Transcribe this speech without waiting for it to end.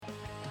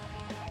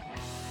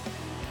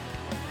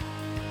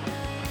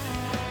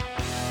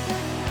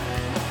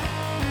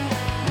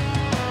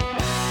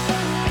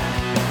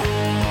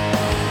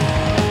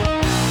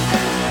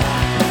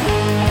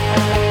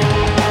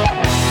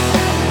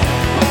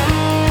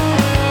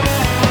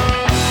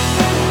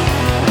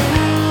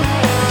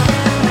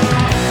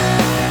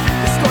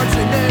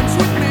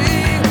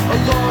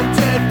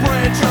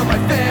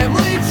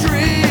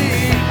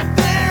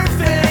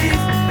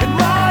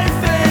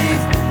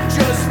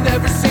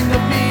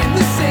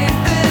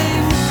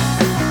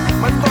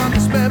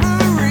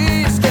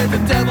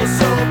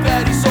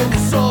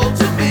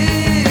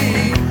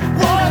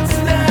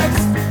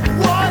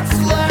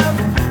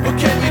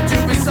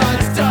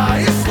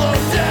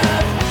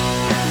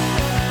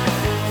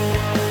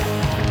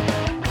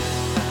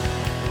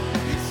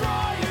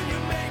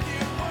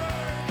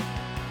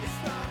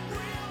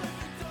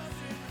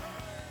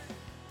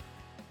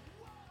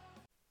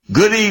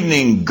Good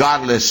evening,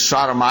 godless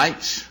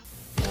sodomites.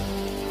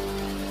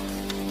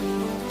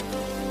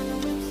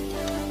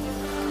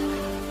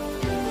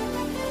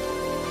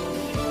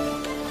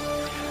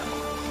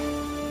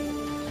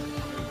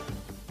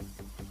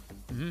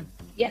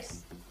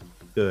 Yes.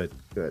 Good.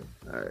 All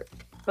right.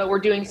 But we're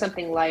doing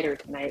something lighter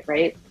tonight,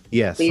 right?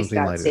 Yes, Please, something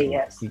God, lighter. say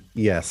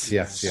yes.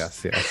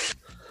 Yes.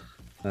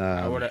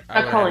 I'm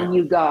not calling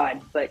you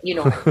God, but you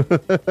know.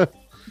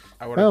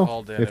 I would have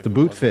called in if the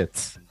boot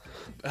fits.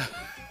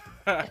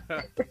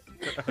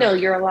 No,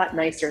 you're a lot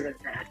nicer than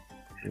that.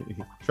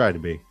 Try to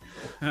be.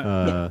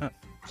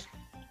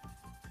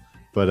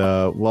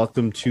 But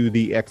welcome to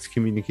the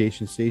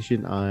Excommunication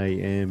Station. I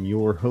am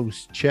your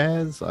host,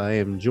 Chaz. I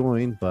am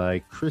joined by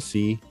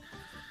Chrissy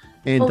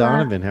and Hola.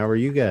 Donovan. How are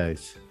you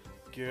guys?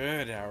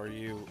 Good. How are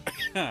you?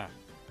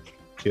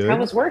 Good. How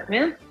was work,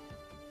 man?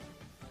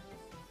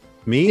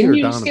 Me Didn't or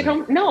you Donovan? just get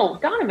home? No,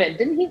 Donovan.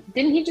 Didn't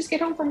he just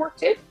get home from work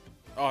too?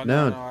 Oh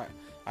no.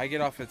 I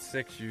get off at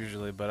 6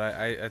 usually, but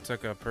I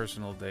took a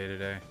personal day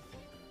today.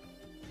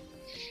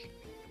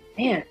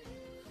 Man,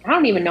 I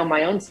don't even know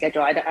my own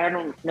schedule. I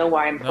don't know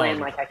why I'm playing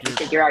like I can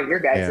figure out your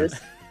guys's. Yeah.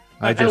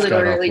 I just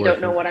got literally off don't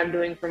work. know what I'm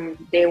doing from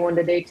day one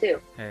to day two.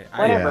 Hey,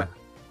 Whatever.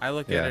 I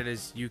look at it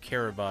as you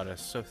care about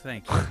us, so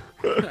thank you.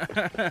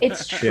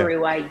 It's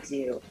true, I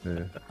do.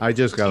 Yeah. I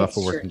just got off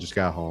of work true. and just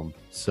got home.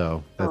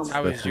 So that's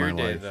How was your my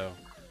day, life. though?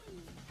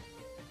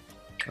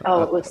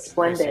 Oh, it was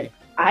splendid. Chrissy?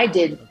 I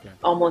did Okay.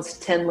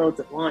 almost 10 loads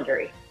of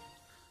laundry.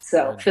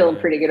 So Good feeling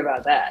job. pretty good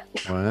about that.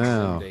 Wow.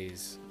 Some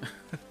days.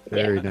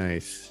 Very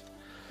nice.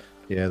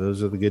 Yeah,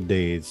 those are the good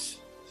days.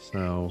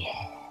 So,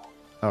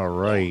 all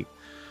right.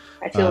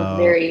 I feel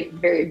very,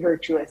 very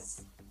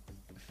virtuous.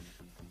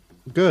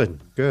 Good.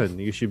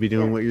 You should be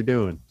doing what you're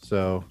doing.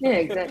 So Yeah,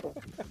 exactly.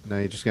 now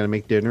you just got to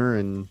make dinner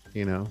and,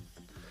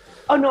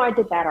 Oh, no, I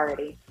did that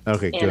already.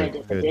 Okay, And good. I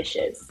did the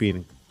dishes.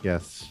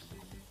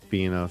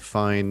 Being a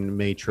fine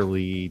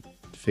matronly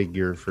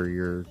figure for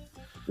your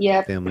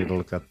Yep. family to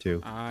look up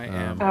to. I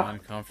am Oh.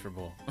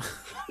 uncomfortable.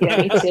 Yeah,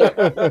 me too.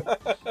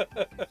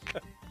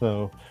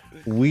 So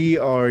we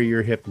are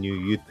your hip new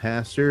youth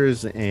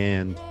pastors,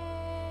 and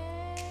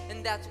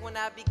that's when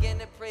I begin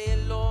to pray,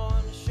 Lord,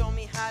 show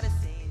me how to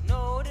say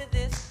no to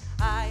this.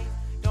 I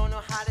don't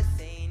know how to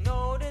say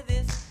no to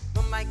this,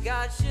 but my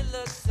God, she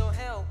looks so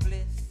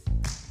helpless,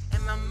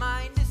 and my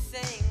mind is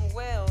saying,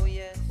 well,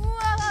 yes.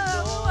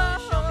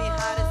 Lord, show me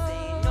how to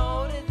say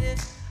no to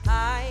this.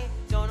 I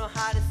don't know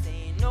how to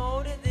say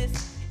no to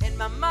this, and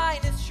my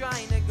mind is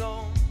trying to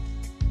go,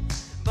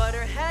 but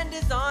her hand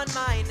is on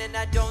mine, and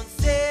I don't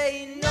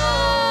say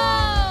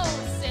no.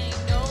 Say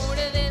no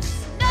to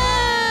this.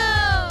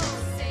 No.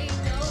 Say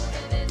no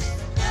to this.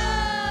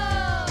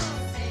 No.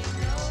 Say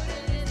no to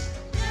this.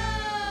 No.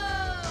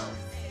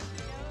 Say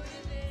no to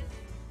this.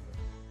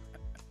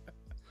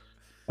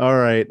 all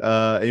right.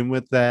 And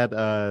with that,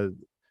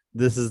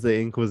 this is the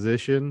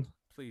Inquisition.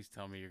 Please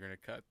tell me you're gonna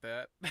cut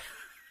that.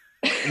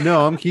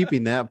 No, I'm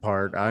keeping that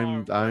part.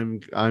 Oh,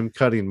 I'm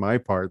cutting my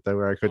part that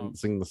where I couldn't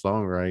sing the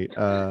song right.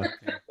 Okay.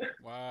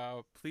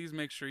 Wow. Please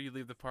make sure you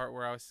leave the part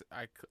where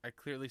I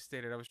clearly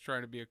stated I was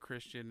trying to be a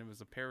Christian. It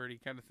was a parody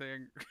kind of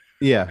thing.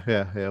 Yeah.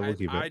 We'll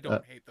keep it. I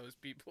don't hate those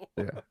people.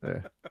 Yeah.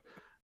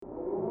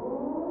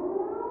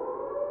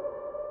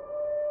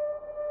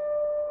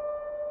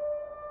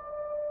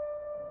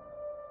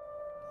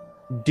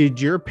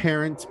 Did your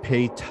parents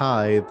pay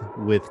tithe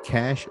with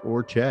cash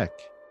or check?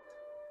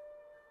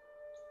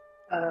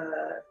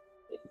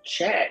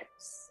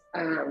 Checks.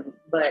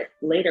 But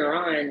later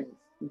on,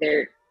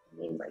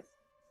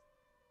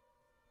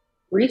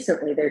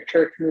 recently their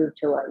church moved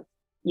to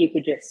you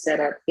could just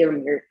give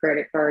them your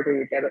credit card or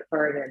your debit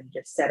card and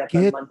just set up a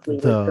Get monthly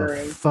the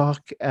recurring.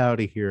 fuck out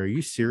of here! Are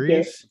you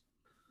serious?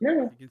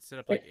 No, You can set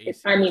up like ACH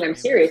I'm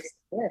payments. serious.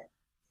 Yeah.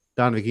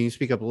 Donovan, can you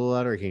speak up a little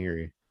louder? I can't hear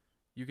you.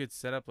 You could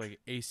set up like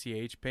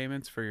ACH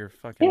payments for your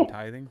fucking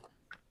tithing.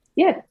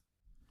 Yeah.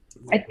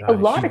 A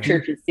Gosh, lot you of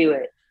churches do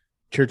it.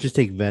 Churches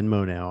take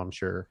Venmo now, I'm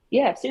sure.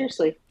 Yeah,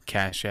 seriously.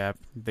 Cash App.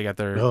 They got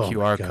their Oh my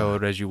QR God.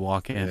 code as you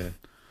walk in.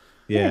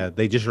 Yeah,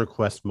 they just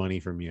request money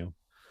from you.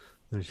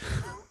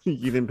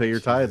 You didn't pay your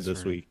tithe Jesus,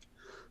 this right. week.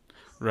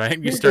 Right?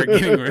 You start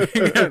getting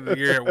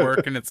you're at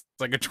work and it's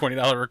like a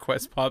 $20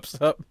 request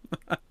pops up.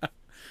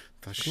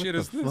 The shit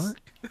is this?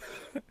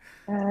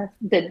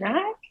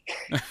 Deny?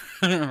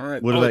 All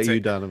right. What about it's you,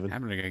 Donovan?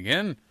 happening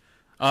again?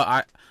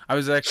 I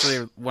was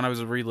actually, when I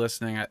was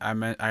re-listening, I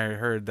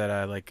heard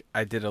that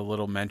I did a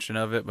little mention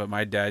of it, but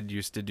my dad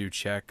used to do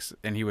checks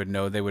and he would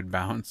know they would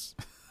bounce.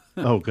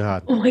 Oh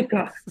God. Oh my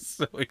God.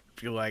 So he'd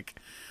be like,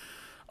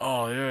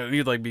 oh yeah, and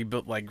he'd like be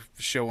like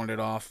showing it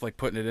off, like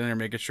putting it in there,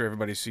 making sure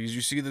everybody sees.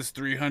 You see this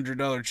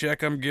 $300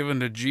 check I'm giving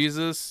to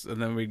Jesus? And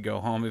then we'd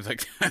go home. He's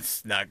like,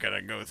 that's not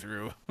gonna go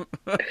through.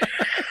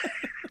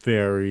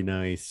 Very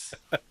nice.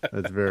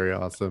 That's very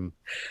awesome.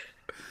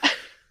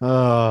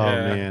 Oh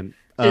Yeah. man.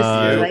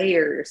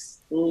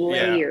 Just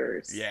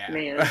layers, Yeah.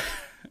 man.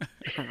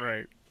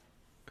 Right.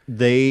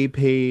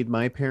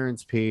 My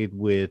parents paid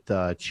with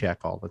check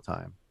all the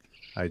time.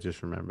 I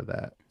just remember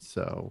that.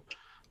 So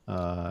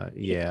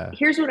Yeah.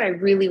 Here's what I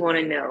really want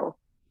to know.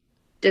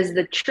 Does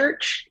the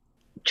church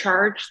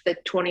charge the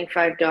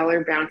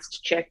 $25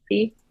 bounced check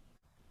fee?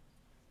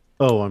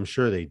 Oh, I'm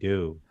sure they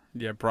do.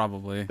 Yeah,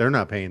 probably. They're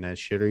not paying that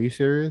shit. Are you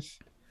serious?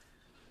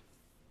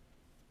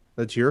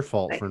 That's your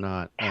fault Like, for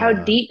not. how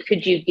deep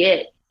could you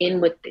get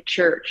in with the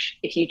church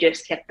if you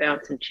just kept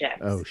bouncing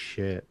checks? Oh,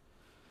 shit.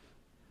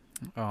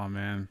 Oh,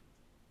 man.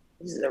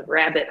 This is a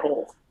rabbit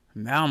hole.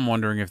 Now I'm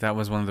wondering if that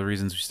was one of the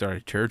reasons we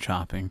started church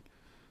hopping.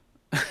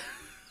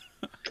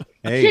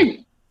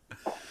 Hey.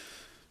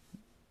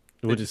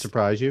 Would it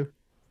surprise you?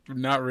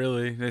 Not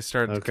really. They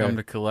started to come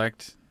to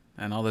collect,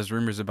 and all those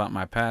rumors about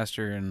my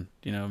pastor and,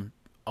 you know,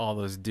 all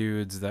those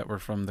dudes that were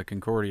from the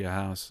Concordia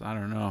house. I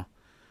don't know.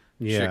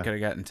 Yeah. Shit could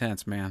have got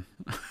intense, man.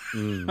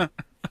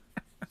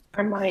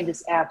 Our mind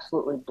is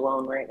absolutely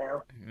blown right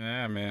now.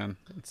 Yeah, man.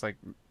 It's like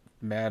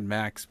Mad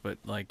Max, but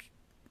like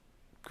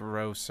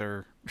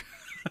grosser.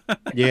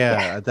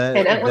 Yeah, And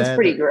that one's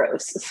pretty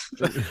gross.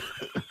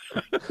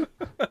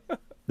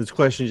 This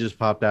question just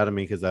popped out of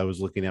me because I was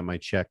looking at my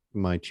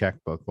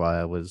checkbook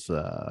while I was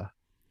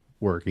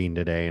working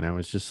today, and I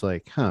was just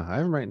like, I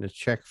haven't written a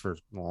check for a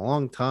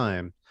long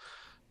time.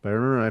 But I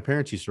remember my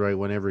parents used to write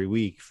one every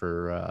week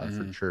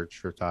for church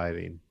for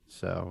tithing.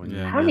 So and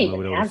I don't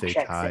even have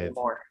checks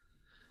anymore.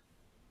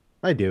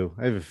 I do.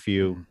 I have a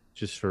few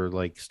just for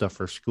like stuff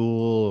for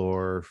school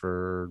or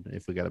for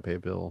if we got to pay a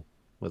bill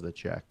with a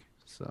check.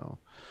 So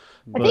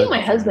I think my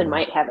husband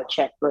might have a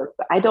checkbook,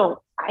 but I don't.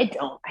 I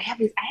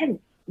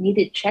haven't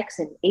needed checks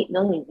in 8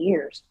 million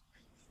years.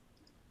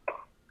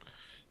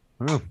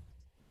 Oh.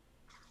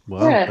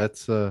 Well, Yeah.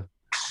 that's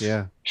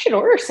yeah. Should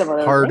order some of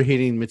those. Hard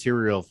hitting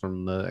material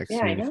from the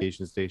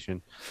excommunication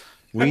station.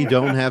 We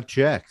don't have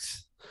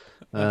checks.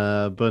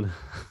 But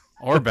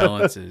or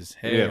balances.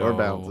 Hey, yeah, or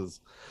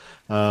balances.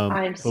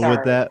 I'm sorry.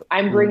 With that,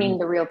 I'm bringing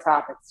the real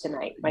topics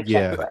tonight. My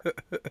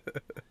checkbook.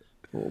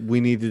 We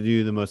need to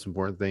do the most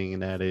important thing,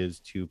 and that is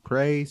to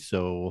pray.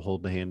 So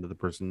hold the hand of the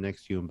person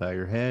next to you and bow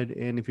your head.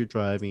 And if you're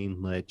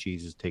driving, let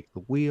Jesus take the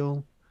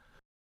wheel.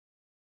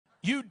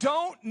 You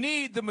don't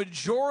need the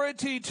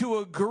majority to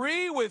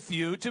agree with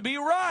you to be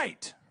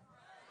right.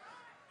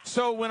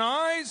 So when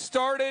I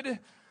started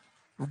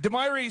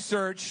my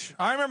research,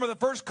 I remember the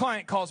first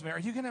client calls me, "Are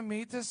you going to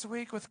meet this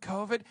week with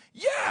COVID?"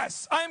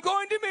 Yes, I'm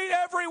going to meet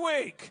every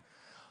week.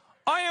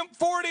 I am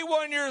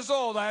 41 years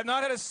old. I have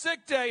not had a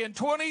sick day in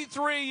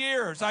 23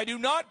 years. I do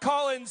not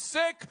call in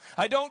sick.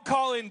 I don't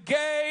call in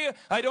gay.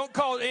 I don't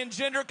call in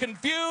gender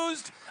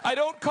confused. I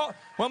don't call.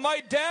 When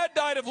my dad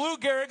died of Lou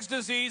Gehrig's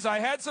disease, I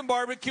had some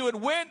barbecue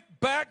and went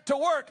back to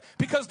work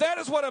because that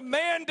is what a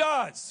man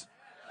does.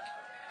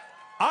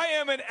 I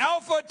am an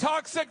alpha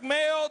toxic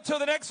male to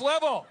the next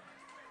level.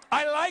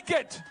 I like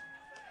it.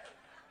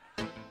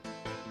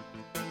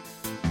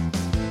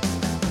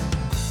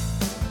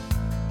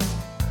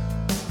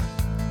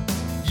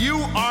 You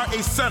are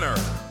a sinner.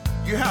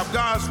 You have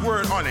God's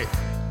word on it.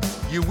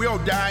 You will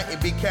die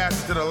and be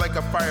cast into the lake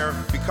of fire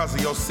because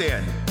of your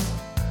sin.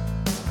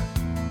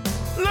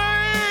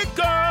 Lake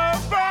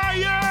of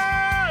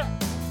fire!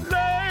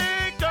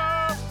 Lake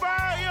of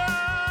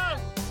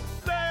fire!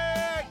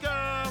 Lake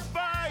of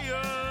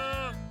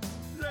fire!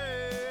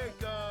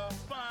 Lake of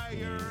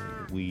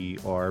fire! We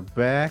are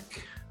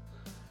back.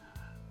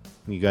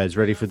 You guys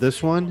ready for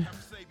this one?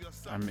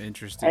 I'm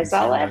interested. As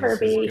I'll ever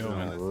be.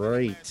 All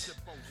right.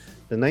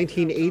 The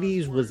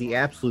 1980s was the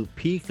absolute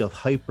peak of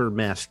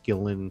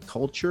hyper-masculine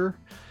culture.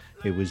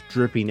 It was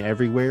dripping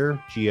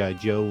everywhere. G.I.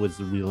 Joe was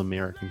the real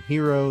American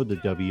hero. The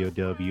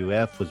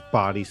WWF was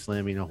body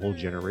slamming a whole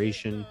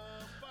generation.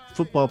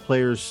 Football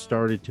players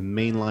started to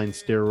mainline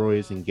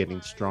steroids and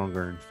getting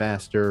stronger and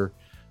faster.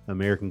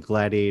 American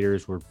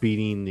gladiators were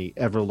beating the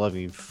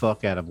ever-loving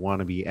fuck out of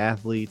wannabe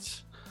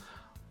athletes.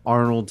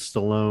 Arnold,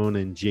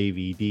 Stallone, and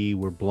JVD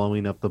were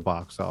blowing up the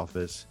box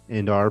office,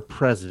 and our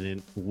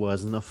president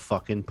wasn't a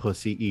fucking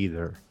pussy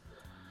either.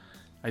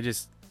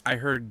 I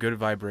heard good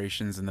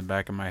vibrations in the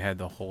back of my head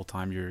the whole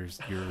time you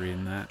were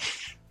reading that.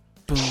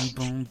 Boom,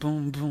 boom,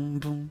 boom, boom,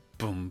 boom,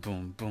 boom,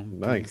 boom, boom.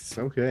 Nice.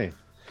 Okay.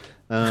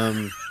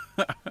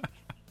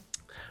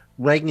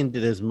 Reagan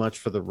did as much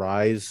for the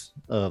rise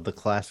of the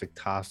classic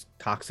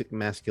toxic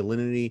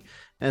masculinity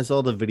as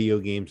all the video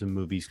games and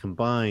movies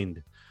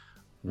combined.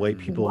 White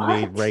people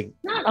made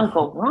Not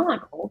Uncle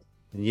Ronald.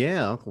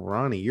 Yeah, Uncle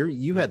Ronnie.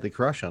 You had the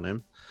crush on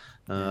him.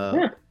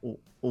 Yeah.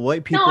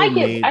 White people I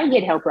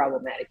get how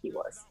problematic he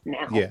was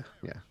now. Yeah.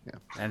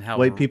 And how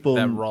white people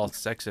that raw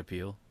sex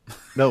appeal.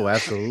 No,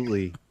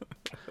 absolutely.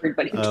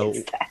 Everybody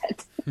gets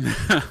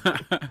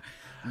that.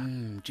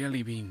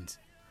 Jelly beans.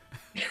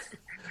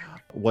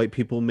 White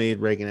people made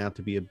Reagan out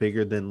to be a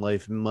bigger than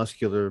life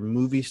muscular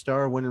movie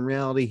star when in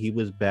reality he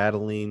was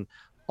battling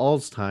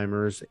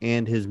Alzheimer's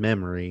and his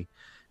memory.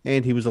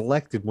 And he was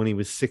elected when he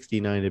was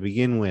 69 to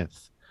begin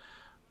with.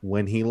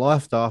 When he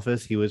left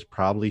office, he was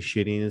probably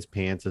shitting his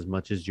pants as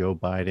much as Joe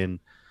Biden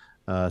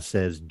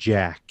says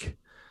Jack.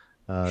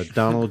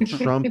 Donald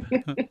Trump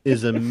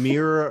is a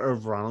mirror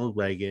of Ronald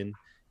Reagan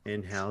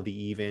and how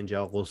the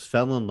evangelicals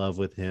fell in love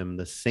with him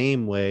the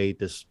same way,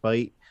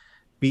 despite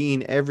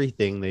being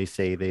everything they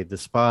say they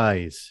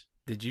despise.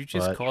 Did you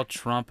just But- call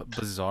Trump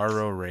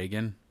Bizarro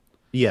Reagan?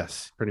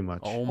 Yes, pretty much.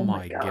 Oh, my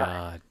my God.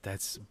 God.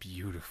 That's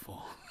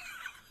beautiful.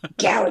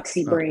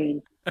 Galaxy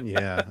brain.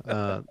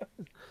 Yeah.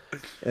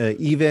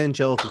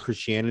 Evangelical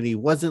Christianity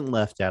wasn't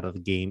left out of the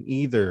game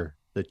either.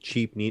 The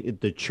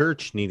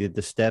church needed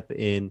to step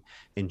in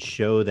and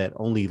show that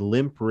only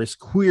limp wrist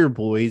queer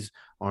boys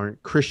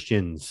aren't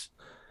Christians.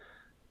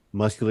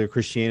 Muscular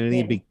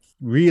Christianity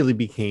really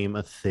became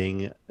a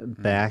thing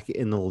back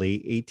in the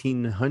late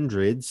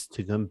 1800s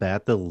to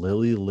combat the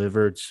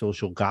lily-livered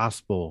social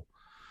gospel.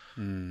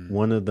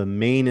 One of the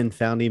main and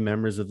founding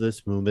members of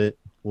this movement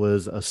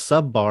was a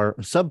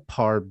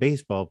subpar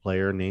baseball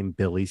player named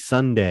Billy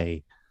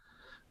Sunday.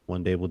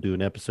 One day we'll do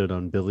an episode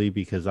on Billy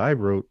because I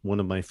wrote one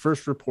of my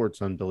first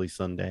reports on Billy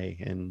Sunday,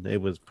 and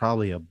it was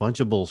probably a bunch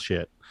of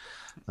bullshit.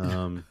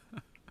 Not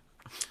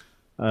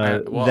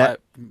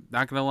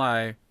gonna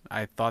lie,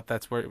 I thought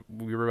that's where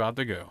we were about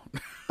to go.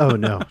 Oh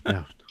no,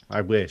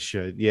 I wish.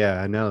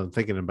 Yeah, now that I'm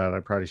thinking about it,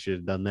 I probably should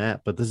have done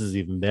that, but this is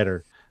even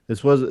better.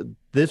 This was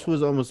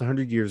almost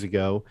 100 years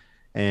ago,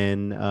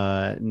 and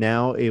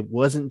now it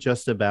wasn't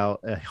just about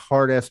a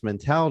hard-ass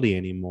mentality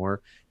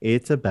anymore.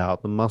 It's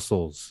about the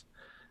muscles.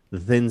 The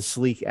thin,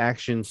 sleek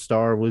action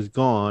star was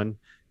gone,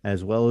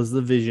 as well as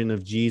the vision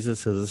of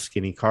Jesus as a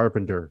skinny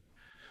carpenter.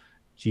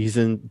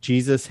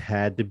 Jesus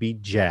had to be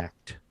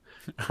jacked.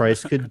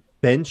 Christ could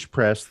bench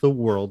press the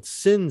world's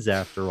sins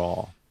after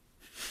all.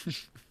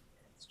 It's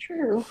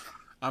true.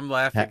 I'm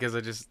laughing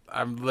because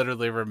I'm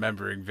literally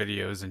remembering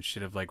videos and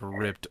shit of like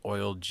ripped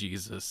oiled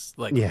Jesus,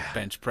 like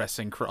bench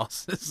pressing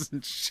crosses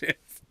and shit.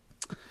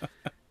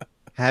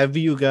 Have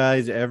you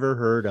guys ever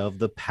heard of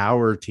the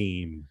Power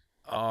Team?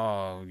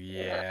 Oh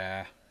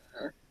yeah.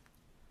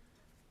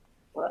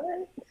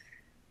 What?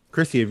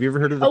 Christy, have you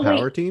ever heard of the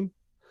Power Team?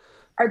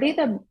 Are they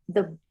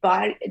the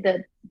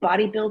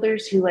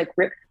bodybuilders who like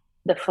rip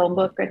the phone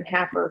book in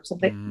half or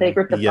something? They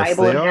rip the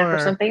Bible in half or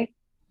something?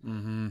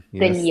 Mm-hmm.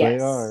 Then yes.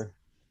 They are.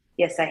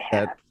 Yes, I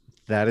have.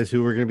 That is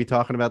who we're going to be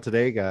talking about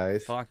today,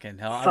 guys. Fucking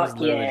hell. I was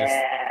literally just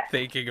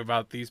thinking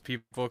about these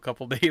people a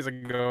couple days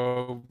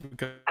ago.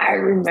 Because I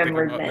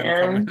remember them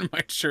coming to my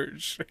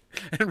church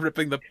and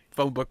ripping the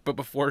phone book. But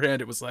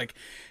beforehand, it was like,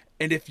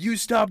 and if you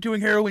stop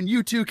doing heroin,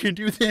 you too can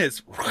do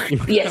this.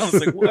 Yes. I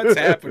was like, what's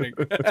happening?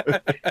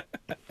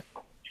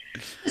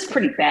 It's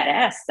pretty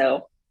badass,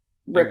 though.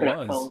 Ripping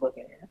a phone book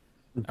in half.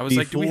 I was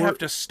like, do we have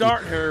to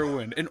start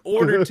heroin in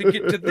order to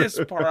get to this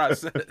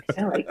process?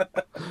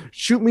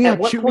 Shoot me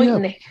up, shoot me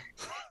up.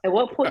 At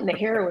what point in the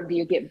heroin do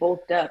you get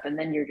bulked up and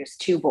then you're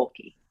just too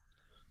bulky?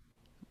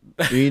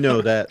 You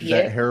know that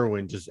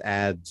heroin just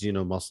adds,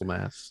 muscle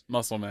mass.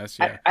 Muscle mass,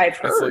 yeah. I've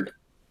heard.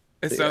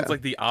 It sounds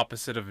like the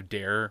opposite of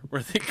Dare,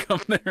 where they come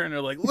there and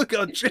they're like, look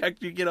how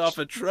jacked you get off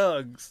of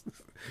drugs.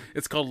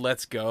 It's called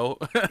Let's Go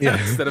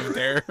instead of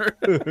Dare.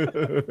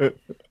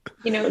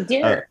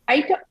 Dare,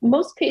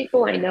 most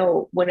people I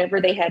know, whenever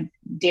they had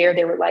Dare,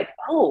 they were like,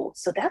 oh,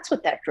 so that's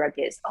what that drug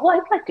is. Oh, I'd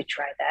like to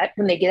try that.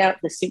 When they get out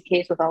the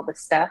suitcase with all the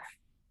stuff.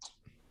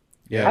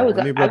 Yeah, I was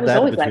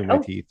always like, my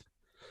teeth.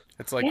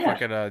 It's like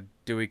fucking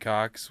Dewey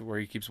Cox, where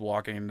he keeps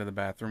walking into the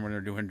bathroom when they're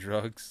doing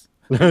drugs.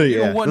 You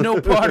don't want no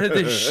part of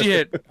this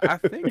shit. I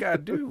think I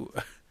do.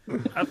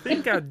 I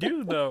think I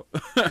do, though.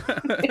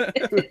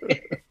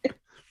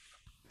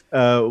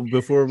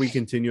 Before we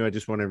continue, I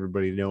just want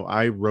everybody to know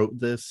I wrote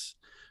this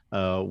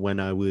when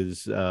I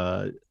was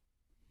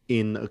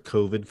in a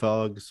COVID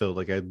fog. So,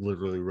 I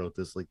literally wrote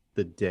this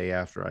the day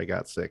after I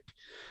got sick.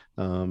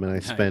 And I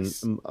spent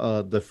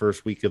the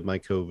first week of my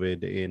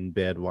COVID in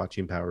bed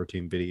watching Power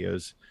Team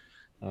videos.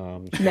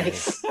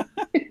 Nice.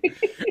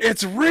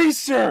 It's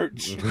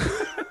research.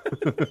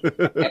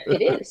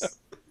 It is.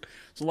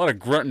 There's a lot of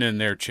grunting in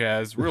there,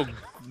 Chaz. Real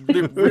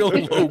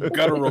low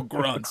guttural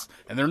grunts,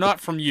 and they're not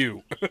from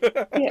you.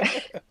 Yeah.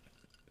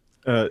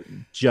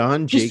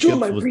 John Just Jacobs doing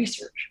my was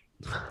research.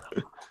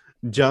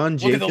 John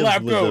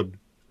Jacobs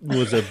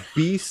was a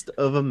beast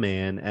of a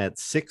man at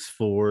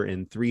 6'4"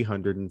 and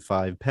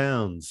 305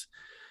 pounds.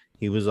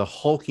 He was a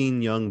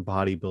hulking young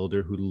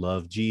bodybuilder who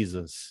loved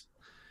Jesus.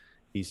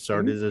 He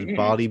started his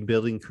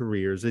bodybuilding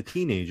career as a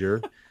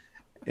teenager,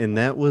 and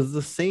that was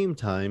the same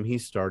time he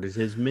started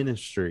his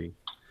ministry.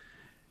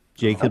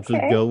 Jacobs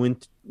would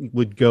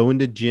go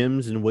into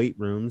gyms and weight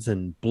rooms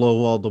and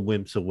blow all the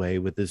wimps away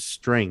with his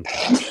strength.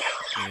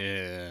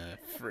 Yeah,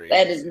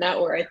 that is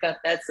not where I thought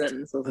that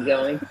sentence was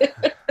going.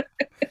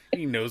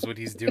 He knows what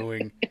he's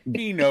doing.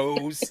 He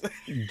knows.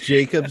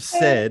 Jacobs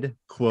said,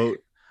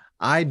 quote,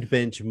 I'd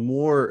bench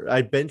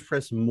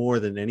press more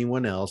than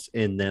anyone else,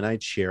 and then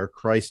I'd share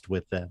Christ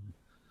with them.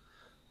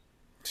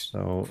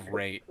 So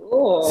great.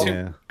 Cool.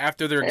 Yeah.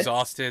 After they're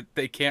exhausted,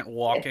 they can't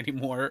walk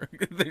anymore.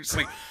 They're just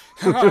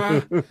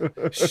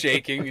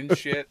shaking and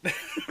shit.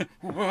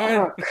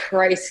 Oh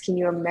Christ, can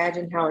you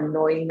imagine how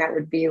annoying that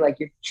would be?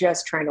 Like, you're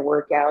just trying to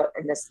work out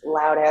and this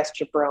loud ass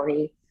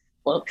jabroni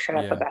won't shut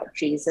up about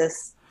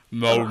Jesus.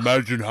 Now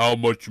imagine how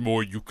much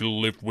more you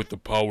can lift with the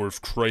power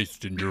of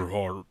Christ in your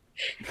heart.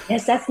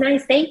 Yes, that's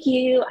nice. Thank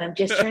you. I'm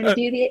just trying to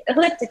do the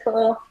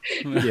elliptical.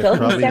 Yeah, Told me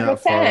probably several not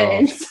far off.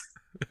 times.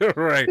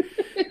 Right.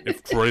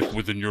 If Christ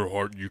was in your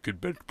heart, you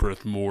could bench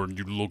press more and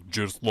you look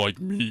just like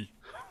me.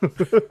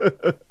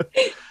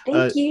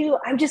 Thank you.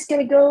 I'm just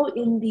gonna go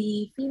in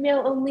the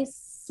female only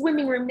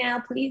swimming room now.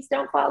 Please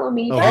don't follow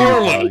me. Oh, Bye. he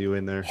will follow you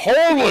in there.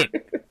 Hold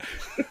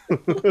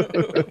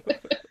it!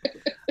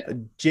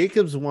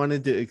 Jacobs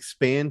wanted to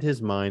expand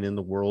his mind in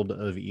the world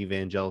of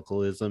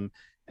evangelicalism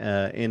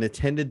and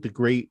attended the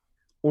great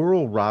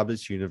Oral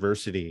Roberts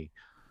University.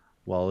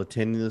 While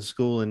attending the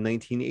school in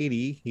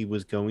 1980, he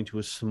was going to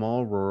a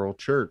small rural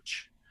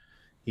church.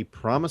 He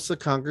promised the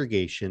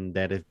congregation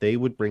that if they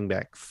would bring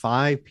back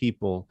 5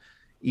 people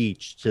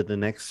each to the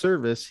next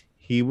service,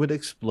 he would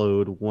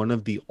explode one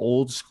of the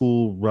old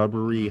school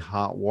rubbery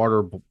hot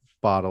water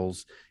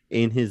bottles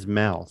in his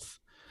mouth.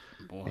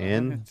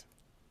 And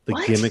the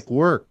What? gimmick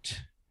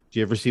worked. Did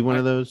you ever see one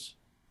of those?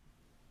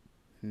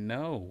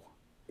 No.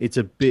 It's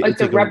a bit Like it's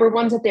the like rubber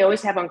ones that they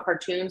always have on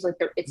cartoons. Like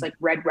it's like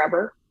red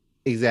rubber.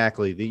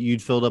 exactly that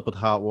you'd filled up with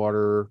hot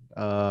water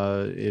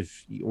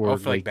if or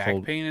For like back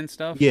cold. pain and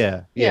stuff?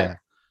 Yeah.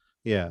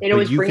 They'd But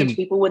always you bring it to can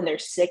people when they're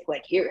sick.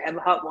 Like, here, have a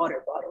hot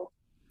water bottle.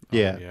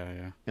 yeah. Oh,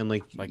 yeah. And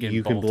like in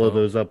you can Balto. blow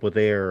those up with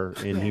air,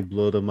 and he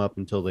blew them up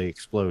until they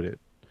exploded.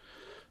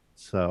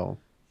 So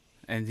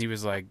And he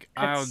was like,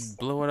 I'll That's-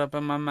 blow it up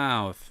in my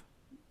mouth.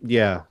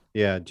 yeah.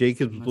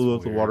 Jacobs That's blew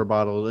up the weird. water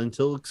bottle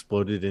until it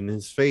exploded in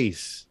his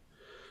face.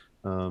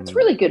 It's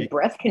really good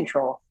breath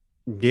control.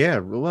 Yeah,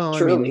 well, I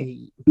Truly.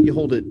 mean, you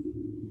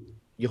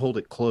hold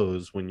it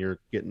closed when you're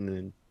getting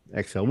an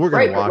exhale. We're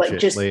gonna Right, but, watch like, it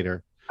just-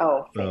 later.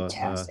 Oh,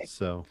 fantastic.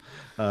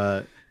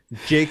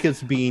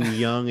 Jacobs, being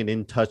young and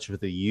in touch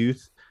with the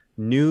youth,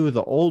 knew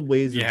the old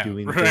ways of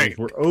doing things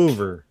were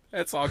over.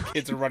 That's all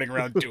kids are running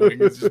around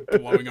doing is just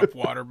blowing up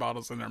water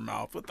bottles in their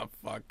mouth. What the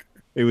fuck?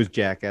 It was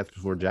Jackass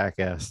before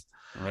Jackass.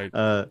 Right.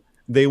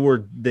 The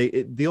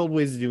old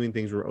ways of doing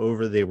things were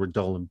over. They were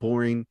dull and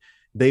boring.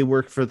 They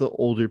worked for the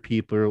older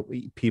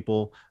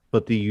people,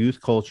 but the youth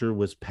culture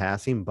was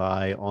passing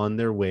by on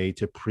their way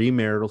to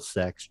premarital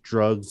sex,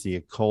 drugs, the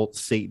occult,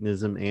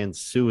 Satanism, and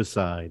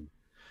suicide.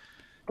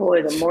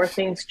 Boy, the more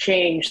things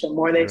change, the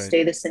more they Right.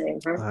 stay the same.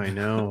 Huh? I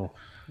know.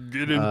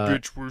 Get in,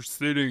 bitch. We're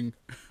sitting.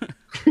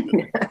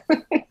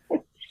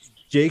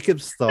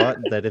 Jacobs thought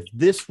that if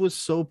this was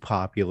so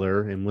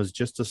popular and was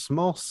just a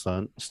small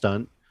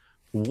stunt,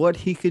 what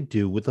he could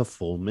do with a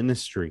full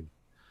ministry.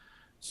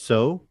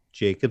 So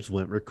Jacobs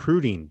went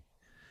recruiting.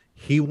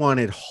 He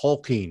wanted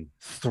hulking,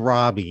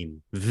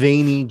 throbbing,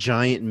 veiny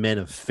giant men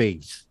of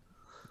faith.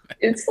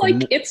 It's like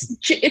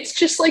it's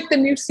just like the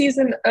new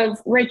season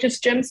of Righteous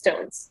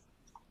Gemstones.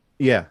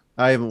 Yeah,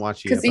 I haven't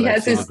watched it yet, 'Cause he but I've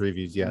has seen his- the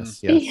previews.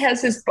 Yes. He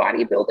has his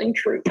bodybuilding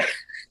troupe.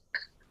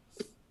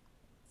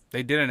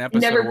 They did an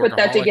episode Never of put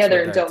that Workaholics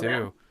together with that, until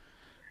now.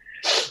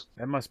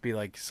 That must be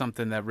like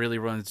something that really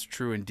runs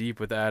true and deep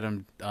with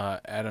Adam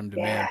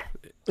Demand.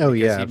 Oh, Because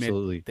yeah, he made-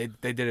 absolutely.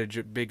 they did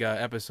a big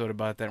episode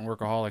about that in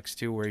Workaholics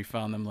too, where he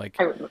found them like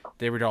I remember.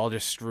 they were all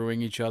just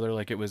screwing each other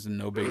like it was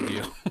no big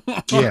deal.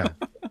 Yeah.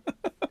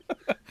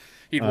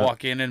 He'd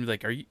walk in and be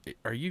like,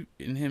 "Are you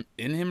in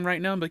him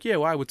right now?" I'm like, "Yeah,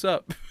 why? What's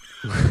up?"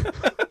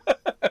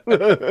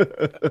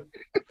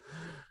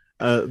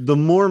 The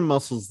more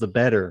muscles, the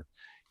better.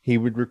 He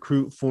would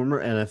recruit former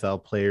NFL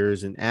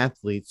players and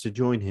athletes to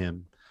join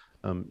him.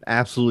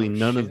 Absolutely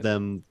none of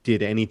them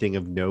did anything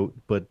of note,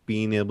 but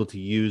being able to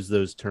use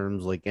those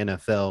terms like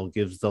NFL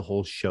gives the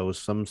whole show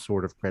some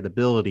sort of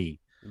credibility.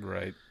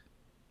 Right.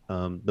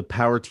 The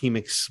power team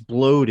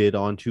exploded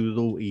onto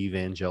the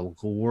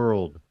evangelical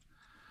world.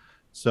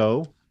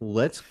 So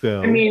let's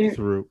go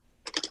through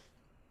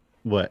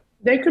what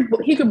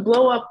He could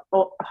blow up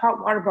a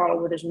hot water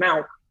bottle with his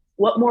mouth.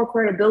 What more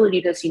credibility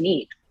does he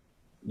need?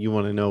 you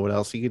want to know. What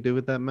else he could do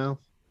with that mouth?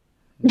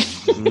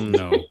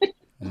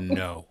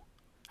 No,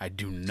 I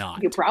do not.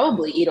 You could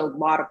probably eat a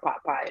lot of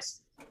pot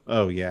pies.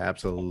 Oh yeah,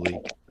 absolutely.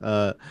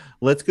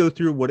 Let's go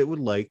through what it would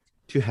like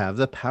to have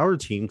the power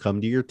team come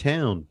to your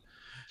town.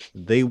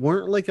 They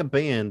weren't like a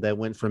band that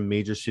went from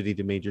major city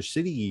to major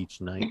city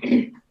each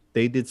night.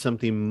 They did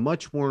something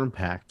much more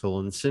impactful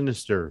and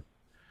sinister.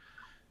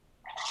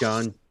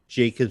 John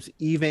Jacobs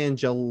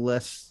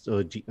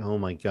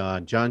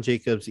John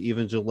Jacobs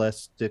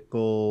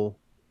Evangelistical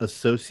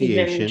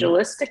Association.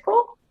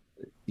 Evangelistical?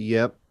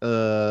 Yep.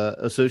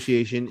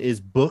 Association is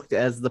booked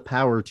as the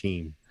power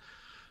team.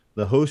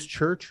 The host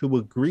church, who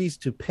agrees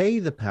to pay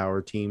the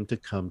power team to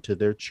come to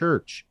their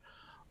church,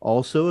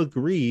 also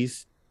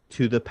agrees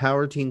to the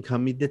power team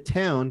coming to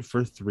town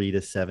for 3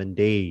 to 7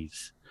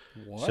 days.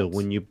 What? So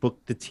when you book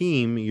the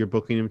team, you're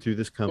booking them through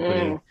this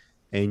company,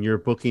 and you're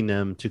booking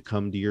them to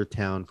come to your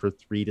town for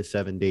 3 to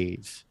 7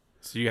 days.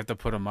 So you have to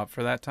put them up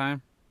for that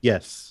time?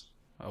 Yes.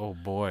 Oh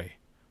boy.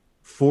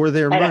 For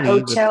their At money. a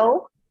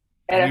hotel?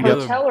 At a You know-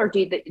 hotel, or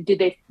did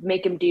they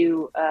make him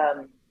do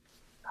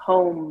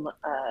home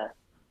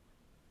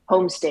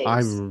stays? I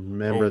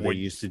remember they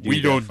used to do We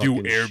that don't do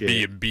fucking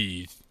shit.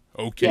 Airbnbs.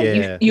 Okay.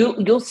 Yeah.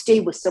 You'll stay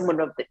with someone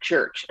of the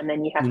church, and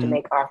then you have to Mm.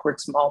 make awkward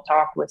small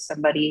talk with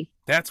somebody.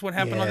 That's what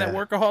happened on that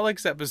Yeah.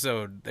 Workaholics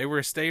episode. They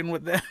were staying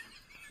with them.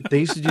 They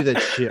used to do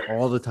that shit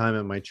all the time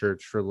at my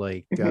church for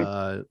like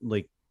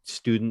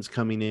students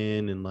coming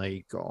in and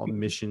like all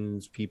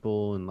missions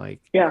people and like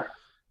Yeah.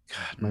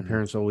 God, my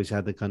parents always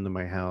had to come to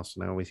my house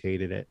and I always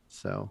hated it.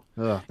 So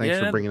thanks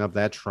Yeah. for bringing up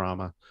that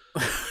trauma.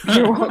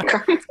 You're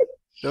welcome.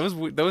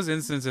 Those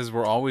instances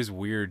were always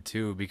weird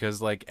too,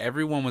 because like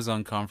everyone was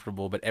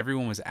uncomfortable, but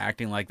everyone was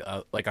acting like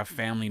a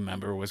family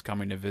member was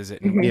coming to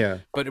visit. And, Yeah.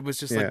 but it was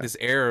just Yeah. like this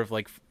air of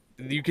like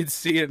you could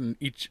see it in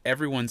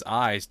everyone's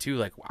eyes too.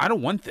 Like, I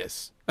don't want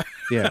this.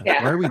 Yeah.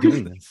 Yeah. Why are we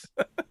doing this?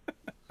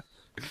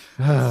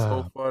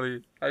 So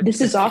funny. This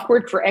is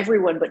awkward for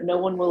everyone, but no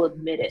one will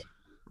admit it.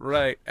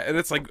 Right, and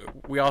it's like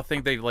we all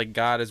think they like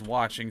God is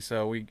watching,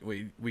 so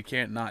we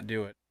can't not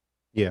do it.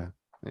 Yeah.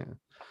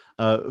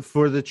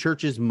 For the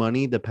church's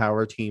money, the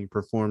power team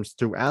performs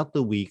throughout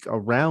the week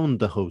around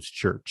the host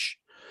church.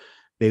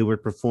 They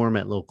would perform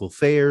at local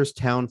fairs,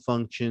 town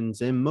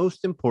functions, and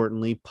most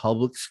importantly,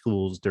 public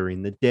schools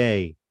during the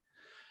day.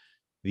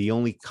 The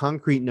only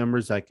concrete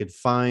numbers I could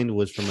find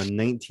was from a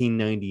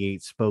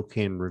 1998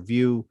 Spokane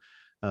review,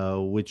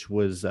 which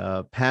was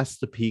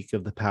past the peak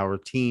of the power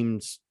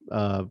team's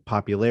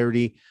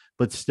popularity,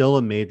 but still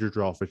a major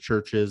draw for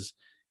churches.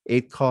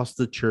 It cost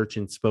the church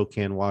in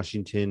Spokane,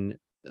 Washington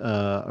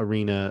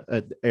area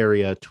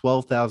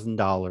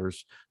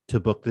 $12,000 to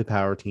book the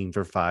power team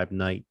for 5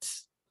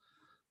 nights.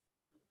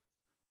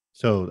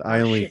 So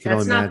I only can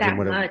That's not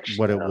imagine that much,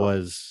 what it though.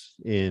 was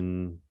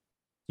in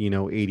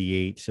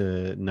 88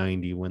 to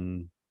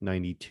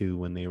 92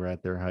 when they were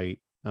at their height.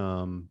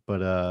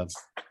 Yeah,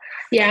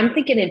 I'm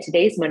thinking in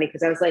today's money,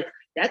 because I was like,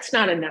 that's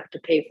not enough to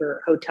pay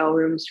for hotel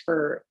rooms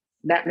for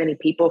that many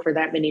people for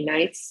that many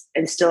nights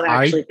and still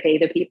actually pay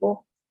the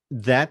people.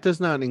 That does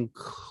not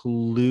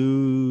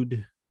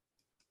include.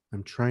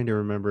 I'm trying to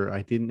remember.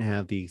 I didn't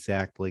have the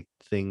exact like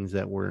things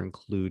that were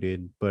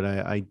included, but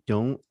I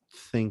don't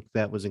think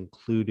that was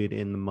included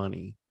in the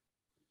money.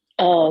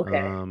 Oh,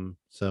 okay.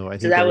 So I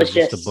think So that that was was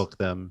just to just- book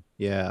them.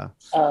 Yeah.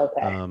 Oh,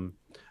 okay.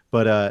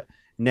 But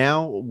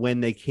now when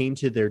they came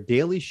to their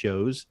daily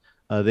shows,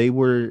 they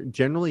were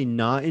generally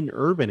not in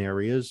urban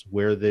areas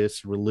where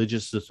this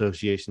religious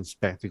association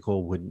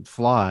spectacle wouldn't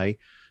fly.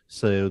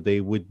 So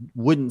they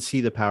wouldn't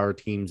see the power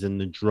teams in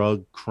the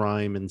drug,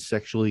 crime, and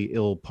sexually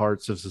ill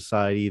parts of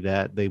society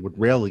that they would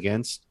rail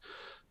against.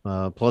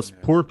 Plus,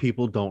 poor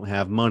people don't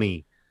have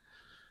money.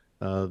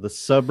 The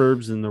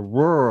suburbs and the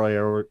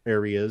rural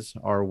areas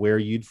are where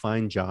you'd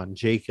find John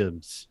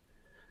Jacobs.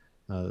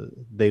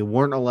 They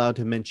weren't allowed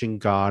to mention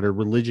God or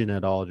religion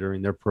at all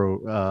during their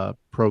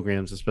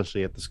programs,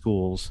 especially at the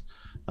schools.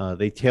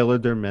 They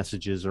tailored their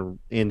messages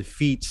and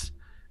feats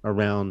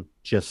around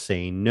just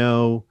saying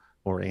no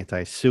or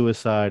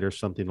anti-suicide or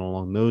something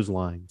along those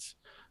lines.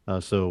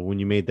 So when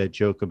you made that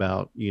joke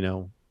about,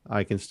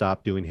 I can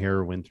stop doing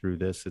heroin through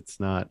this, it's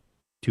not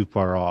too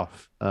far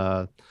off.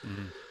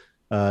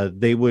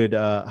 They would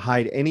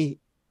hide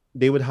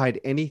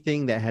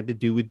anything that had to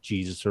do with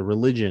Jesus or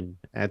religion.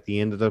 At the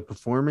end of the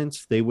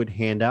performance, they would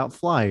hand out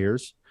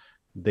flyers.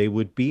 They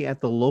would be at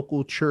the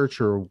local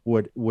church or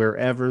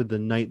wherever the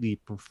nightly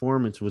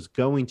performance was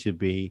going to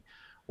be,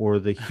 or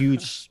the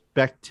huge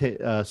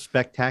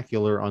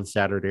spectacular on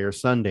Saturday or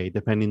Sunday,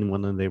 depending on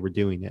when they were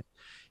doing it.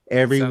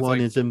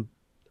 Everyone is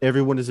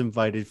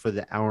invited for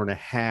the hour and a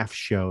half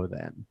show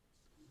then.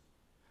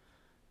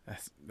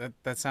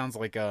 That sounds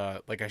like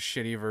a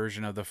shitty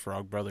version of the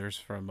Frog Brothers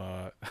from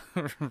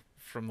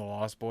from the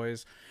Lost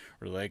Boys.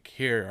 We're like,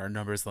 here are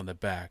numbers on the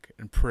back,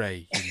 and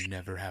pray you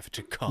never have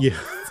to come. Yeah.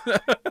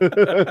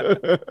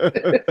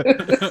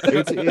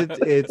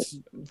 it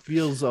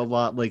feels a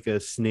lot like a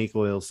snake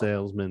oil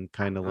salesman,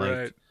 kind of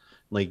Right.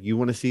 like you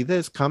want to see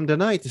this, come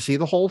tonight to see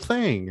the whole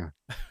thing.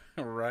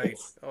 Right.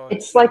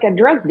 It's like a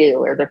drug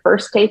dealer. The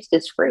first taste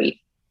is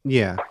free.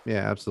 Yeah,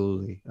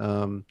 absolutely.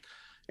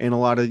 And a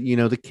lot of,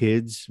 the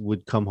kids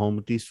would come home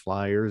with these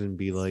flyers and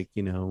be like,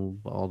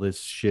 all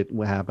this shit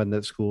what happened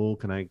at school.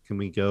 Can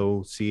we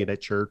go see it at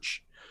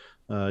church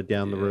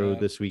down the road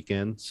this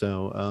weekend?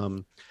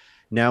 So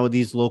now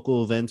these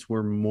local events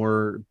were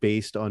more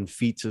based on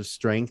feats of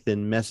strength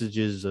and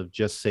messages of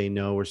just say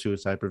no or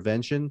suicide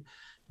prevention.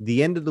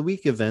 The end of the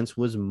week events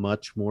was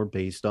much more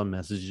based on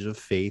messages of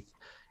faith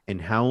and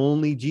how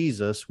only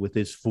Jesus with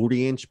his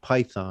 40-inch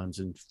pythons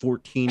and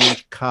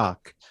 14-inch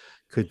cock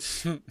could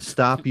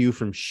stop you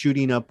from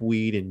shooting up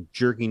weed and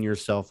jerking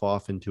yourself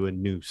off into a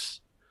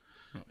noose.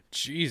 Oh,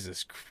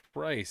 Jesus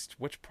Christ.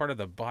 Which part of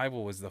the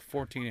Bible was the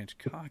 14-inch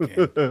cock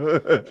in?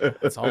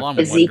 That's all I'm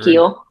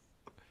Ezekiel.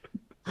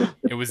 wondering.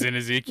 It was in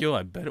Ezekiel?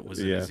 I bet it was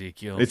in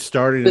Ezekiel. It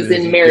started It was in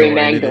Ezekiel, Mary ended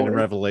in Magdalene.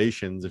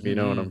 Revelations, if you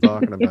know what I'm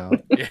talking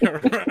about.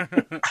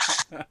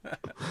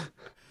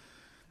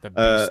 The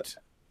beast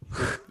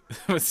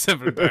with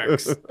 7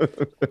 backs.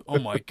 Oh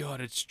my God,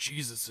 it's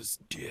Jesus's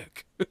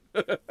dick.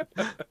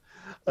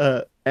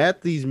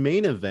 At these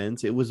main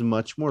events, it was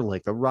much more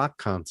like a rock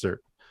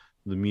concert.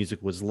 The music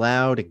was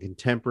loud and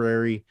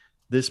contemporary.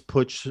 This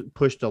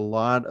pushed a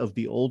lot of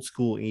the old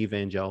school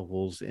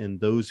evangelicals and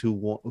those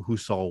who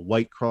saw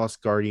White Cross,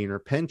 Guardian, or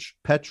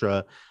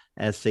Petra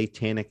as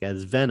satanic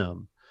as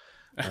Venom.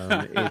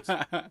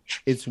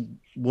 It's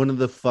one of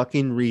the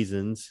fucking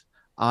reasons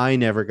I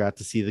never got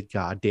to see the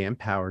goddamn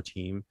Power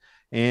Team.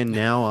 And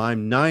now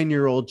I'm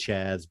 9-year-old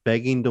Chaz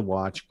begging to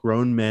watch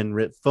grown men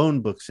rip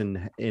phone books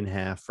in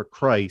half for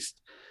Christ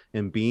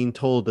and being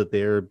told that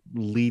they're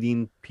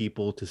leading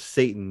people to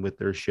Satan with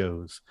their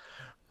shows.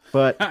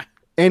 But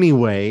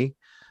anyway,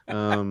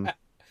 I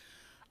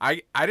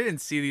didn't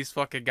see these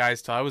fucking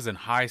guys till I was in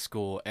high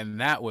school,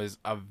 and that was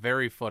a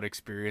very fun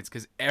experience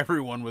because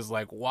everyone was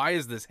like, "Why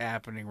is this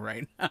happening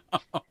right now?"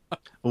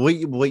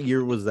 what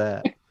year was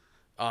that?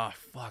 Oh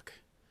fuck,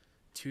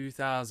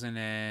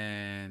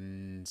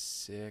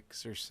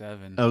 2006 or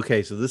 7.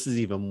 Okay, so this is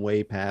even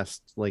way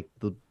past like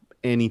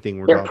anything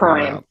we're Their talking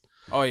prime. about.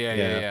 Oh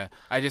yeah.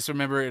 I just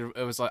remember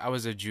it was like I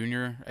was a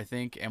junior, I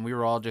think, and we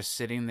were all just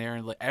sitting there,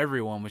 and like,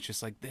 everyone was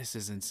just like, "This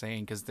is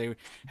insane," because they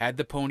had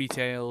the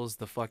ponytails,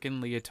 the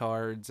fucking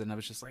leotards, and I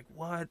was just like,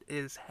 "What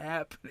is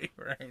happening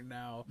right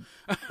now?"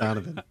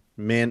 Donovan,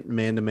 man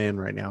to man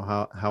right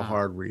now. How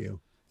hard were you?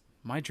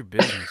 Mind your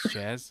business,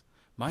 Chaz.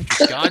 Mind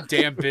your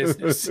goddamn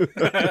business.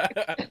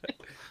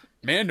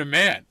 Man to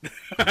man.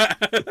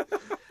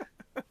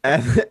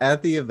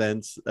 At the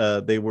events,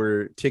 they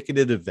were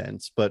ticketed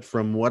events, but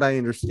from what I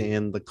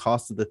understand, the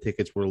cost of the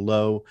tickets were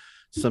low.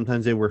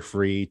 Sometimes they were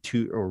free,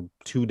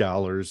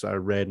 $2. I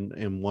read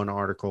in one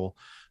article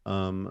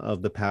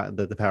of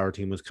that the Power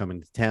Team was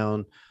coming to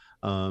town,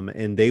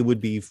 and they would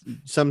be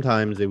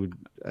sometimes they would.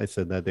 I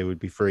said that they would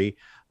be free.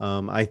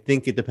 I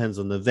think it depends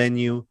on the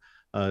venue.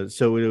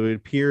 So it would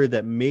appear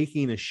that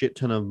making a shit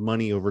ton of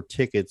money over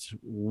tickets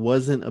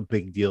wasn't a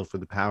big deal for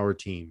the Power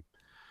Team,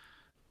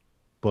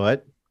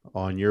 but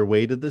on your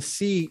way to the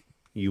seat,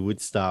 you would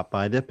stop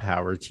by the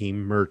Power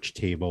Team merch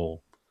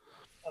table.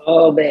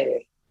 Oh,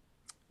 baby.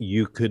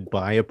 You could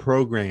buy a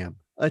program,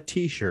 a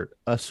t-shirt,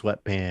 a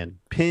sweatband,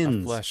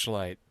 pins, A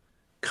fleshlight.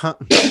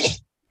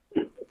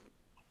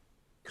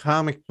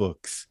 comic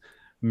books,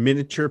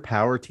 miniature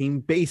Power Team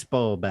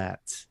baseball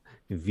bats,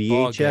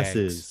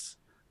 VHSs,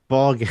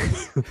 ball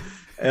gags,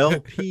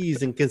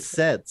 LPs and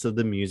cassettes of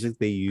the music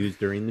they used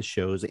during the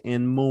shows,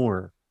 and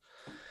more.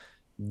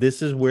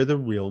 This is where the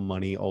real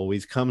money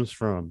always comes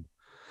from.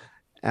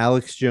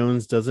 Alex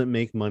Jones doesn't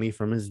make money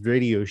from his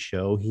radio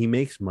show. He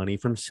makes money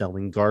from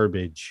selling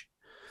garbage.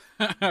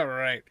 All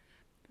right.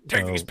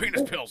 Take these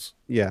penis pills.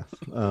 Yeah.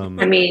 I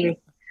mean,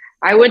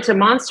 I went to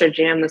Monster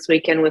Jam this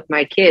weekend with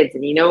my kids,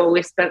 and you know what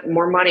we spent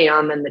more money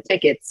on than the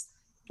tickets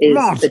is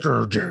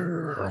Monster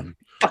Jam.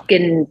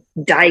 Fucking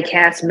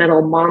die-cast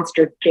metal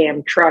Monster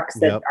Jam trucks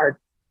that are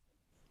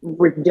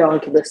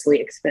ridiculously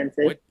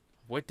expensive.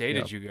 What day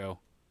did you go?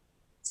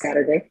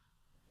 Saturday.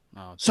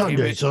 Oh,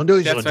 Sunday. Right.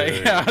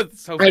 Yeah,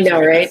 I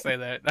know, right? Say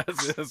that.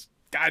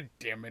 God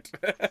damn it.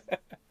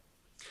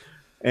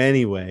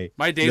 Anyway,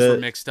 my days were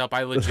mixed up.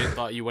 I legit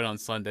thought you went on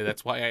Sunday.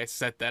 That's why I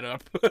set that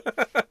up.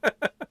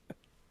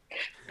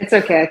 It's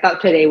okay. I thought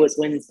today was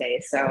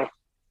Wednesday, so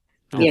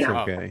you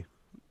know. Okay.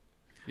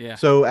 Yeah.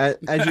 So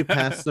as you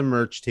pass the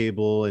merch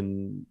table,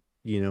 and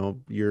you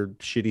know your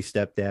shitty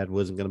stepdad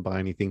wasn't going to buy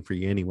anything for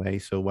you anyway,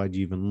 so why'd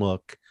you even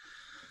look?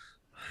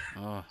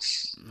 Oh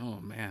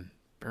man,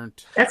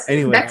 burnt.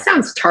 That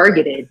sounds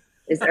targeted.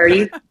 Are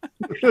you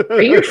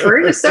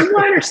referring to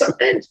someone or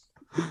something?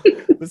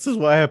 This is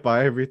why I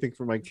buy everything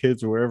for my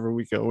kids wherever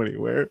we go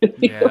anywhere.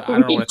 Yeah, I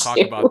don't want to talk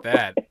about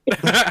that.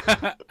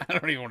 I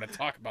don't even want to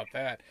talk about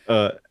that.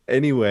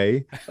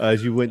 Anyway,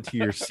 as you went to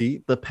your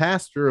seat, the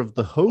pastor of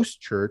the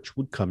host church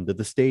would come to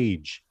the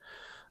stage.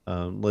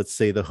 Let's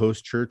say the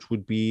host church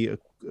would be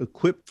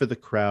equipped for the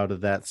crowd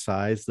of that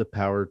size. The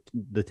power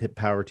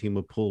team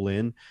would pull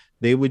in.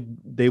 They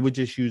would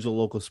just use a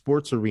local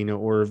sports arena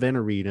or event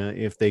arena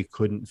if they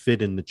couldn't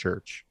fit in the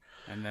church.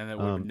 And then it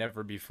would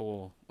never be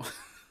full.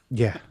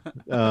 Yeah.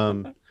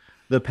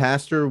 The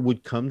pastor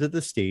would come to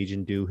the stage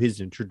and do his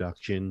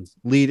introductions,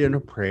 lead in a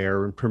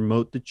prayer, and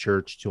promote the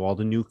church to all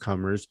the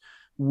newcomers,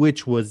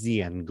 which was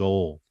the end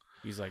goal.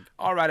 He's like,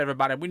 "All right,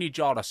 everybody, we need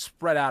y'all to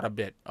spread out a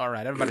bit. All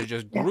right, everybody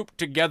just group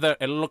together.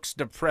 It looks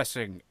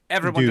depressing.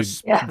 Everyone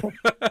just..."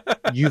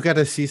 You got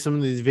to see some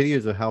of these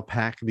videos of how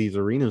packed these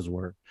arenas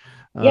were.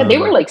 Yeah, they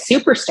were like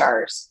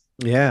superstars.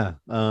 Yeah.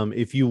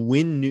 If you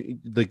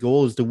win, the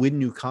goal is to win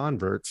new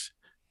converts,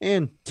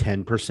 and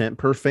 10%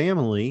 per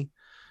family.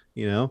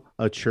 You know,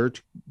 a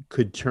church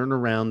could turn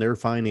around their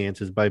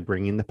finances by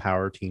bringing the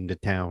Power Team to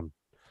town.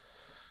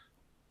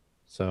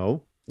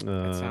 So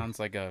that sounds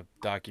like a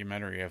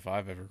documentary if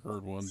I've ever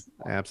heard one.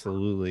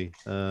 Absolutely.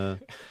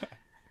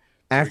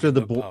 After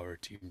the Power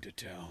Team to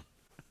town.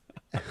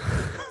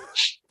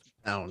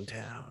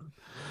 Downtown.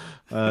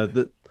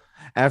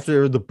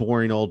 After the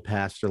boring old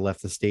pastor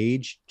left the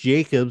stage,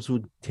 Jacobs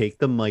would take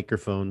the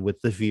microphone with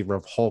the fever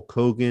of Hulk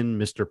Hogan,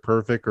 Mr.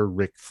 Perfect, or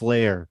Ric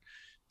Flair.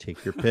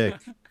 Take your pick.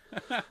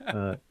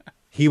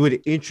 He would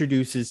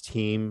introduce his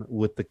team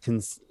with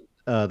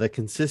that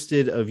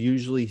consisted of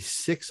usually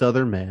 6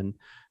 other men.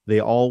 They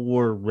all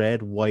wore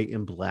red, white,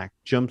 and black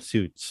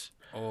jumpsuits.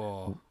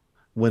 Oh,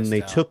 When missed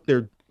they out.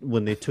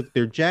 took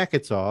their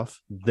jackets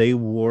off, they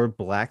wore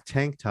black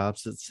tank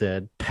tops that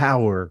said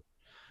 "Power.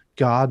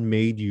 God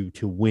made you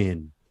to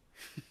win."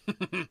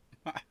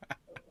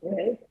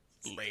 Right.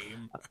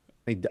 Lame.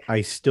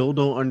 I still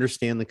don't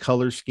understand the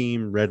color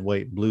scheme. Red,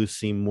 white, blue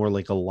seem more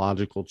like a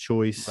logical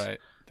choice. Right.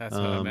 That's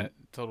what I meant.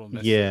 Total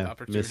missed Yeah,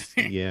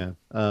 opportunity. yeah.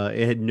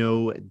 It had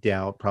no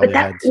doubt But probably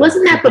that had some,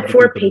 wasn't that something to do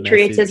before with the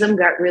patriotism message.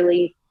 got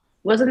really.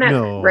 Wasn't that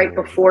right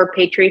No. before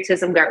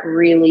patriotism got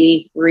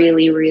really,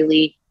 really,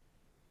 really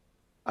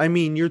I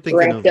mean, you're thinking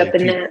wrapped of up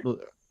like in that?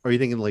 are you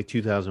thinking like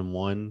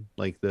 2001,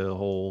 like the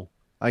whole?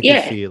 I can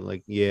Yeah. see it,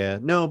 like, yeah,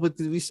 no, but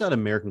we saw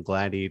American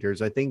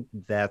Gladiators. I think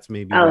that's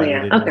maybe Oh why they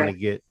yeah. didn't want to Okay.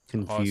 get Oh,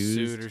 a suit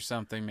confused. or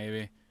something, maybe.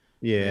 Maybe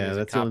Yeah, there's a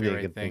that's the only thing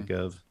I copyright can think thing.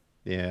 of.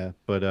 Yeah,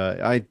 but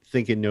I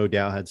think it no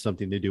doubt had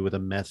something to do with a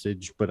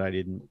message, but I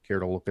didn't care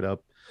to look it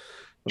up.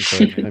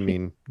 But I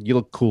mean, you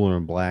look cooler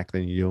in black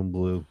than you do in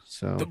blue.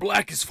 So The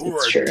black is for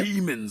It's our true.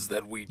 demons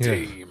that we Yeah.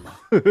 tame.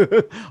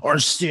 our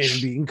sin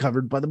being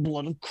covered by the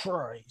blood of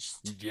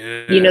Christ.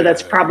 Yeah. You know,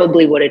 that's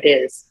probably what it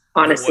is.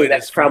 The Honestly, white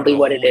that's is for probably the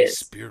what it Holy is.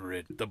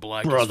 Spirit. The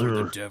black is for the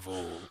Brother.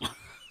 devil.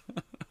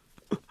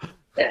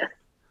 Yeah.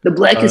 The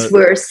black is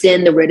for our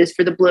sin, the red is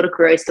for the blood of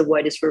Christ, the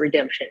white is for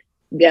redemption.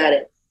 Got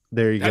it.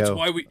 There you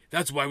go.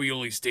 That's why we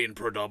only stay in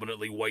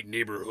predominantly white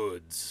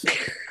neighborhoods.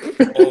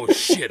 Oh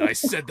shit, I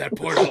said that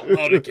part out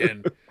loud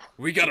again.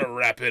 We gotta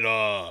wrap it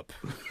up.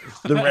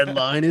 The red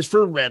line is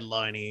for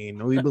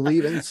redlining. We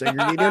believe in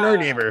segregating our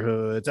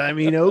neighborhoods. I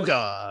mean, oh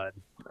God.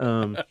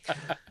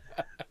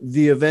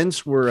 The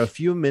events were a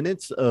few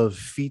minutes of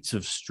feats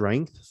of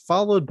strength,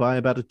 followed by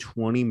about a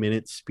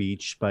 20-minute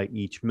speech by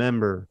each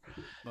member.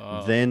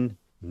 Then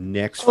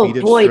next Oh feat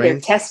of boy, their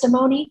strength,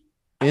 testimony.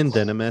 and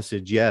then a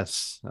message.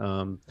 Yes.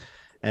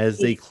 As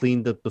they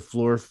cleaned up the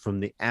floor from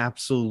the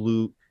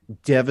absolute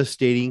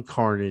devastating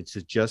carnage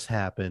that just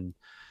happened,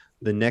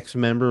 the next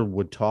member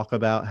would talk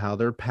about how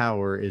their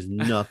power is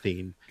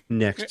nothing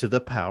next to the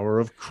power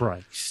of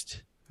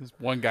Christ. There's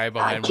one guy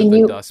behind Can with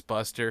you- a dust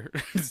buster.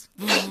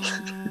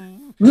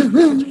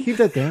 Keep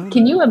that down.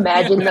 Can you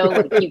imagine though,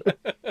 like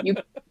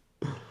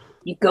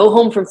you go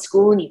home from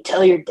school and you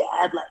tell your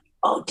dad, like,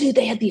 oh dude,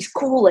 they had these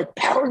cool like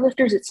power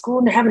lifters at school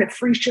and they're having a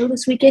free show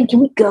this weekend. Can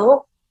we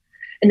go?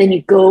 And then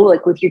you go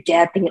like with your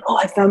dad thinking, oh,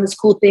 I found this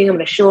cool thing, I'm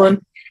gonna show him.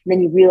 And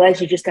then you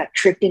realize you just got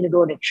tricked into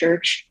going to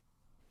church.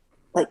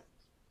 Like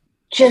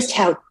just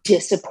how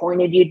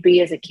disappointed you'd be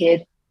as a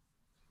kid.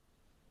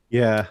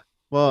 Yeah.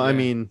 Well, I Yeah.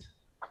 mean,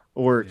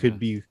 or it Yeah. could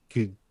be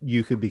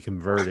you could be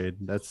converted.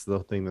 That's the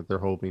thing that they're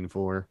hoping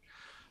for.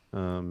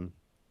 I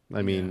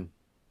mean,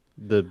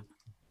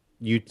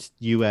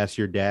 you ask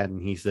your dad and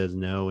he says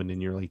no, and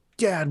then you're like,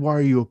 Dad, why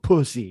are you a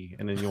pussy?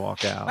 And then you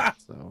walk out.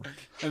 So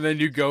And then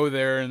you go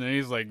there, and then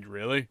he's like,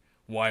 really?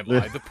 Why am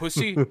I the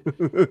pussy?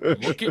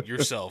 Look at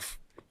yourself.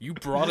 You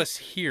brought us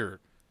here.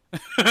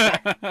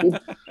 You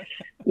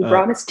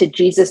brought us to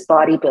Jesus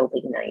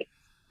bodybuilding night.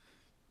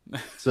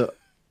 So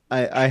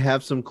I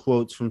have some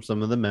quotes from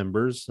some of the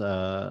members.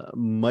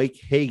 Mike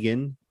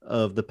Hagan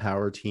of the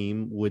Power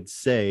Team would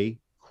say,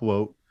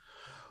 quote,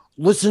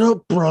 "Listen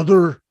up,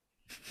 brother.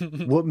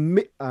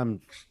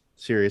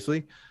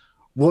 Seriously,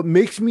 what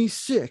makes me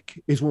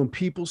sick is when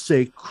people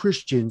say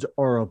Christians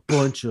are a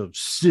bunch of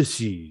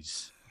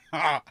sissies."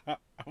 What?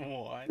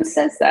 Who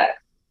says that?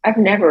 I've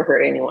never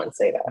heard anyone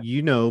say that.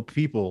 You know,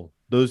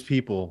 those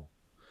people.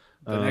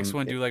 The next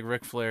one, do like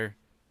Ric Flair.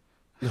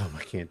 No,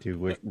 I can't do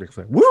Ric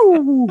Flair.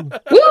 Woo!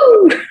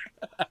 Woo!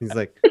 He's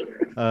like,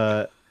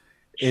 and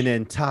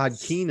then Todd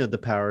Keene of the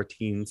Power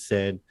Team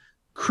said,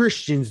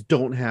 "Christians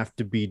don't have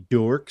to be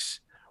dorks."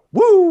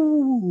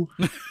 Woo!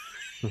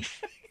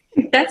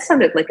 That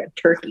sounded like a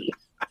turkey.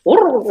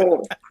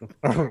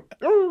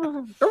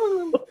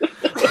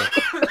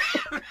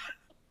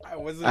 I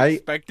wasn't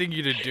expecting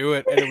you to do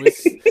it, and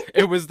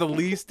it was the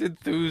least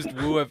enthused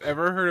woo I've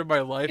ever heard in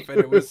my life, and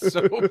it was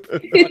so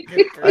fucking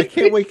great. I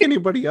can't wake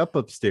anybody up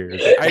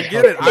upstairs. I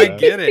get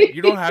it.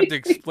 You don't have to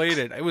explain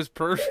it. It was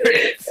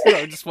perfect.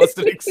 I just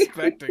wasn't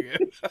expecting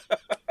it.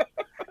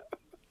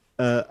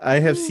 I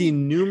have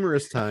seen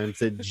numerous times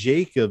that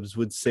Jacobs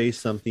would say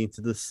something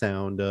to the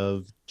sound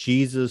of,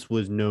 "Jesus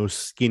was no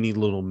skinny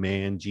little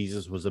man.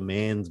 Jesus was a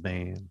man's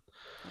man."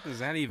 What does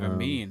that even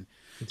mean?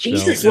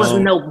 Jesus So,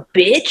 wasn't no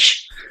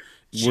bitch.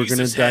 We're gonna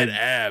Jesus had dive.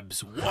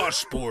 abs,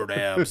 washboard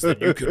abs that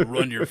you could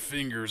run your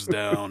fingers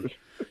down.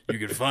 You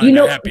could find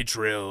a happy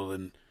trail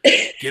and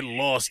get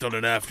lost on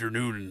an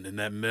afternoon in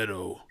that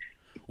meadow.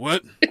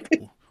 What?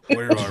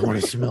 Where I just are want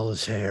we? to smell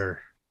his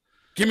hair.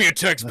 Give me a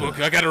textbook.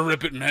 I gotta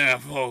rip it in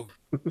half. Oh,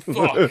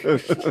 fuck.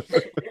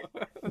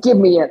 Give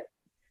me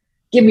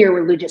a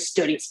religious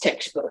studies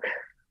textbook.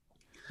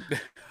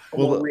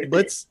 Well,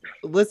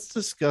 let's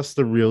discuss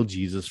the real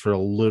Jesus for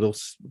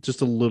just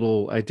a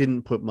little. I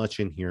didn't put much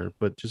in here,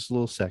 but just a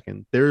little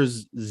second.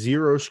 There's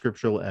zero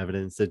scriptural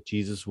evidence that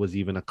Jesus was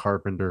even a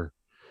carpenter.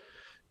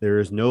 There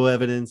is no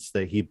evidence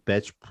that he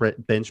bench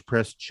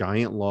pressed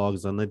giant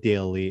logs on the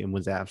daily and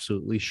was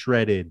absolutely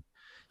shredded.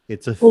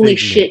 It's a Holy figment.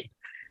 shit.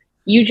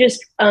 You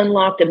just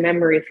unlocked a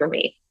memory for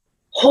me.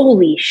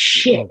 Holy Oh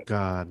shit.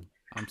 God.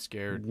 I'm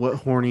scared. What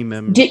horny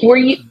Were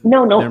you?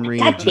 No. memory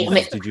God of damn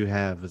Jesus it. did you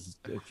have as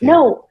a kid?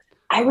 No,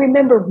 I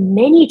remember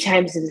many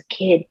times as a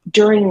kid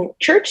during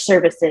church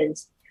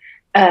services,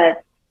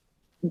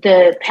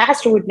 the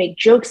pastor would make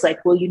jokes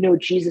like, well,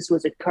 Jesus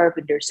was a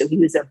carpenter, so he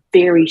was a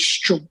very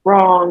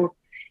strong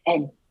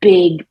and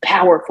big,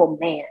 powerful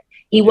man.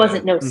 He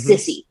wasn't no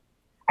sissy.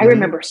 I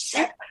remember,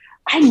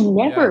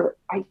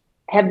 I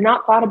have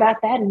not thought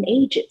about that in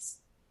ages.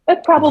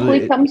 That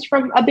probably comes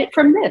from a bit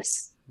from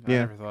this. I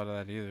never thought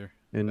of that either.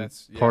 And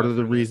part of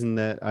the reason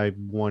that I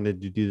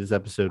wanted to do this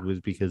episode was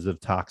because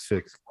of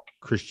toxic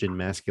Christian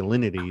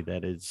masculinity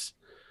that is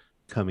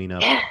coming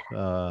up,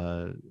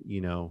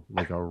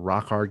 like a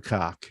rock hard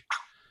cock.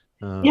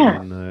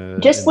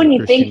 Just when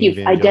you think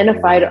you've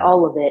identified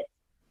all of it,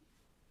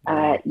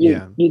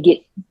 you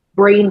get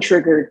brain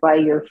triggered by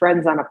your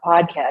friends on a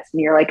podcast,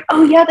 and you're like,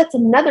 oh yeah, that's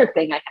another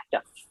thing I have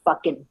to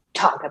fucking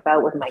talk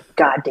about with my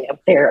goddamn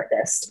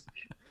therapist.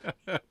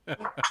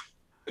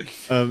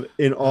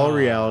 In all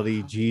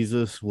reality,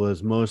 Jesus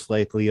was most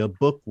likely a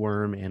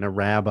bookworm and a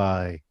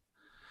rabbi.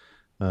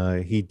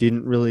 We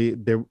don't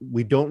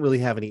really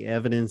have any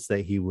evidence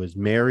that he was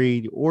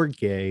married or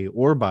gay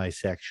or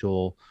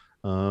bisexual.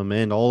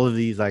 And all of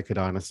these I could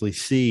honestly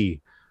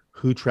see.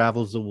 Who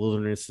travels the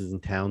wildernesses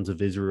and towns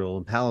of Israel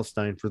and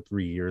Palestine for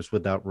 3 years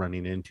without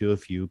running into a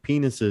few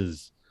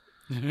penises?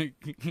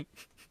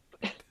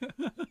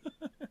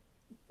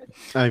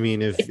 I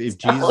mean, if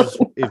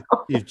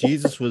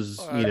Jesus was,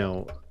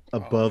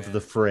 above the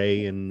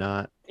fray and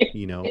not,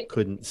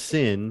 couldn't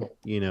sin,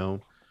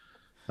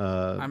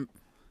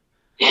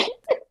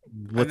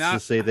 what's to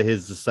say that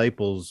his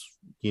disciples,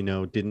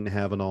 didn't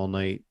have an all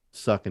night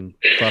suck and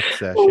fuck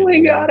session? Oh my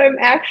God, I'm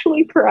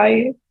actually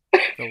crying.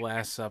 The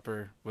Last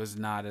Supper was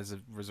not as it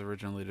was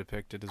originally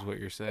depicted, is what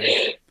you're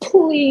saying.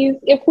 Please,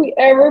 if we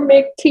ever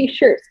make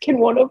t-shirts, can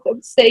one of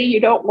them say you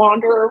don't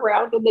wander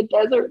around in the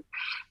desert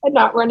and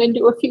not run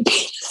into a few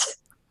penises?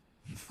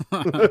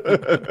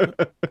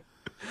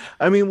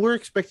 I mean, we're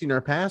expecting our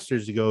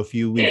pastors to go a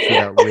few weeks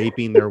without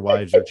raping their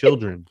wives or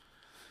children.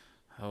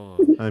 Oh.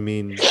 I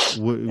mean,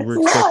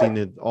 we're expecting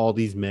that all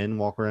these men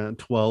walk around,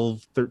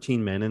 12,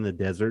 13 men in the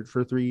desert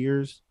for 3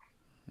 years.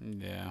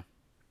 Yeah.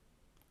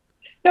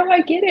 No,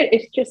 I get it.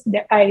 It's just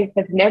I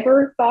have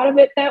never thought of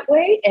it that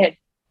way, and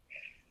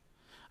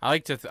I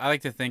like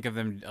to think of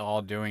them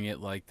all doing it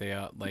like they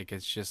like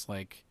it's just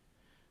like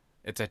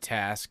it's a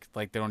task.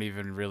 Like they don't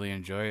even really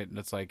enjoy it, and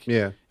it's like,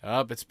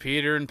 it's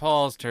Peter and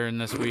Paul's turn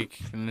this week,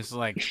 and it's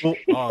like,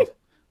 oh,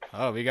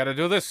 we got to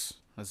do this.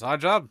 It's our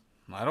job.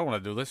 I don't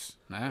want to do this.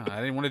 Nah, I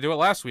didn't want to do it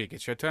last week.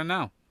 It's your turn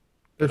now.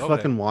 They're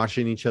fucking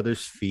washing each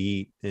other's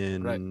feet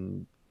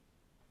and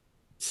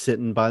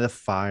sitting by the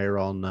fire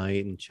all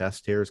night, and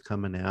chest hair's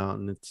coming out,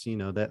 and it's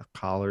that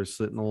collar's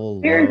sitting a little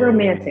very low,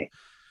 romantic.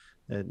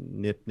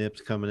 And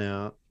nip's coming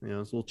out. It's a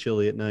little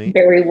chilly at night.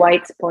 Barry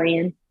White's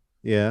playing.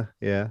 Yeah.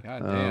 God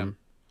damn.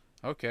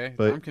 Okay,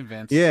 but, I'm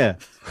convinced. Yeah.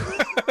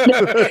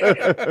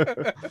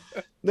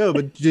 No,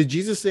 but did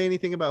Jesus say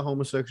anything about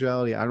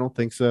homosexuality? I don't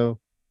think so.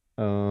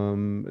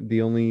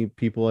 The only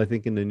people I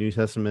think in the New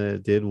Testament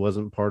that did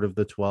wasn't part of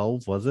the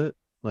 12, was it?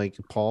 Like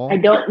Paul? I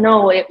don't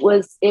know. It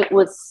was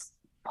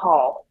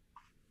Paul.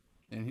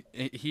 And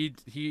he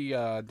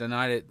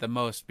denied it the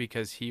most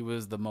because he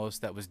was the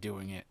most that was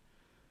doing it.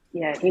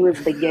 Yeah, he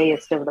was the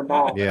gayest of them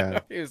all. Yeah.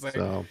 He was like,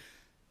 so.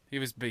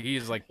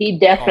 he's like, he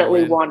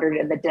definitely wandered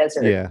in the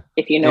desert. Yeah.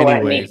 If you know what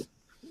I mean.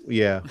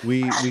 Yeah,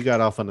 we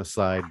got off on a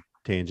side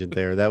tangent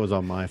there. That was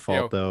on my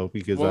fault though,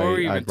 because what were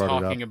we I even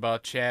brought it talking up.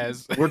 About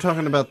Chaz? We're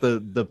talking about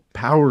the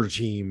power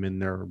team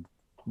and their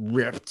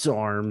ripped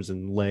arms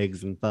and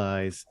legs and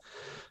thighs.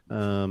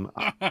 The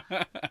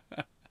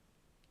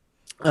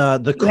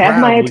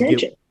crowd would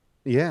get,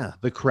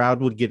 the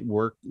crowd would get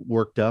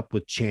worked up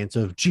with chants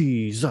of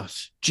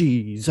Jesus,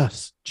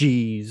 Jesus,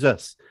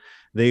 Jesus.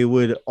 They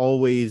would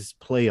always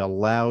play a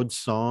loud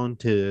song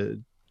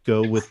to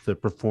go with the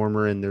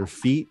performer and their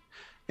feet.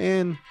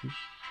 And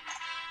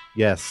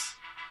yes,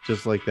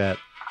 just like that.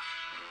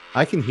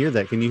 I can hear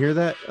that. Can you hear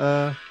that?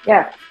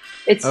 Yeah.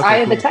 It's okay, Eye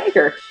of the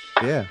Tiger.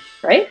 Yeah.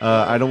 Right?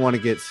 I don't want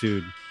to get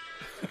sued.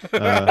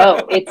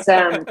 It's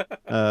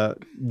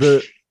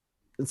the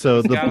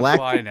black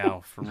fly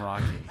now from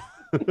Rocky.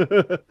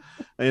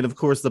 And of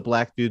course the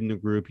black dude in the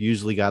group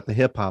usually got the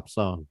hip hop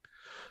song.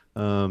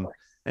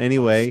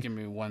 Anyway, just give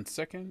me 1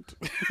 second.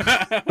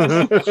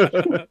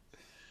 I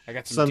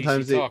got some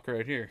sometimes DC talk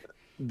right here.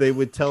 They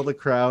would tell the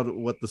crowd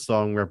what the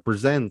song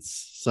represents.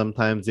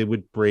 Sometimes they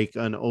would break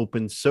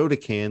unopened soda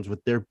cans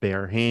with their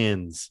bare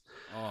hands.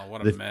 Oh,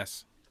 what a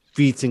mess.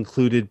 Feats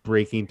included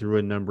breaking through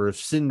a number of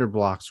cinder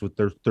blocks with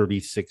their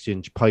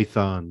 36-inch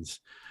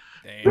pythons.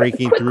 Damn.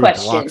 Breaking through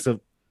blocks of...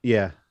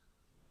 Yeah.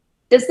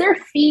 Does their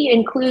fee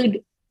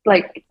include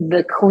like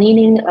the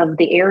cleaning of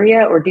the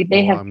area, or do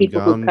they have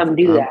people who come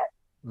do that?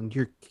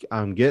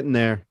 I'm getting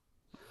there.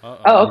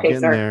 Oh, okay,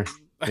 getting sorry. there.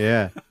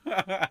 Yeah.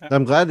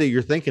 I'm glad that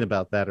you're thinking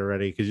about that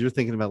already, because you're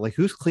thinking about like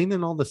who's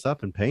cleaning all this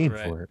up and paying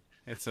Right. for it.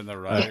 It's in the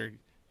rider.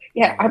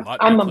 Yeah, You will not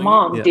I'm be a cleaning?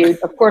 mom, Yeah. dude.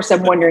 Of course,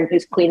 I'm wondering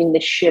who's cleaning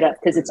this shit up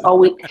because it's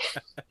always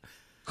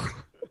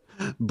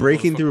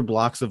Breaking through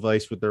blocks of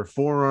ice with their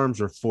forearms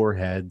or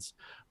foreheads,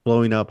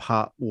 blowing up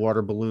hot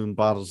water balloon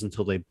bottles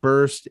until they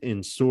burst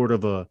in sort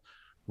of a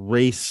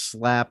race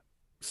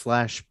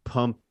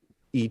 /pump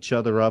each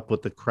other up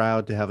with the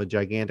crowd to have a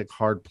gigantic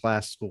hard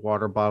plastic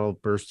water bottle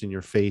burst in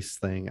your face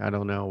thing. I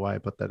don't know why I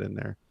put that in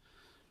there.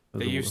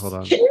 Hold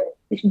on.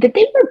 Did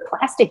they wear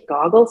plastic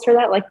goggles for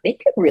that? Like they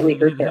could really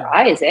hurt their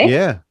eyes, eh?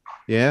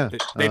 Yeah.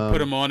 They'd put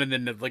them on, and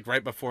then like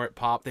right before it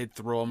popped, they'd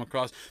throw them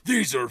across.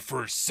 These are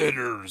for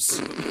sinners.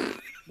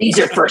 These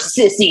are for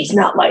sissies,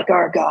 not like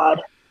our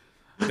God.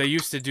 They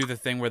used to do the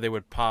thing where they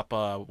would pop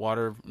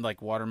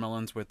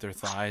watermelons with their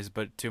thighs,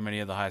 but too many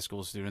of the high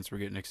school students were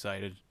getting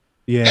excited.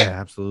 Yeah,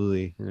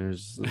 absolutely.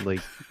 There's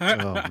like,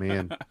 oh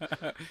man.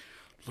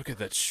 Look at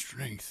that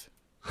strength.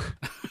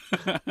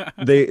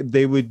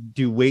 They would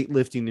do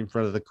weightlifting in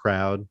front of the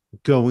crowd,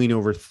 going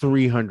over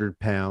 300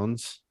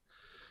 pounds.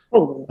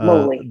 Holy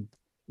moly.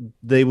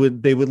 They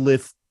would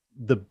lift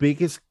the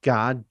biggest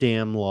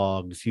goddamn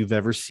logs you've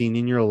ever seen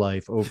in your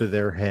life over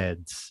their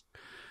heads.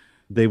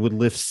 They would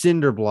lift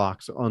cinder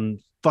blocks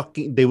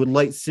they would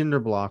light cinder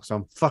blocks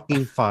on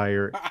fucking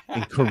fire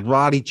and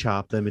karate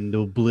chop them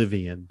into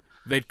oblivion.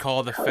 They'd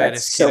call the Oh,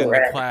 fattest that's so kid in the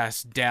rad.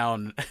 class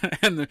down,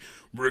 and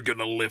we're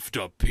gonna lift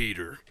up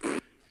Peter.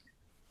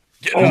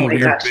 Get Oh out my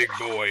here, gosh. big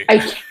boy.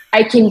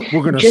 I can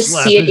We're gonna just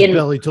slap see it his in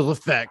belly till the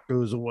fat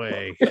goes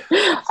away.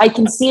 I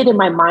can see it in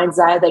my mind's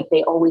eye. Like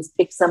they always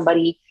pick some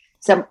guy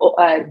from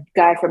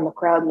the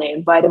crowd, and they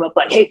invite him up.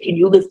 Like, hey, can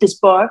you lift this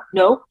bar?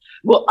 No.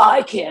 Well,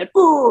 I can.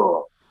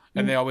 Ooh.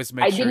 And they always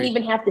make I sure didn't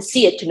even have to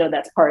see it to know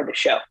that's part of the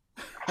show.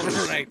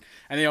 right.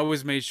 And they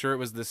always made sure it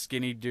was the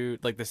skinny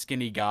dude, like the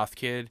skinny goth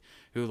kid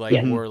who like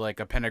Yeah. wore like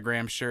a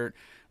pentagram shirt.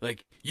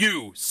 Like,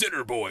 you,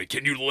 sinner boy,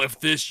 can you lift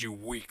this, you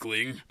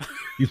weakling?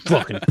 You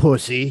fucking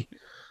pussy.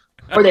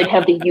 Or they'd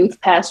have the youth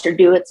pastor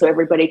do it so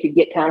everybody could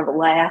get kind of a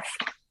laugh.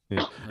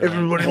 Yeah.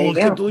 Everybody There you looks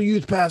go. at the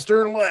youth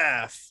pastor and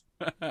laugh.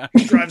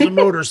 He drives a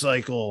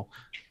motorcycle,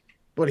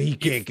 but he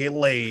can't get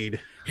laid.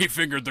 He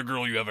fingered the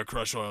girl you have a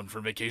crush on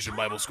from Vacation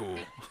Bible School.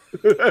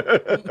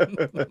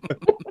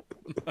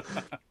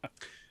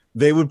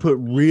 They would put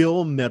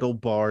real metal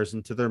bars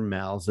into their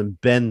mouths and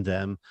bend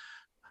them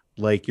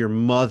like your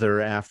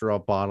mother after a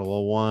bottle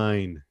of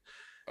wine.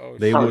 Oh,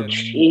 They Oh, would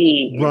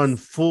jeez. run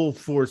full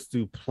force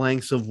through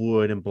planks of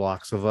wood and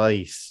blocks of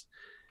ice.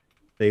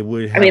 They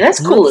would have I mean,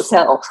 that's cool as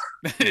hell.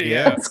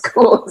 yeah. That's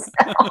cool as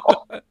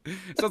hell.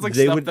 Sounds like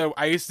They stuff would- that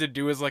I used to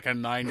do as like a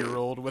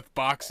 9-year-old with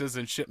boxes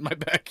and shit in my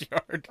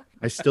backyard.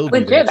 I still do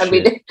Legit. that I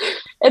mean, shit.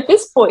 at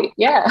this point,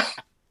 yeah.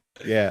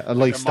 Yeah, I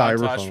like a montage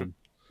styrofoam.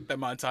 That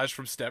montage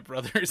from Step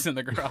Brothers in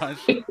the garage.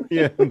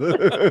 Yeah.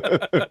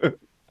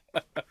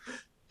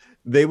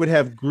 They would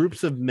have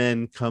groups of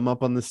men come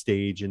up on the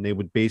stage and they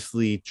would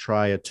basically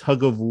try a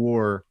tug of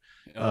war,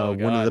 Oh,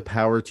 one of the God.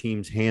 power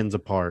team's hands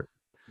apart.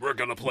 We're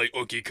gonna play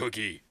Ookie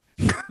Cookie.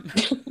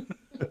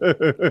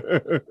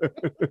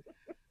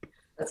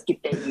 Let's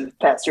get that youth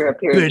pastor up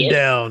here Bend again.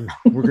 down.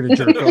 We're gonna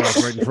jerk off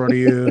right in front of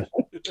you.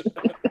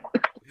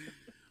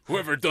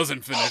 Whoever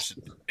doesn't finish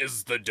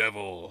is the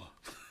devil.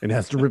 And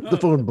has to rip the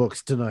phone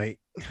books tonight.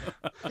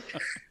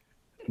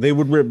 They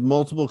would rip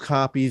multiple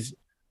copies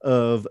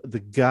of the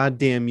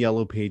goddamn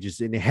Yellow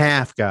Pages in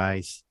half,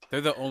 guys. They're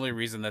the only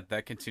reason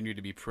that continued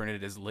to be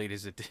printed as late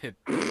as it did.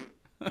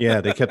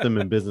 Yeah, they kept them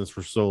in business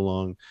for so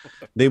long.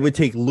 They would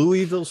take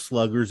Louisville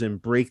sluggers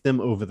and break them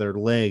over their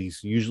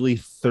legs, usually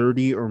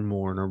 30 or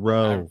more in a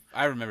row.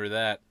 I remember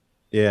that.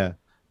 Yeah,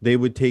 they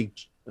would take.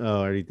 Oh,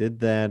 I already did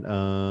that.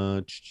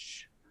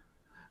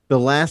 The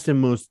last and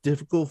most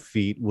difficult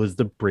feat was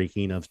the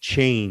breaking of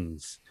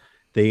chains.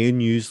 They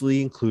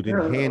usually included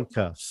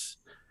handcuffs.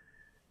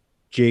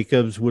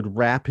 Jacobs would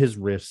wrap his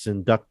wrists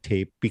in duct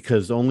tape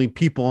because only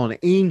people on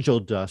angel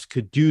dust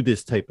could do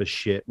this type of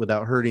shit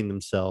without hurting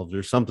themselves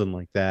or something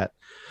like that.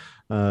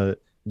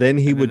 Then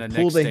he would the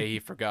pull next the. day he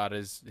forgot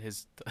his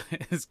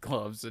his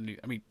gloves, and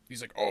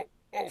he's like,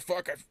 oh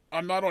fuck,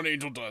 I'm not on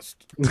angel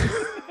dust.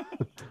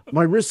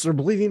 My wrists are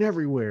bleeding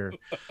everywhere.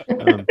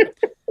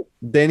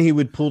 Then he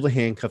would pull the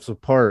handcuffs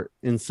apart.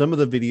 In some of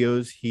the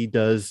videos, he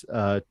does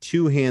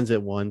two hands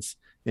at once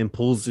and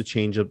pulls the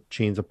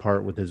chains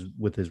apart with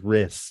his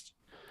wrist.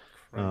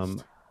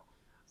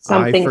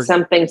 Something.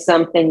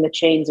 The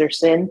chains are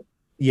sin.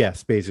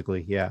 Yes,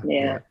 basically,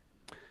 yeah.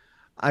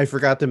 I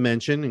forgot to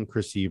mention, and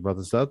Chrissy, you brought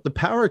this up, the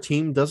power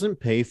team doesn't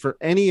pay for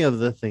any of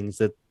the things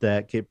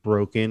that get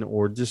broken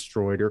or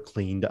destroyed or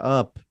cleaned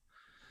up.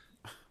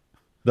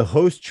 The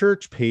host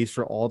church pays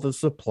for all the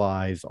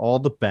supplies, all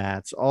the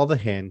bats, all the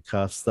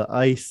handcuffs, the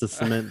ice, the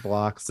cement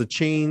blocks, the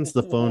chains,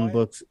 the phone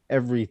books,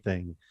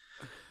 everything.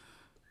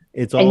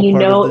 It's all And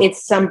part of the...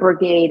 it's some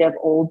brigade of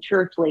old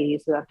church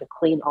ladies who have to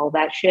clean all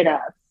that shit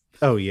up.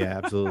 Oh yeah,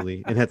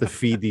 absolutely, and have to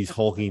feed these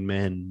hulking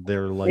men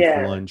their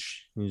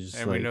lunch.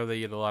 And we know they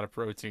eat a lot of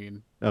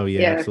protein. Oh yeah,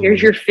 Yeah, absolutely.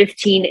 here's your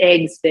 15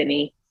 eggs,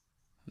 Vinny.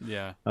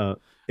 Yeah.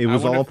 It I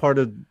was wonder all if- part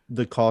of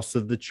the cost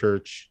of the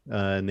church,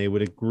 and they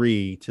would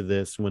agree to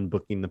this when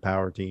booking the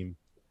power team.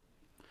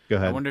 Go I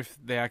ahead. wonder if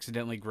they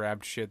accidentally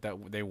grabbed shit that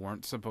they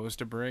weren't supposed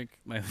to break.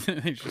 Like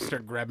they just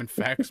start grabbing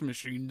fax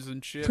machines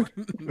and shit.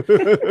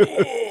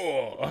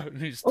 Oh,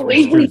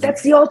 Wait,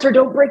 that's the altar.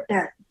 Don't break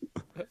that.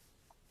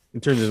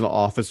 It turns into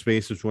Office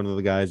Space, with one of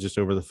the guys just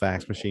over the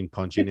fax machine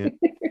punching it.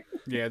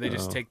 Yeah, they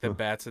just Oh, take the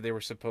bats that they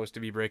were supposed to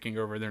be breaking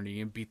over their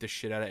knee and beat the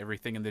shit out of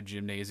everything in the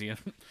gymnasium.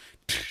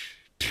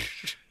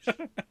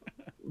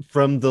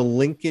 From the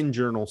Lincoln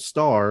Journal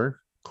Star,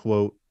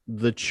 quote,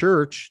 the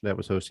church that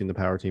was hosting the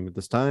power team at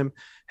this time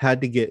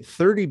had to get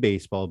 30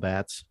 baseball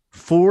bats,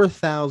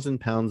 4,000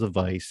 pounds of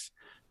ice,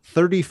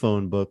 30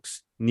 phone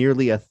books,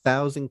 nearly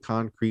 1,000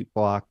 concrete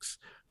blocks,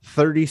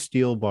 30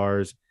 steel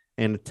bars,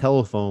 and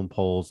telephone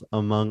poles,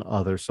 among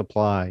other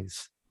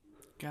supplies.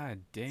 God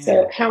damn.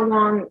 So, how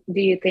long do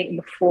you think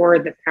before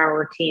the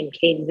power team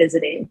came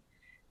visiting,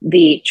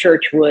 the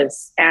church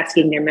was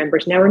asking their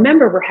members? Now,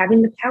 remember, we're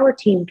having the power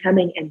team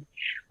coming, and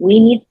we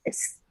need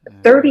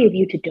 30 of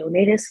you to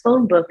donate us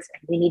phone books,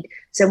 and we need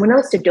someone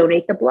else to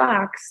donate the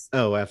blocks.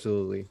 Oh,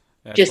 absolutely.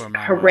 That's Just where my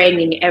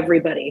haranguing mind-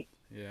 everybody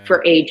Yeah.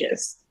 for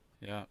ages.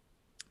 Yeah.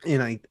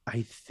 And I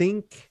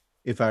think,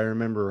 if I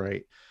remember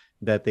right,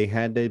 that they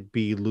had to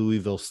be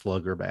Louisville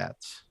Slugger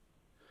bats.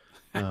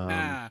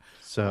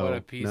 So What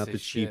a piece not of the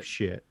cheap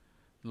shit.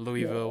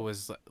 Louisville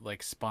was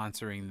like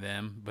sponsoring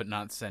them, but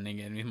not sending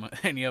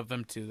any of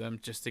them to them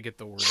just to get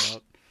the word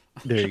out.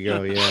 There you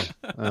go.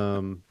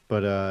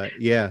 Yeah.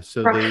 Yeah.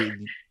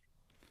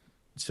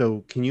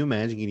 So can you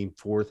imagine getting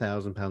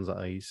 4,000 pounds of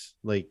ice?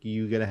 Like,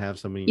 you got to have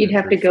somebody. in You'd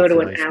your have to church go that's to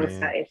an an ice ice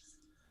man. house.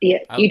 Yeah,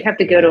 I- you'd have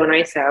to go to an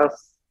ice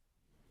house.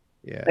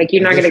 Yeah. Like,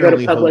 you're I not guess going to go your to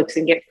only hope- Publix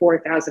and get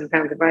 4,000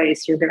 pounds of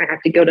ice. You're going to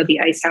have to go to the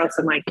ice house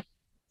and like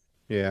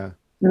Yeah.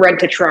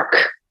 rent a truck.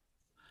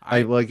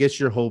 I guess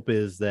your hope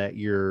is that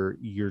your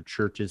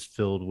church is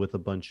filled with a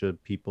bunch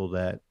of people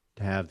that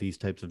have these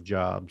types of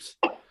jobs,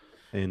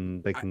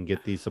 and they can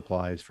get these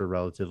supplies for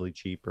relatively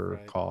cheaper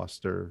Right.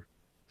 cost or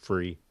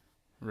free.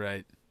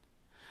 Right.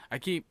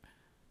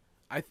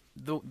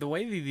 The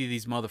way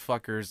these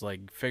motherfuckers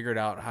like figured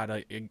out how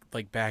to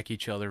like back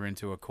each other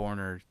into a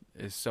corner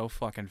is so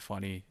fucking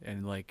funny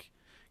and like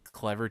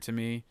clever to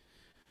me.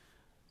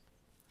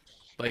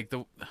 Like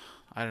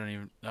I don't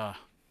even.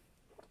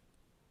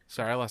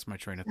 Sorry, I lost my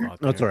train of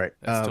thought. That's there. all right.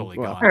 That's totally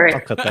well, gone. All right.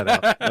 I'll cut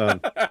that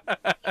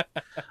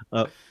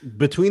out.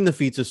 Between the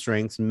feats of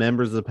strengths,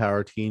 members of the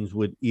power teams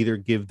would either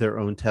give their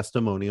own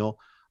testimonial,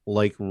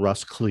 like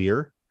Russ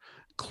Clear.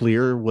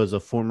 Clear was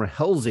a former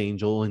Hell's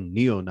Angel and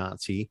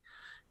neo-Nazi.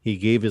 He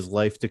gave his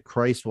life to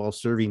Christ while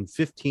serving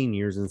 15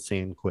 years in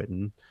San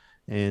Quentin.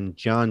 And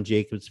John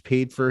Jacobs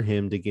paid for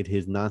him to get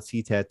his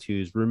Nazi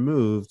tattoos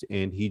removed,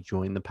 and he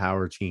joined the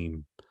power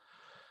team.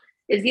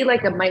 Is he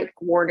like a Mike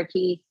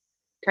Warnicki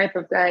type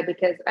of guy?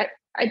 Because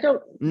I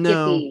don't No.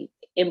 get the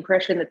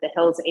impression that the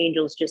Hells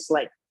Angels just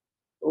like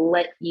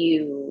let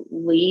you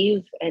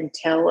leave and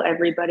tell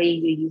everybody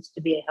you used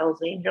to be a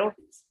Hells Angel.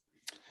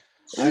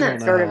 I Isn't don't that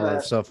know sort how of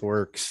that stuff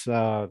works.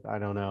 I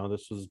don't know.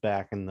 This was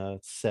back in the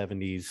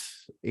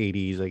 70s,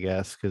 80s, I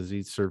guess, because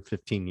he served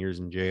 15 years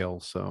in jail.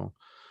 So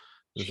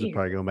this is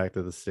probably going back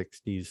to the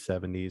 60s,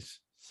 70s.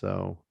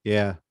 So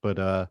yeah,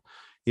 but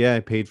yeah,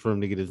 I paid for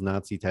him to get his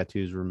Nazi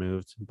tattoos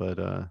removed, but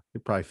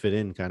he'd probably fit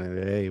in kind of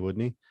today,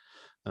 wouldn't he?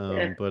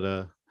 Yeah.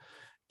 But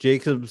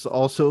Jacobs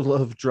also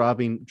loved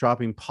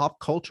dropping pop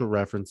culture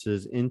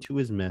references into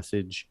his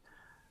message.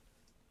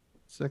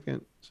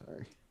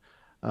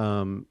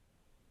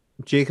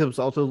 Jacobs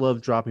also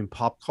loved dropping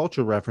pop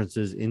culture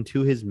references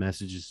into his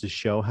messages to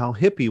show how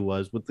hip he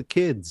was with the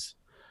kids.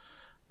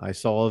 I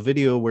saw a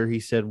video where he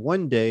said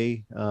one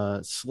day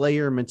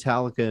Slayer,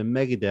 Metallica, and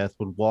Megadeth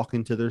would walk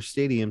into their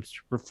stadiums to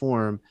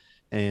perform,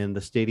 and the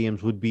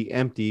stadiums would be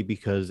empty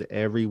because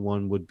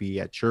everyone would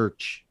be at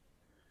church.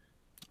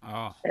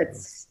 Oh,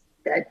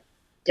 that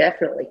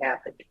definitely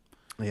happened.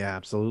 Yeah,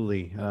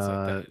 absolutely. that's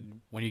like that.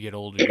 When you get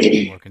older, you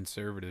get more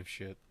conservative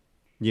shit.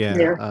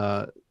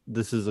 Yeah.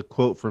 This is a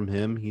quote from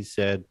him. He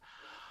said,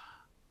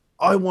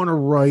 I want to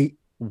write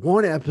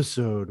one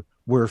episode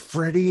where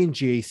Freddie and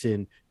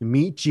Jason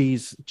meet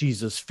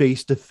Jesus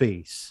face to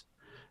face.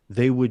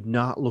 They would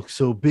not look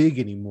so big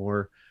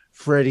anymore.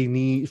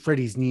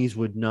 Freddie's knees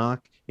would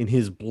knock and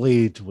his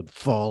blades would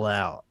fall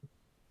out.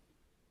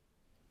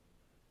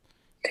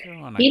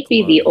 He'd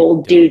be the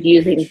old dude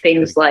using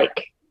things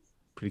like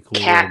Pretty cool.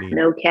 cap, wouldn't he?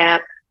 no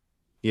cap.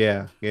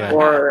 Yeah.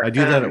 Or I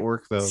do that at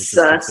work though. just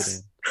to fit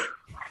sus.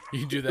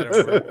 You do that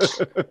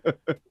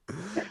at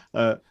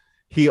work.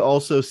 He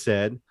also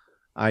said,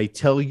 I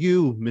tell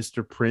you,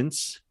 Mr.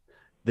 Prince,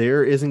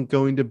 there isn't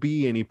going to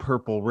be any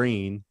purple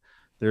rain.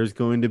 There's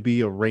going to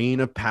be a rain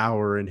of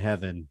power in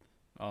heaven.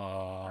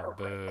 Oh,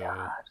 boo.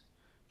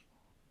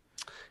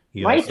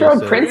 He Why also throw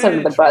said- Prince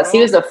under the bus? He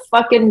was a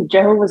fucking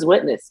Jehovah's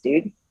Witness,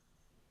 dude.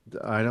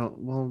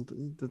 Well,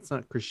 that's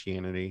not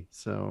Christianity.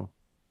 So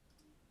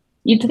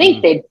You'd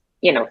think they'd,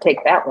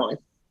 take that one.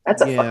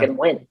 That's a Yeah. fucking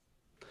win.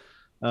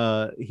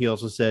 He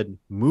also said,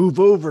 "Move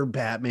over,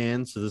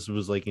 Batman." So this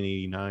was like in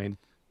 '89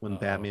 when the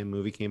Batman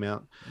movie came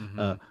out.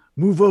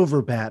 Move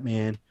over,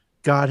 Batman.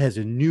 God has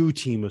a new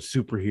team of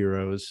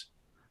superheroes.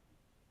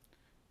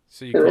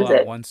 So you Who call is out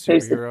it? one Who's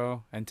the-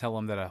 superhero and tell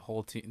him that a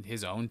whole team,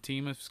 his own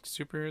team of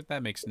superheroes,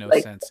 that makes no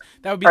Like, sense.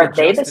 That would be are the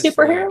they the Justice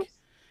superheroes? League.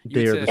 You They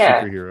would are say the that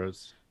to Yeah.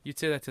 superheroes. You'd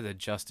say that to the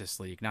Justice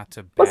League, not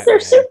to What's Batman.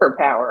 their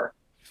superpower?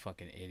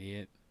 Fucking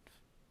idiot.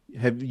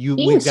 Have you?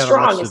 Being We've got to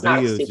watch strong the is not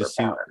a videos to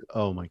see. superpower.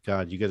 Oh my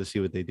God, you got to see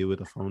what they do with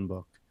the phone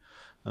book.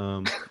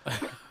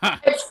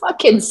 I've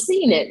fucking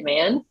seen it,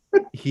 man.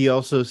 He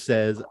also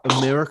says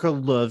America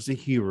loves a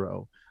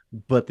hero,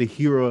 but the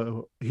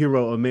hero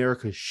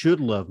America should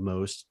love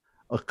most,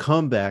 a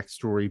comeback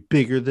story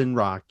bigger than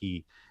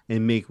Rocky,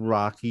 and make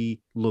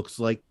Rocky look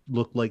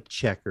like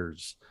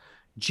checkers.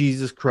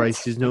 Jesus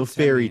Christ is What no does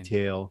that fairy mean?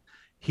 tale.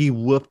 He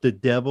whooped the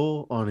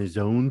devil on his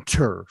own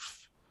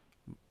turf.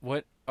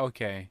 What?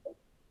 Okay.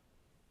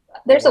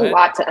 There's a What?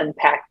 lot to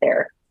unpack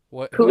there.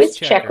 What? Who who's is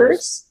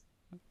Checkers?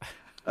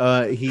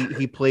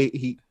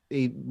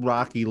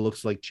 Rocky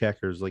looks like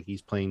checkers, like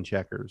he's playing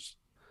checkers.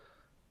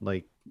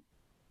 Like,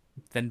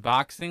 Then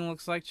boxing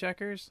looks like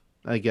checkers.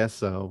 I guess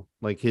so.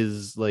 Like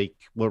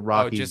what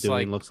Rocky's just doing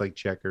like- looks like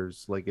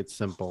checkers. Like it's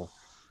simple.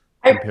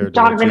 compared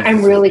to what Donovan, Jesus I'm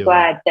is really doing.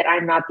 glad that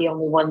I'm not the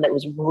only one that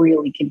was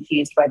really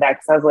confused by that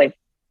because I was like,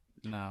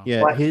 No.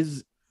 Yeah, What?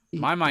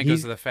 My mind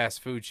goes to the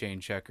fast food chain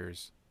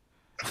Checkers.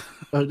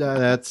 Oh,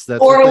 that's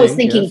or a I was thing,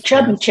 thinking yes,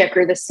 Chubby yes.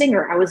 Checker, the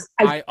singer.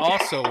 I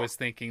also was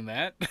thinking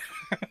that.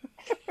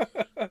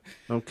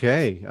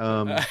 Okay.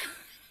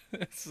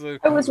 So,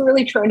 I was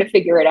really trying to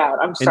figure it out.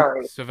 I'm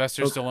sorry.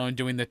 Sylvester Okay. Stallone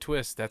doing the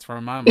twist. That's where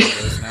my mind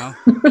goes now.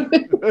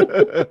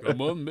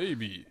 Come on,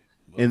 baby.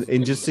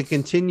 and just to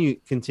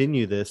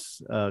continue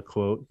this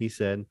quote, he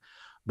said,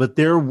 "But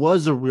there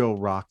was a real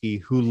Rocky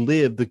who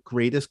lived the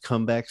greatest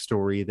comeback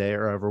story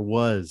there ever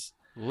was.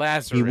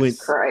 Lazarus. He went,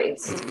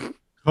 Christ.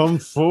 come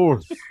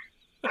forth."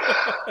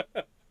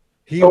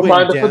 He Oh,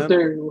 mind went if I down.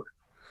 do?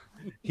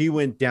 He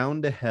went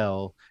down to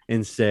hell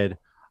and said,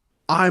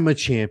 "I'm a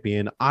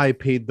champion. I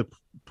paid the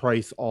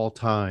price all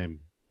time.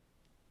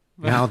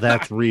 Now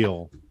that's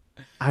real."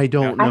 I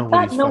don't I know what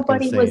thought he's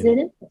nobody fucking was saying.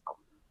 in it.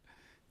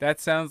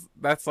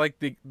 That's like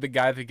the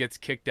guy that gets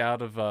kicked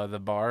out of the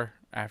bar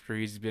after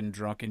he's been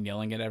drunk and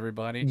yelling at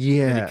everybody.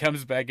 Yeah. And he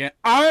comes back in.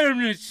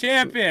 I'm the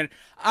champion.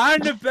 I'm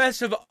the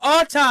best of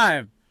all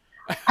time.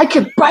 I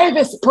could buy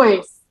this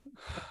place.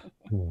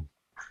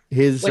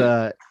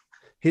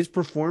 His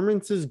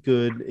performance is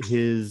good.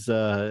 His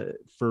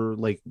for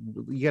like,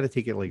 you got to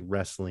take it like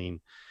wrestling.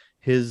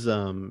 His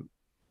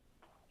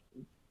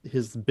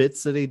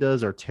bits that he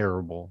does are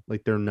terrible.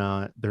 Like they're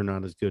not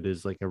as good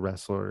as like a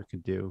wrestler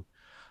could do.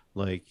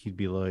 Like he'd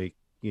be like,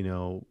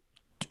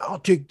 "I'll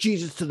take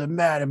Jesus to the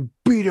mat and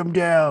beat him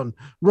down,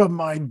 rub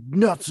my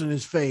nuts in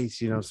his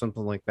face,"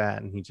 something like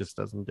that, and he just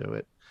doesn't do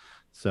it.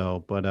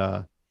 So,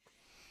 but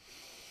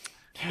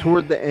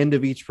toward the end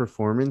of each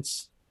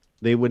performance,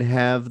 they would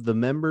have the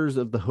members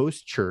of the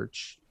host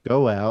church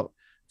go out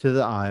to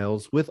the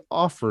aisles with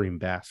offering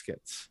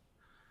baskets.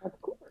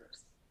 Of course.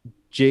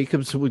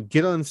 Jacobs would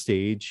get on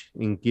stage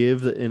and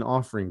give an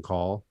offering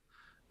call,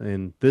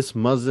 and this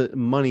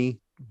money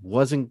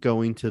wasn't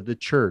going to the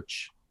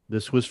church.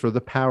 This was for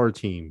the power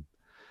team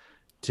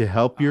to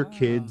help your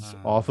kids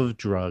off of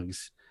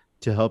drugs,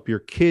 to help your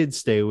kids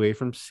stay away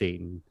from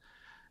Satan,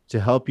 to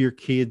help your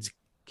kids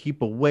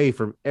keep away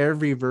from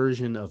every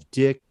version of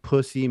dick,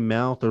 pussy,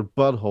 mouth, or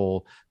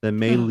butthole that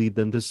may lead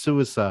them to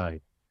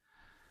suicide.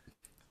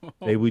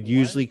 They would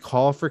usually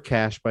call for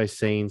cash by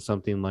saying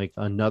something like,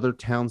 "Another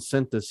town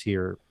sent us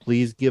here.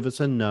 Please give us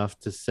enough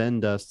to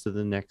send us to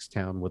the next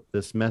town with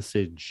this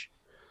message."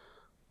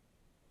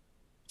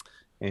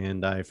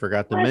 And I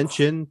forgot to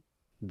mention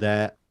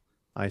that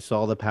I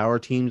saw the power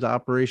team's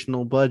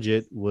operational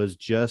budget was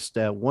just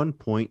at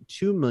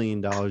 $1.2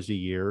 million a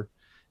year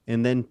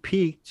and then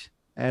peaked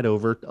at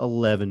over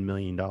 $11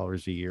 million a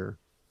year.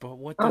 But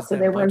what Oh, does so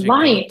that they were budget go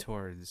lying.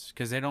 towards?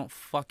 Because they don't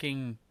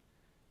fucking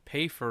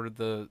pay for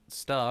the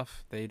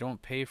stuff. They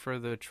don't pay for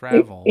the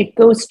travel. It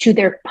goes to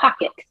their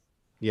pocket.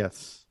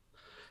 Yes.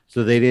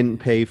 So they didn't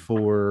pay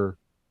for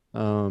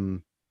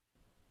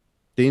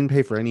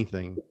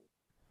anything,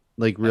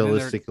 like then they're-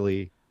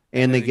 realistically.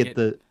 and And then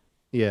they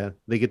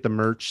they get the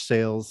merch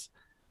sales.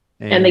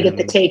 And they get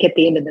the take at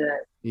the end of the night.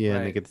 Yeah,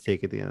 and they Right. get to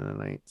take at the end of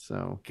the night.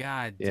 So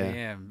God Yeah.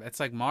 damn. That's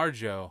like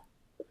Marjo.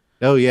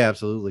 oh yeah,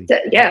 absolutely.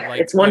 Yeah,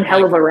 Like- it's one but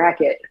hell of like- a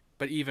racket.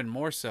 But even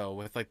more so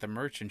with like the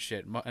merch and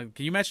shit. Can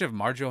you imagine if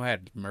Marjo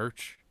had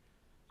merch?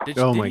 Did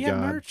Oh did my he have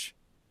God. merch?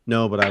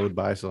 No, but I would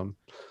buy some.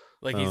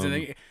 Like he's in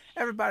the,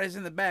 everybody's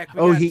in the back.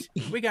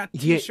 We got he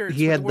t-shirts.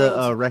 he with had the the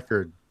world's-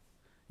 record.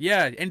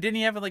 Yeah, and didn't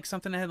he have like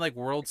something that had like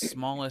world's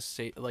smallest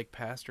like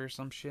pastor or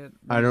some shit?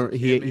 I When he was don't. a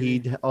He kid, maybe?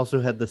 he also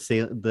had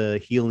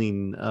the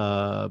healing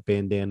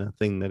bandana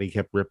thing that he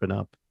kept ripping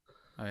up.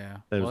 Oh yeah.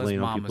 that was Well, his laying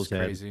on mom was people's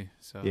head. crazy.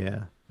 So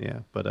Yeah.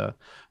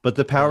 But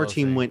the power Hello,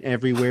 team thing. went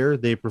everywhere.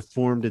 They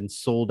performed and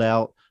sold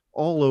out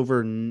all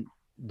over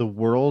the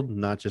world,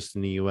 not just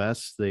in the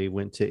U.S. They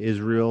went to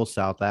Israel,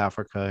 South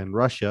Africa, and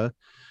Russia.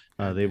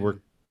 They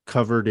were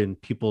covered in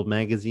People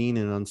magazine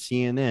and on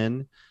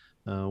CNN.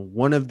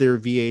 One of their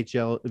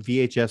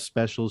VHS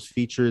specials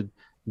featured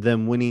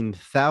them winning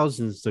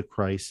thousands to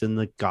Christ in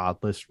the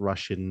godless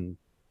Russian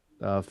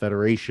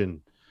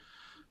Federation.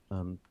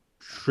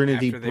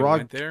 Trinity After they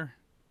went there?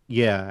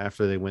 Yeah,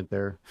 after they went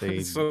there,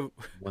 they So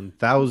won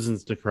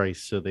thousands to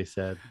Christ, so they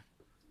said.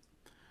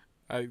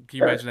 can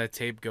you imagine that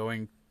tape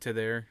going to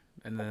there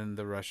and then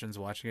the Russians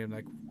watching it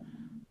like,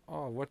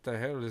 oh, what the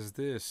hell is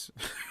this?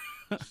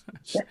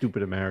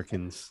 Stupid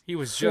Americans. He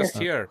was just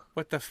here.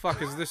 What the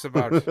fuck is this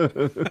about?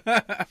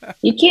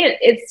 You can't.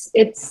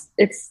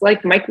 It's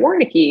like Mike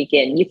Warnicki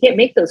again. You can't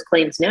make those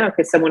claims now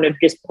because someone would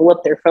just pull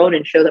up their phone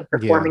and show them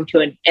performing to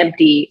an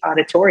empty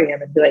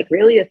auditorium and be like,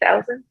 "Really,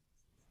 1,000?"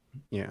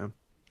 Yeah.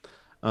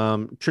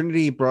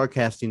 Trinity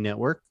Broadcasting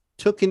Network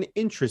took an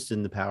interest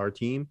in the Power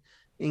Team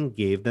and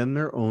gave them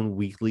their own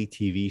weekly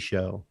TV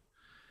show.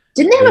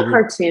 Didn't they have a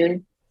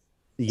cartoon?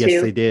 Yes,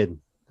 too? they did.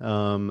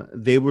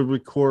 They would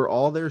record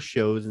all their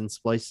shows and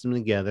splice them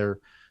together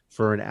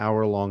for an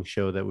hour-long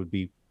show that would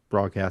be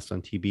broadcast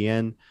on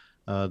TBN.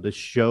 The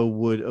show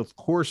would, of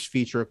course,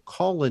 feature a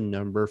call-in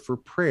number for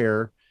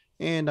prayer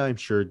and, I'm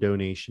sure,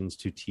 donations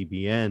to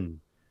TBN.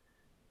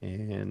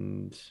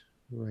 And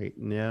right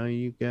now,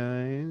 you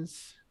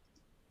guys...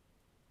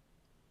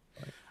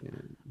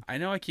 I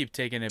know I keep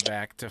taking it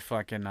back to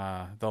fucking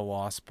The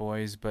Lost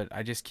Boys, but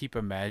I just keep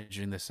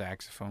imagining the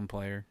saxophone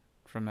player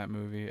from that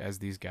movie as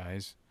these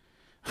guys.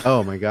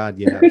 Oh my God!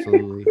 Yeah,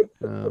 absolutely.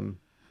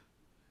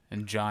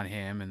 And John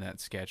Hamm in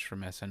that sketch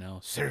from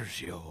SNL,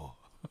 Sergio.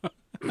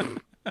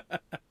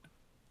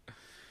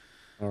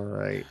 All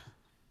right.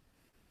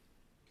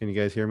 Can you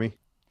guys hear me?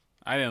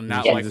 I do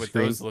not Yeah. like The what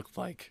screen? those looked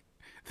like.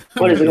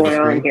 What is The going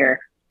on screen? here?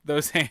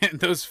 Those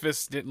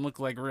fists didn't look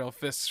like real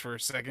fists for a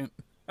second.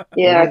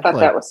 Yeah, I thought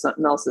Like- that was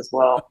something else as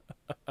well.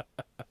 All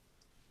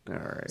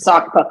right.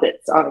 Sock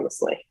puppets,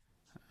 obviously.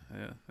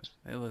 Yeah,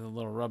 they look a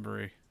little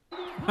rubbery.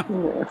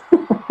 Yeah.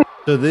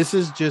 So this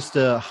is just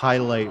a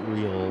highlight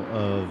reel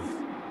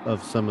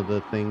of some of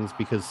the things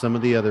because some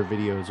of the other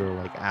videos are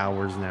like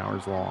hours and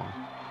hours long.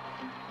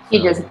 He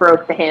So- just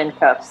broke the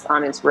handcuffs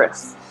on his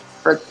wrists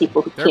for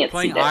people who They're can't see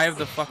playing this. Eye of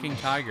the fucking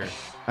Tiger.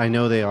 I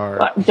know they are.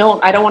 But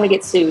I don't want to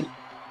get sued.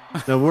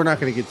 No, we're not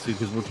going to get sued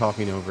because we're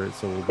talking over it,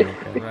 so we'll be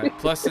okay. Right.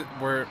 Plus,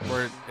 we're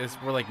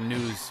like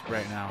news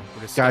right now.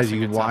 We're Guys, discussing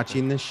you it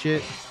watching this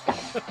shit?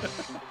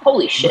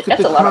 Holy shit, Look at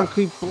that's the a lot of.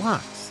 concrete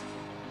blocks.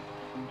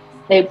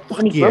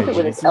 When he yeah, broke it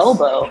with his Jesus.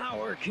 elbow.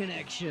 Power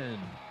Connection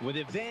with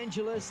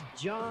evangelist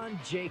John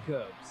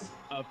Jacobs,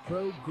 a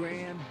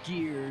program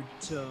geared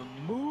to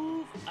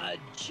move a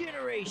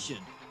generation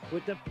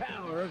with the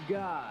power of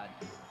God.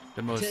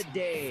 The most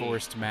Today,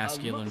 forced a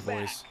masculine look back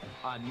voice.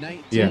 on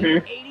Yeah.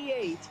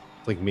 1988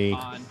 Like me.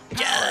 on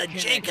Power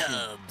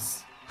Connection.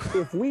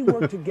 If we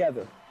work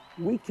together,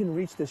 we can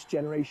reach this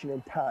generation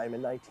in time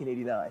in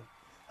 1989.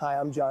 Hi,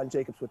 I'm John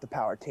Jacobs with the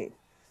Power Team.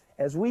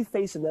 As we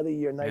face another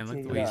year in Man, look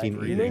at the way he's 1989,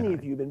 breathing. many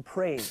of you have been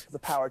praying for the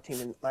Power Team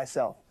and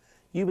myself.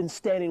 You've been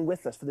standing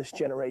with us for this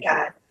generation.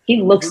 God,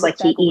 he looks If we like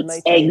look he back over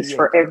eats eggs 1988,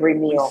 for every We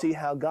meal. see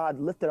how God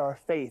lifted our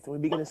faith, and we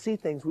begin to see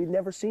things we've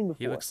never seen before.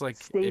 He looks like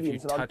if Stadiums you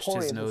and touched his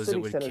auditoriums and nose, it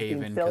civic would centers cave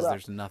being in filled because up.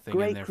 there's nothing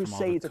Great in there from all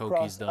the crusades coke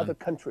across he's done. other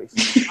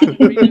countries. I've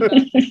been reading about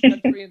this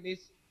country and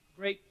this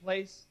great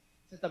place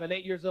since I've been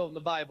 8 years old in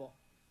the Bible.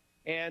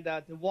 And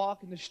to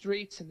walk in the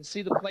streets and to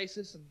see the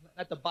places and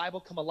let the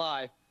Bible come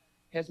alive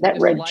has been That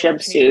just red a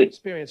life-changing jumpsuit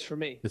experience for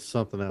me. It's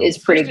something else. Is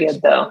pretty Just to good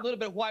explain though. A little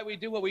bit why we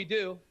do what we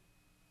do.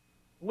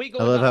 We go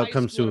I love into how it high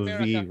comes school to in a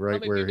America. V How right many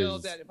of where you know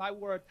his that if I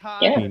wore a tie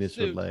Yeah. and a penis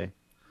would suit lay.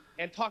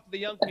 and talk to the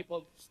young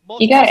people,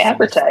 most You of gotta them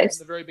advertise.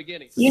 from the very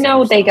beginning. You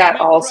know they got We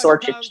all crush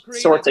sorts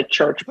concrete of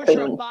church push our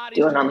poon bodies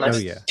doing to on limits.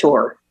 this Oh, yeah.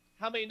 tour.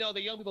 How many know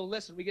the young people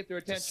listen? We get their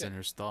It's a attention.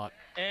 sinner's thought.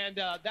 And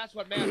that's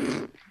what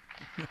matters.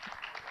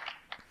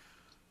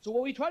 So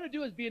what we try to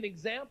do is be an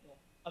example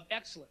of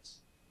excellence.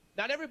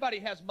 Not everybody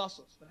has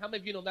muscles, but how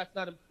many of you know that's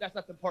not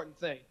the important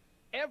thing?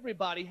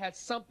 Everybody has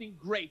something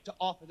great to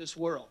offer this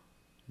world.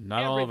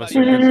 Not all of us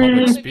Everybody are good does. public How many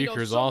of you know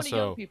speakers so many young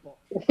also. people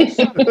who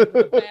suffer with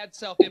a bad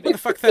self-image, Who the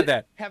fuck said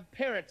that? have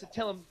parents that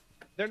tell them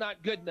they're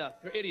not good enough,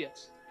 they're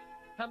idiots.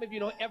 How many of you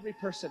know every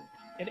person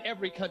in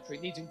every country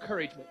needs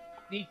encouragement,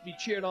 needs to be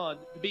cheered on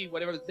to be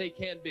whatever they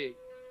can be?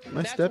 My And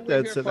that's what we're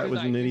stepdad here said for that was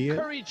an tonight. idiot.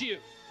 Encourage you,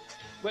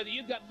 whether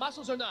you've got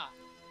muscles or not.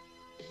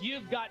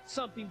 You've got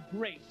something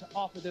great to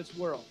offer this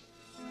world.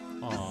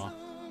 Aw.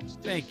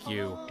 Thank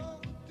you.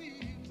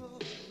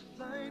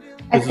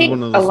 I This is think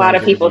one of a the lot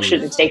of songs I people would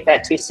shouldn't use. take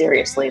that too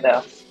seriously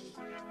though.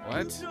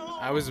 What?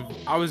 I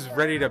was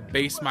ready to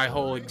base my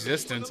whole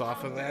existence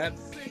off of that.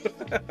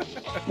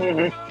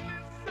 Mhm.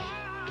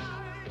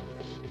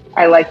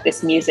 I like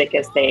this music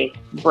as they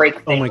break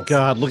things. Oh my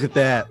God! Look at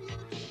that.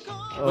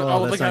 Oh,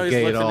 that's look how not he's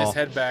gay at lifting his all.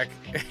 head back.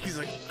 He's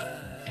like,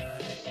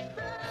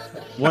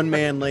 One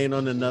man laying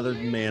on another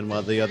man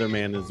while the other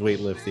man is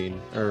weightlifting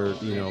or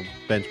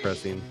bench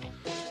pressing.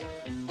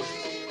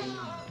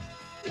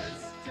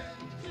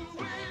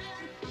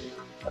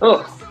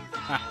 Oh,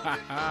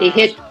 he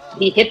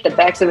hit the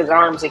backs of his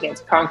arms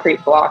against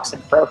concrete blocks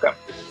and broke them.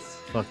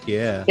 Fuck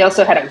yeah. He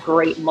also had a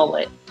great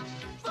mullet.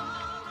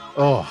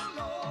 Oh,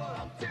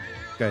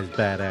 guy's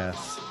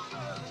badass.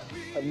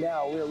 But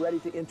now we're ready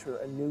to enter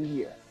a new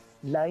year.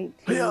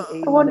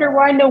 1989. I wonder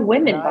why no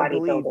women And I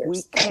believe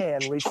we bodybuilders.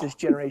 can reach this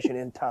generation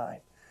in time.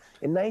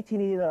 In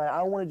 1989,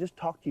 I want to just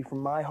talk to you from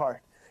my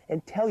heart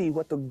and tell you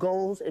what the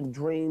goals and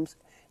dreams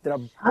that are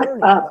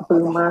burning up, the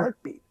boomer.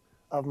 heartbeat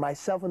of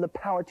myself and the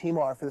power team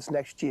are for this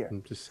next year.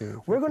 I'm just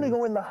saying. We're going to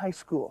go in the high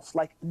schools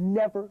like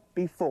never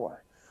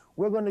before.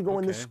 We're going to go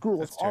in the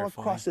schools that's all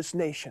terrifying. across this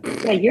nation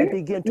Yeah, and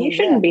begin to you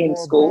shouldn't walk be in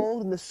more school.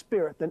 bold in the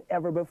spirit than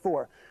ever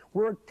before.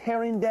 We're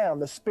tearing down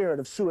the spirit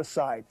of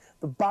suicide,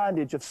 the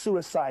bondage of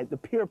suicide, the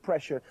peer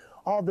pressure,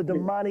 all the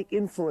demonic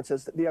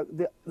influences,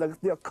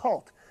 the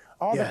occult,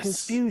 all the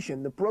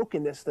confusion, the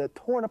brokenness, the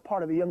torn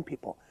apart of the young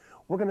people.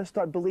 We're going to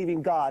start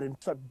believing God and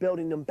start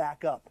building them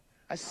back up.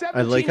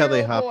 I like how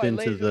they hopped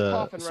into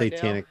the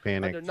satanic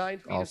panic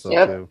also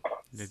Yep. too.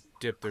 They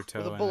dip their toe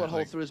With a in bullet it, hole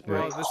like, through his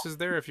well, brain. this is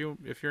there if you're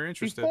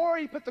interested. Before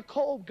he put the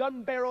cold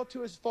gun barrel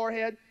to his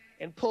forehead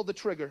and pulled the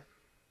trigger,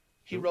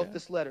 he wrote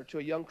this letter to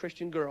a young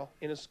Christian girl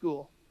in a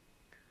school.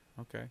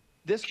 Okay.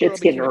 This girl Shit's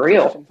getting became a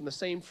real. Christian from the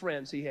same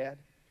friends he had.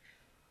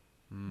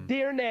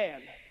 Dear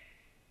Nan,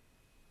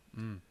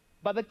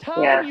 by the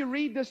time Yeah. you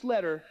read this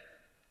letter,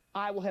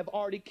 I will have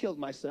already killed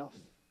myself.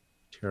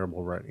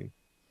 Terrible writing.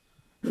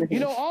 You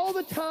know all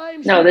the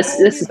times No, you this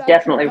told me is about your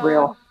definitely God,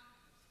 real.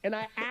 and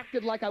I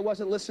acted like I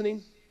wasn't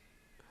listening?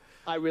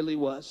 I really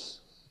was.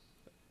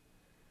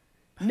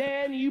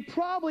 Nan, you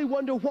probably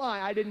wonder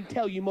why I didn't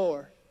tell you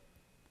more.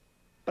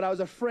 But I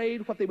was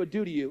afraid what they would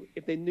do to you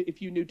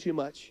if you knew too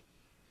much.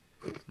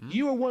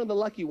 You were one of the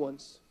lucky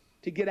ones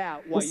to get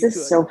out while This you is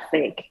could. so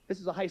fake. This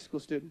is a high school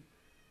student.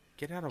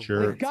 Get out of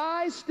Sure. The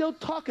guys still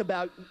talk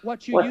about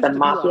what you What, used the to be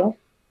mafia? like.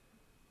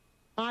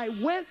 I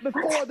went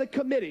before the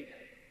committee,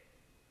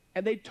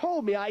 and they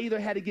told me I either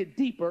had to get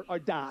deeper or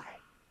die.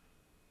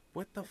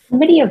 What the fuck?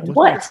 Committee of What are you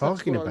what? That's what's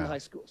talking going on in high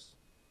about? schools.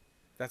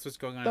 That's what's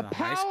going on The in the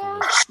high power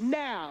schools.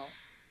 now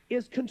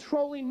is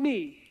controlling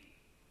me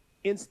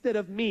instead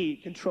of me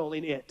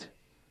controlling it.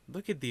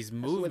 Look at these the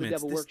way the movements.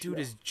 devil This works, dude you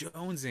know. is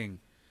jonesing.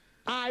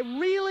 I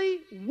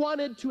really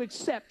wanted to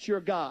accept your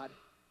God,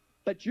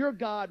 but your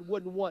God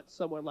wouldn't want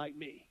someone like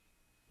me.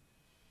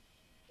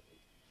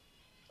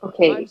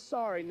 Okay, I'm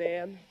sorry,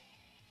 Nan.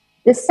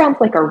 this sounds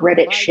like a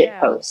Reddit My shit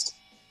dad. post.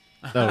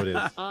 No, it is.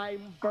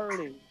 I'm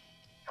burning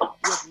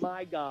with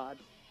my God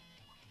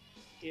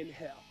in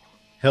hell.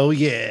 Hell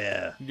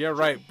yeah. Yeah,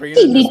 right. Bringing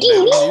in this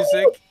metal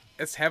music,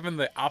 it's having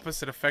the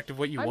opposite effect of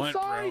what you I'm want,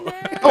 sorry, bro.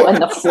 Nan. Oh, and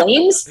the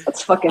flames?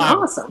 That's fucking I'm-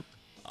 awesome.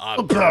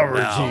 I'm Power burned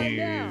out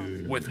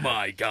team. with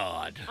my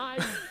God.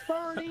 I'm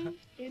burning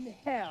in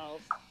hell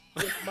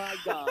with my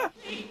God.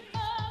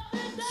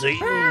 Satan.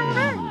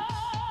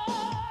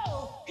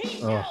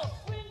 Oh.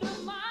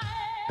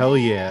 Hell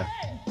yeah.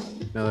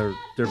 Now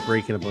they're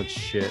breaking a bunch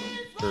of shit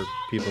for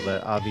people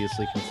that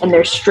obviously can see. And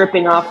they're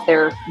stripping off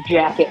their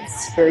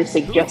jackets very Who thought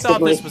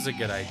suggestively. this was a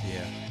good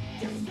idea?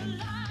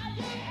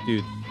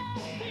 Dude,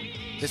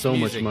 This so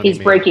music- much money. He's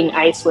man. breaking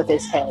ice with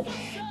his head.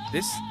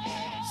 This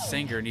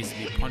singer needs to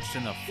be punched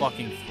in the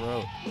fucking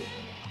throat.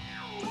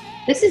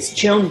 This is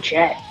Joan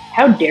Jett.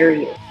 How dare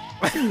you?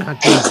 Not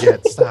Joan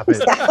Jett, stop it.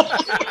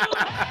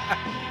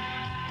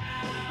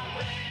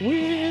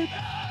 With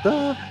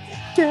the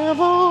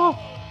devil.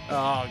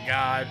 Oh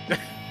God.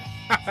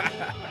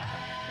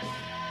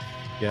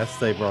 Yes,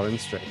 they brought in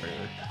Striper.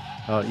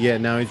 Oh yeah,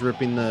 now he's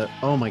ripping the.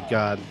 Oh my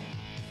god.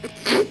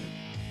 Did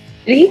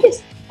he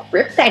just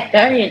rip that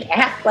guy in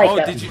half like Oh,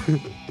 a did you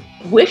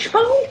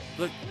wishbone?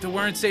 look? They're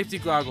wearing safety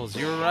goggles.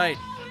 You were right.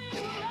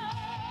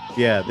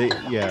 Yeah, they.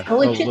 Yeah.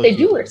 Holy Oh, shit, look, they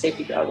do wear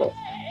safety goggles.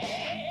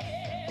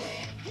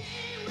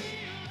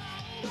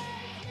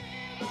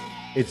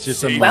 It's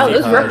just a Wow,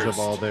 those montage rubbers. of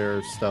all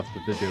their stuff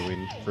that they're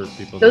doing for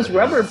people. Those that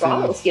rubber haven't seen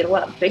balls get a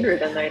lot bigger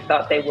than I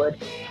thought they would.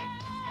 it.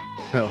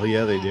 Hell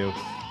yeah, they do.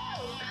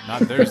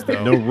 Not theirs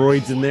though. No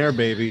roids in there,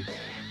 baby.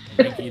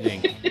 Dinky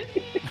dink.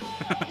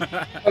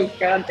 Oh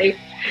god,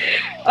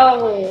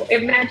 oh,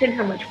 imagine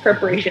how much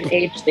preparation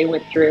age they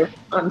went through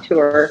on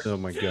tour. Oh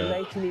my In god.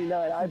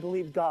 1989, I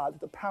believe God,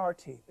 the power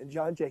team, and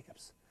John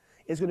Jacobs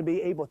is going to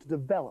be able to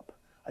develop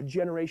a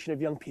generation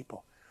of young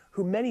people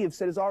who many have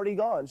said is already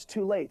gone. It's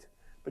too late.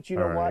 But you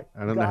know All right. what?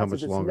 I don't know how God much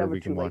says it's longer never we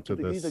too can late watch with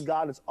because this. He's a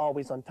God that's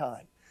always on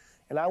time.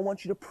 And I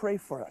want you to pray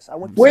for us. I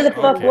want you Where to the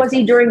pray fuck for was us.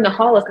 he during the As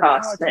power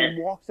Holocaust team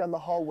then? walks down the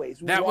hallways.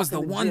 We That walk was the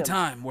in one gym.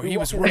 time where We he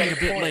walk was in running a bit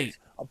auditoriums late.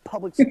 of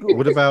public schools.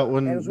 What about And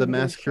when as the we begin to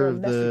massacre share a of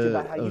message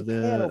about how you the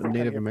can overcome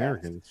Native your past.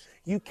 Americans?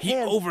 You He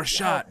can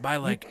overshot how by you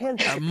like can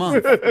a put month.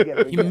 yourself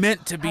together He again.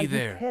 meant to be How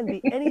there. You can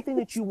be anything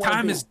that you want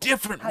Time to be. is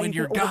different How when you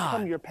you're can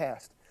overcome God. your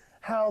past.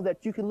 How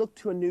that you can look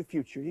to a new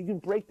future. You can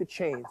break the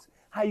chains.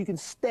 How you can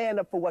stand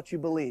up for what you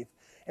believe.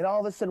 And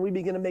all of a sudden, we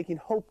begin making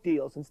hope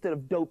deals instead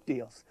of dope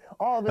deals.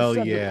 All of a Hell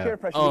sudden, yeah. the peer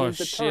pressure Oh, begins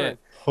to turn. shit.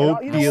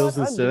 Hope You know deals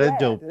what? I'm instead of glad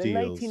dope that in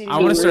deals. 1988, I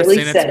want to start really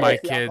saying it said to my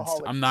it.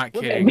 kids. I'm not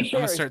We're kidding. gonna I'm gonna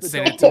embarrass start the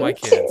saying dope it to my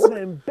dealers. kids. We're going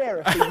to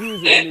embarrass the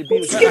users and the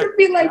It's abusers. gonna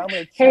be And like, I'm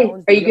gonna hey, challenge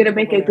are the you young gonna people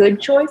make of a good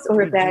America choice or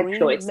to a be bad dream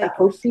choice? A makers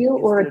hope deal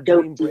or instead a of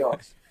dope dream deal?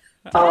 breakers.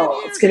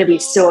 Oh, it's gonna be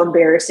so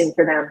embarrassing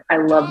for them. I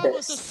love Tom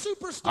was a this.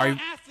 superstar Or you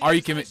athlete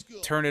in can high school.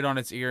 turn it on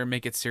its ear and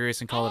make it serious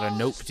and call it a All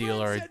nope his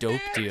deal or a friends said,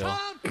 dope "Man, deal.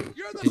 Tom,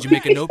 you're the Did you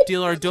make a best. nope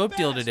deal or a You're the dope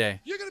deal best.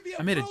 today? You're gonna be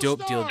I made a pro dope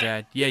deal, star.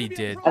 Dad. Yeah, You're you gonna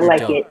be a did. pro I You're like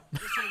star." dope. it.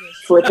 Listen to this.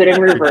 Flip it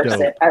and reverse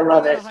dope. it. I love Right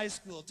out it. of high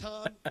school,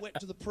 Tom went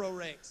to the pro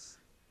ranks.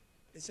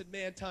 They said,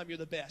 "Man, Tom, you're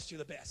the best. You're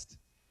the best."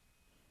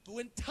 But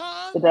when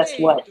Tom The best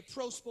made what? the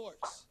pro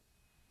sports,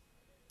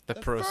 The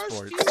pro first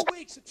sports. few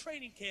weeks of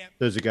training camp,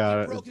 There's a he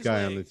guy broke his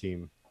on leg. the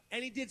team.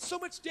 And he did so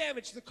much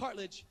damage to the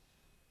cartilage,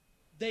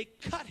 they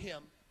cut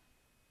him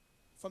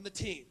from the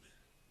team.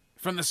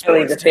 From the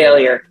Showing sports the team.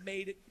 failure.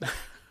 Made it back.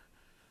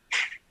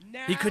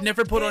 He could Now,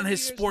 never put 10 on his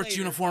years sports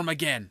later, uniform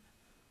again.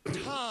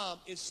 Tom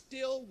is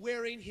still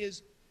wearing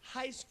his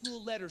high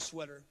school letter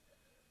sweater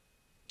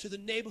to the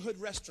neighborhood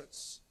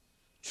restaurants,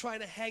 trying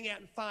to hang out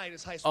and find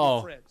his high school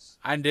Oh, friends.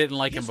 I didn't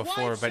like him His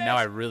before, wife but now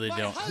I says, really "My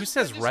don't. Who husband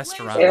says is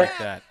restaurant lazy like back,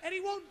 that? and he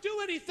won't do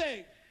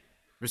anything."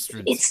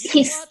 Restaurants.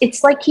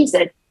 It's like he's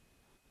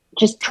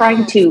just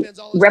trying to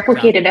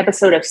replicate an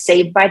episode of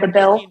Saved by the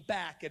Bell, Looking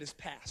back at his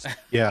past,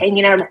 Yeah.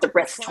 hanging out at the trying to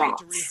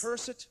restaurants,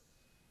 rehearse it, to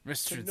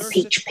Restaurants. nurse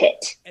Peach it,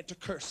 Pit. and to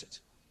curse it.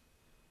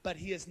 But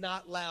he has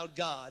not allowed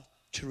God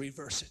to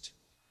reverse it.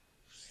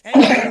 And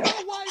you know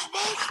why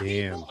most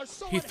Damn. people are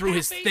so He threw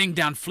his unhappy thing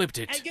down, flipped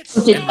it. and get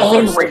Flipped so it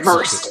and discouraged?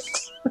 reversed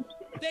it.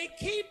 They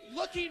keep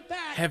looking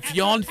back Have at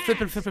yon the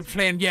past. flippin'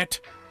 plan yet?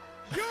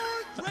 Your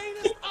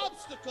greatest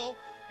obstacle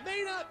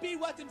may not be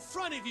what's in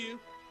front of you,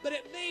 but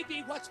it may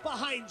be what's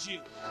behind you.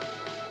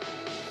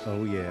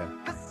 Oh yeah.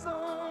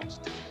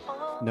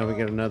 Now we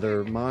get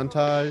another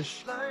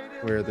montage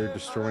where they're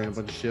destroying a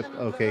bunch of ship.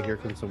 Okay, here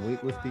comes some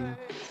weightlifting.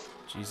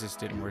 Jesus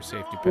didn't wear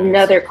safety pants.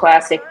 Another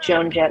classic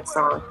Joan Jett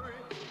song.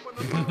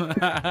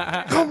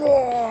 Come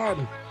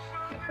on!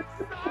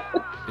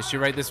 Did she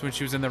write this when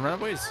she was in the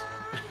Runaways?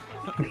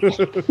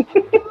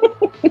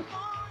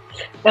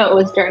 No, it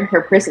was during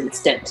her prison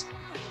stint.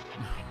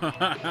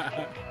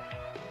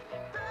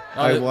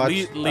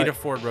 Lita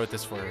Ford wrote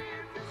this for her.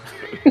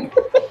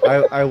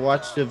 I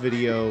watched a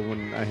video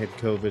when I had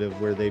COVID of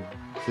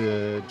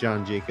where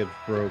John Jacobs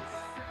broke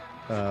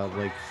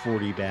like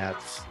 40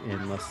 bats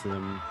in less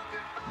than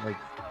like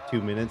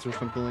 2 minutes or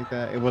something like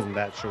that. It wasn't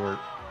that short,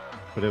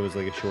 but it was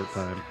like a short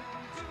time.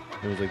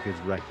 It was like his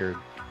record.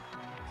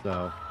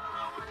 So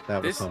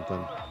that was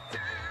something.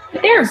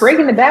 But they were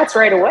breaking the bats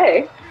right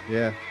away.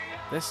 Yeah.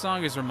 This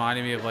song is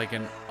reminding me of like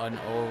an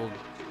old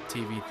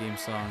TV theme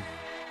song.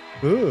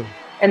 Ooh.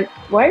 And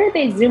why are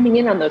they zooming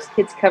in on those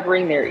kids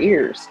covering their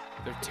ears?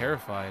 They're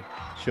terrified.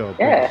 Show how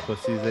Yeah. big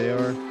pussies they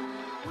are.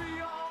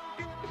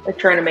 They're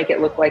trying to make it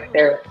look like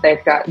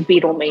they've got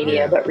Beatlemania,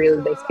 Yeah. but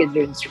really those kids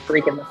are just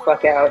freaking the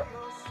fuck out.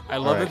 I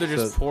love Alright, that they're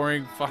just so-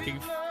 pouring fucking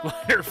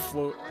lighter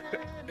float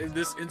in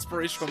this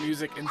inspirational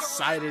music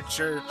inside a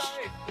church.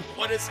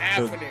 What is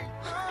happening?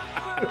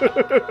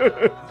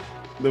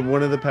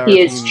 One of the power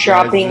He is team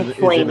chopping guys is in a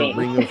flaming.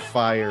 ring of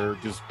fire.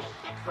 Just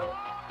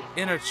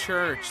In a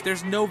church,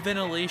 there's no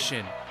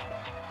ventilation.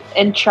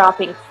 And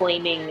chopping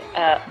flaming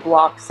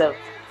blocks of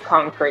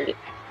concrete.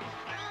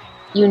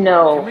 You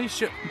know, Can we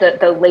show-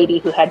 the lady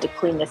who had to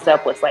clean this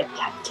up was like,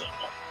 God damn it.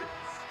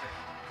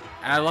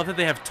 And I love that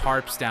they have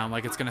tarps down,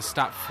 like it's gonna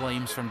stop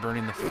flames from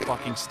burning the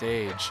fucking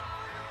stage.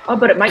 Oh,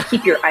 but it might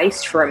keep your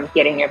ice from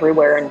getting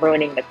everywhere and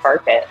ruining the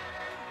carpet.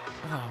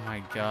 Oh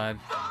my god.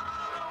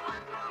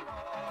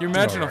 Can you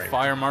imagine Alright. a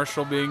fire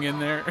marshal being in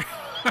there?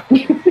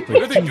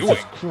 What are they doing?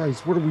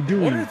 Christ, what are we What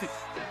doing?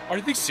 are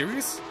they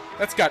serious?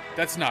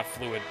 That's not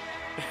fluid.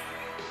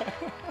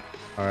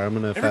 All right, I'm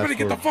gonna Everybody fast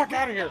get the forward. fuck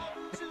out of here.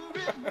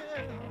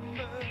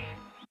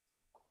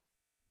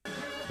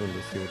 So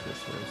let's see what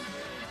this was.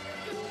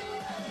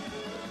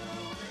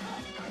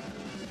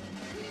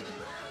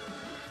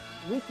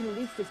 We can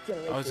reach this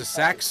generation. Oh, there's a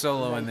sax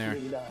solo in there.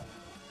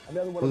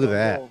 Another one Look of at our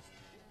that. goals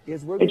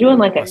is we're They're gonna doing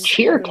like a bring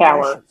cheer other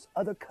tower. nations,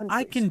 other countries.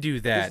 I can do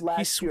that. This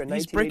last year,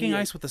 He's breaking 1988.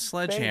 ice with a Thank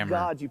sledgehammer.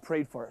 God you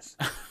prayed for us.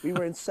 We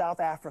were in South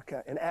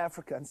Africa, and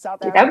South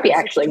Dude, Africa. that would be in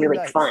actually 16 really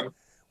nights, fun.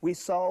 We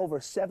saw over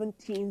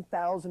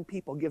 17,000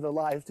 people give their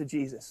lives to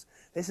Jesus.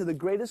 This is the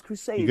greatest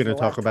crusade. You gonna for the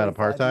talk last about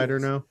 25 apartheid or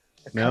years. no?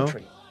 The No?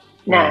 country.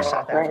 No,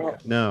 South right. Africa.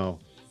 No.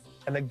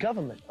 And the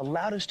government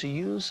allowed us to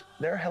use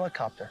their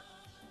helicopter.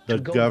 The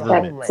to go to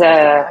government. homelands,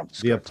 That's,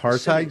 to The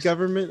outskirts, apartheid cities,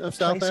 government of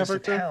South places, to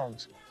Africa?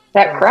 towns.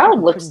 That And crowd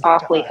people looks couldn't get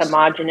to awfully us.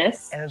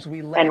 homogenous And as we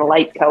and landed,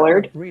 light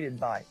colored. we were greeted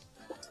by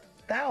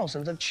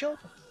thousands of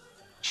children.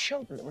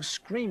 Children that were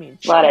screaming.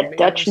 A lot of children,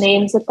 Dutch they'd never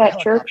names seen at that a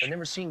helicopter, church.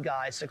 Never seen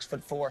guys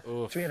 6'4",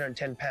 Oof.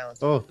 310 pounds.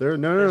 Oh, there.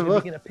 No, As no, we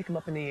look. began to pick them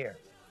up in the air,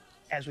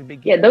 as we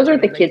began Yeah, those to are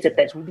the relate kids to at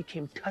them, the- as we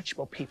became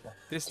touchable people.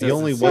 This The doesn't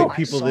only sound- white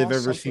people I they've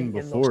saw ever seen something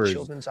in those before is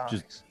children's just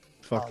eyes.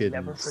 fucking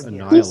never forget.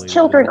 annihilated. These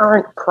children him.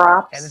 aren't And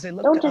props. as they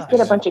look Don't to just get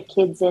a us, bunch of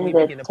kids in we to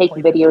begin to take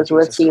point them to videos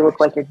with Jesus so you look Christ.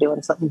 like you're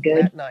doing something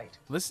good. That night,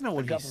 Listen to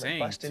what the he's government saying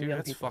busted too. young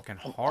That's people fucking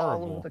from all over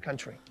horrible. the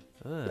country.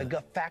 Ugh. The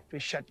factory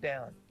shut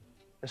down.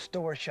 The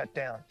store shut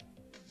down.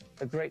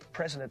 The great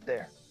president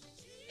there,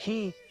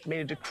 he made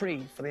a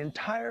decree for the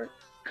entire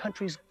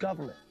country's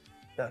government,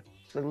 the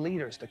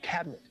leaders, the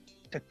cabinet,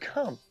 to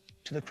come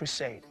to the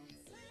crusade.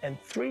 And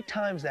 3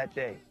 times that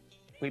day,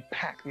 we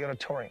packed the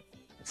auditorium.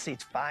 It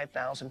seats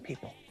 5,000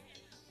 people.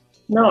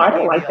 No, I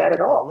don't like that at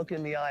all. Looking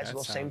in the eyes That of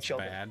those same sounds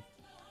children, bad.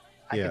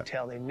 I Yeah. could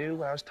tell they knew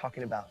what I was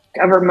talking about.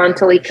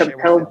 Governmentally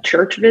compelled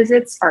church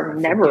visits are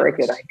never a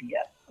good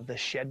idea. Of the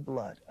shed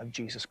blood of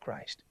Jesus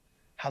Christ.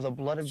 How the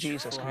blood of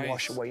Jesus can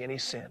wash away any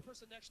sin.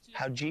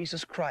 How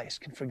Jesus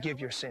Christ can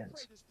forgive your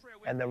sins.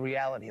 And the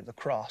reality of the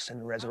cross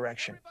and the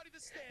resurrection.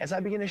 As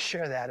I begin to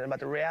share that and about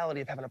the reality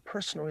of having a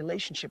personal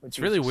relationship with It's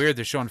Jesus. really weird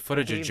they're showing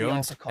footage of gave the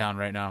altar Jonestown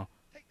right now.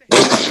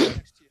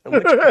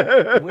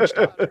 The witch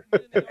doctor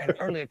had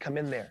earlier come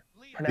in there.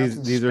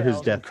 pronouncing These are his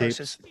spells death and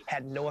curses tapes.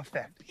 had no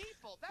effect.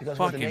 Because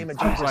what the Fucking name of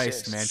Jesus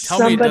Christ, is. man. Tell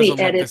me it Somebody doesn't look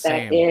the edit that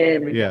same.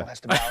 in. Yeah. Has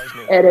to bow his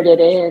knee. Edit it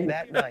in.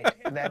 That night,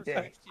 that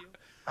day,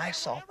 I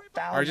saw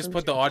thousands. Or just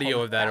put the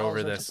audio of that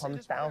over this. Upon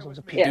thousands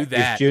of Yeah. people Do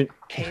that.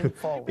 came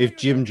forward. If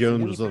Jim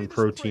Jones was on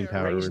protein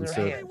powder raising their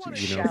instead hands, of,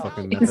 shouting,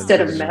 fucking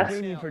Instead of methamphetamine. meth.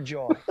 screaming for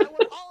joy.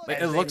 It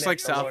as they looks met like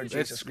the South. Lord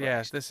Jesus It's, yeah,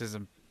 Christ. this is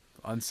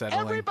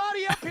unsettling.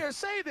 Everybody up here,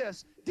 say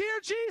this. Dear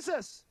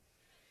Jesus,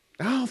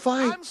 I'll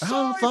fight. I'm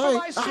sorry for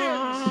my sins.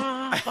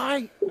 I'll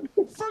fight.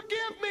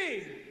 forgive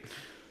me.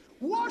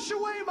 Wash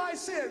away my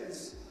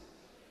sins.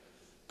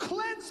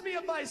 Cleanse me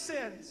of my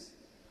sins.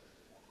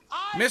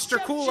 I Mr.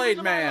 accept you Kool-Aid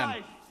into my Man.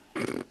 life.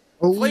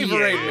 Oh,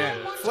 Flavor Aid yeah.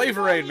 Man.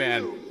 Flavor Aid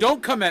Man.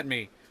 Don't come at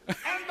me.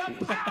 And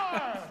the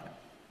power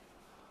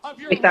of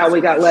your We thought we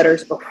got resurrection.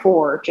 letters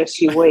before,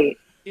 just you wait.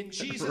 In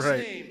Jesus'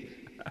 Right. name,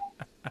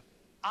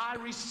 I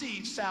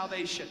receive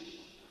salvation.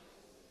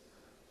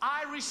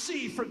 I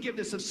receive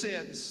forgiveness of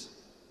sins.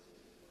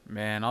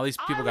 Man, all these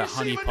people I got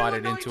receive a new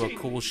honeypotted into a anointing.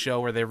 cool show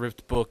where they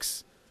ripped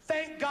books.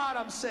 Thank God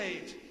I'm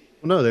saved.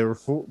 Well, no, they were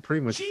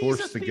pretty much Jesus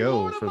forced to be go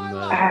Lord of from my the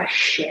life. Ah,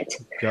 shit.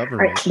 All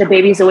government. right, the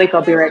baby's awake.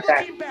 I'll be Never right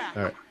back. looking back.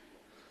 All right.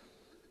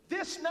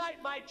 This night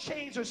my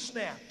chains are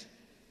snapped.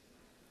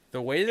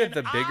 The way that And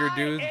the bigger I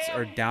dudes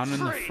are am down in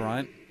the free.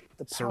 front,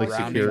 The power Like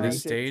surrounding security? the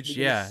stage,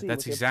 yeah,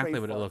 that's exactly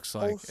what it looks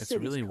like. Whole It's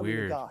cities really coming to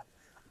weird. God.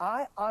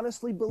 I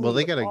honestly believe Well,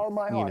 they with gotta, all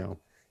my you heart know,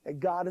 that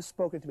God has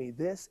spoken to me.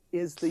 This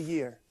is the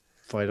year.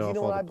 fight You off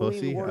know all what I the believe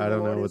pussy. the word I of the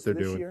don't know Lord what is they're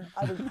this doing. year?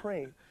 I've been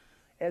praying.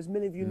 As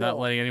many of you Not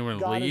know, letting anyone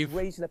God leave? is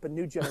raising up a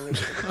new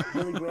generation.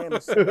 Billy Graham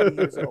is 70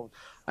 years old.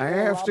 I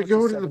Oral have to Roberts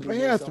go is to the 70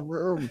 years old.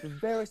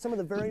 bathroom. Some of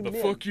the very The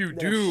men fuck you that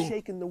do? have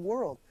shaken the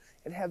world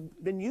and have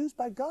been used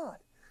by God.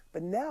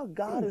 But now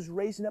God is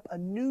raising up a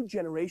new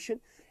generation,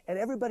 and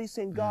everybody's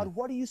saying, God,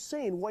 what are you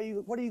saying? What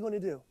are you going to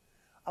do?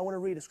 I want to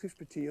read a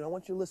scripture to you, and I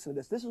want you to listen to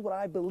this. This is what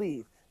I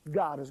believe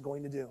God is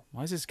going to do.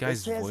 Why is this It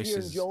guy's says voice here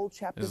in Joel is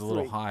chapter a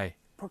little 3, high?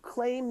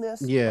 proclaim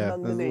this Yeah,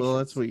 among the nations. well,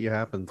 that's what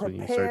happens when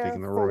you start Prepare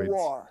taking the for roids.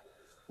 war.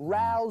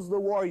 Rouse the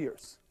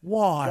warriors.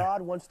 War.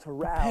 God wants to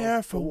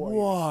rouse the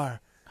warriors.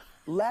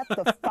 Let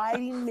the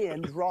fighting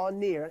men draw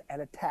near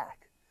and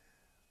attack.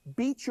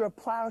 Beat your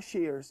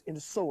plowshares into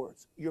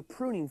swords, your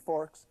pruning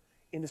forks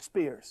into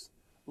spears.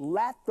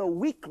 Let the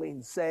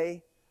weakling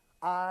say,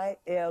 I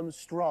am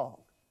strong.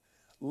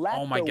 Let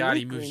Oh my the God,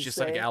 he weakling moves just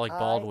like say, Alec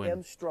Baldwin. I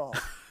am strong.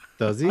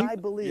 Does he? I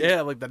believe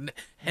Yeah, like the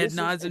head this is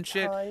nods a and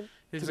shit. time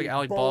He looks to like be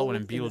Alec Baldwin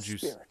in bold the Beetlejuice.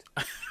 Spirit.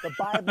 The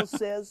Bible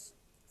says,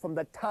 from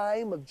the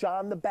time of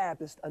John the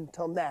Baptist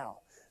until now,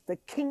 the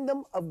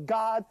kingdom of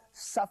God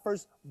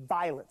suffers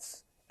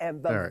violence,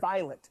 and the All right.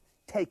 violent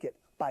take it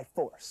by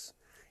force.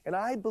 And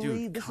I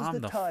believe this is calm the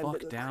the time fuck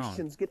that the down.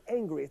 Christians get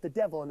angry at the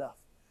devil enough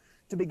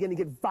to begin to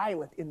get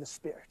violent in the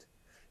spirit.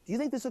 Do you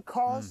think there's a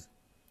cause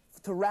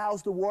to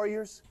rouse the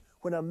warriors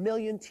when 1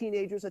 million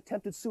teenagers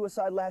attempted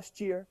suicide last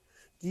year?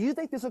 Do you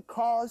think there's a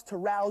cause to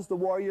rouse the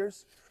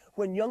warriors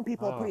when young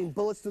people are putting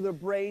bullets through their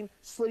brain,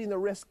 slitting their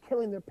wrists,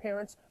 killing their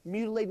parents,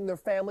 mutilating their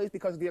families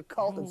because of the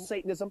occult and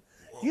Satanism?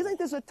 Do you think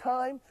there's a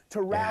time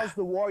to rouse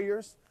the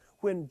warriors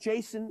when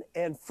Jason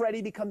and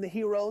Freddie become the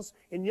heroes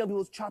and young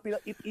people chopping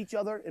up each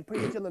other and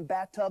putting each other in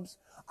bathtubs?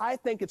 I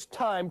think it's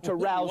time to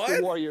rouse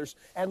the warriors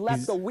and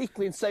let the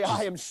weakling say,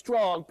 I am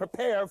strong,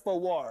 prepare for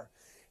war.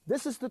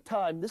 This is the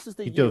time, this is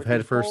the He year dove to be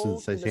headfirst into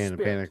bold in the Satanic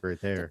spirit, Panic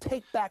right there. to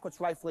take back what's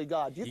rightfully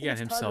God. Do you He think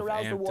got it's time to himself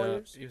rouse the amped up.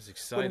 warriors? He was When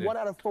excited. 1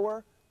 out of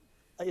 4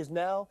 is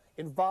now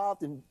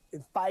involved in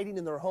fighting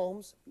in their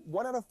homes.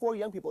 1 out of 4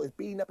 young people is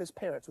beating up his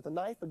parents with a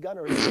knife, a gun,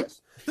 or a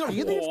fist. Do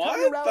you think it's time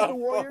to rouse the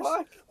warriors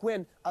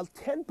when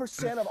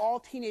 10% of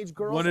all teenage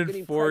girls 1 are in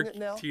getting 4 pregnant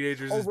now?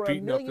 teenagers is Over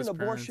beating a up million his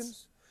abortions.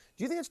 parents.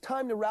 Do you think it's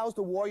time to rouse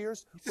the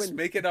warriors Just when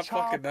making up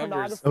child fucking numbers.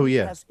 pornography Oh,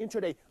 yeah. has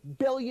entered a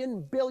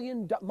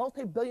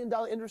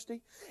multi-billion-dollar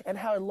industry, and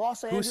how in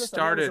Los Angeles a man was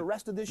started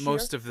arrested this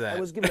most year of that?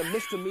 and was given a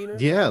misdemeanor?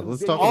 Yeah, for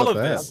let's video talk All about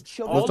of that. this.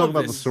 children Let's talk about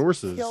the being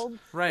sources. killed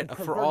Right, and for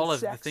perverted all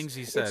of the sex. things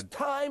he It's said.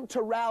 time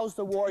to rouse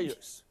the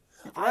warriors.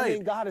 I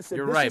mean, God has said,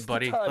 You're this right, is the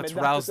buddy. time, Let's and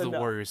not rouse just the enough.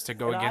 warriors to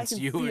go And against I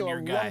can you feel and your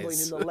a rumbling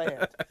guys. in the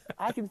land.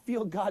 I can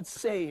feel God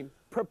saying, You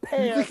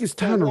prepare think it's for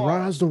time to war.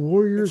 rise the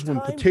warriors It's when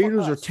time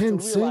potatoes for are us to 10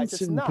 realize cents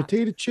it's and not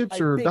potato chips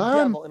a are a big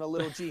dime? devil and a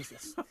little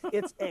Jesus.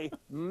 It's a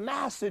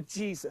massive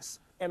Jesus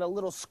and a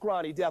little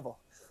scrawny devil.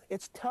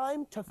 It's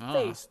time to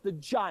face the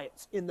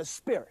giants in the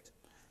spirit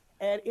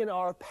and in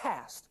our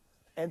past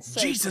and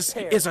say, Jesus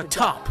prepare is a to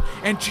top,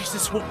 and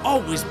Jesus will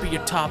always be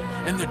a top,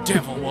 and the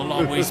devil will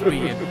always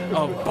be a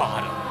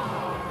bottom.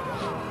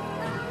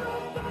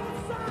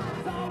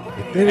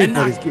 If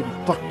anybody's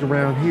getting fucked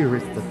around here,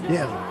 it's the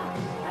devil.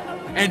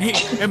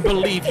 And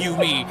believe you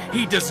me,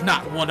 he does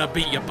not want to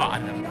be a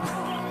bottom.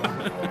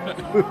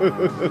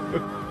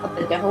 But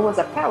the devil was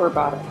a power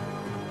bottom.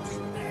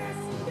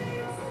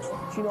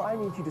 But you know, I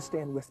need you to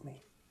stand with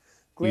me.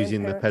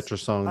 Using the Grandparents, Petra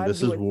song, I'm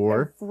This Is doing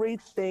War,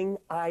 everything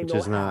I which know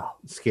is not how.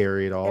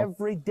 scary at all.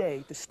 Every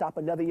day to stop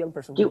another young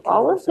person Do from killing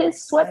all of themselves.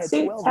 his I had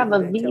sweatsuits 12 have the a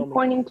other day V tell me,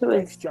 pointing to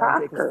thanks, his John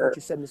cock, Jacobs, for what or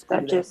you said in the that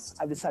studio.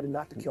 just... I've decided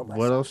not to kill myself.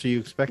 What else are you You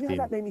know expecting? how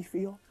that made me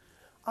feel?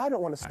 I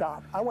don't want to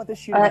stop. I want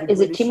this year to be the Is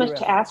it greatest too much year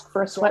to ever. ask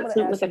for a So I'm gonna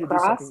sweatsuit ask with you a to do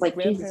cross? something. Like,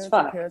 Jesus Grandparents and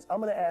fuck. parents,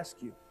 I'm going to ask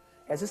you,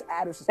 as this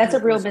address is That's a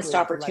coming real from the missed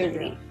screen to write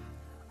opportunity. down,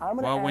 I'm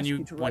gonna Well, ask when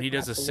you to he write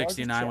does a perhaps the largest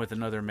 69 check with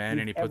another man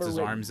and he you've puts ever his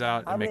written. arms out I'm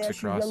and gonna makes a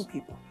ask you cross. young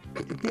people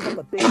to give up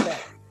a big bang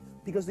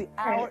because the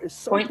hour is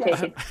so Point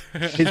taken.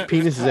 desperate. His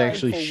penis is Time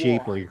actually for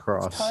shaped war. like a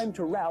cross. It's time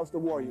to rouse the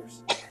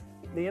warriors.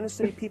 The inner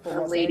city people of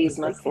The Los ladies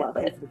Angeles, must they can't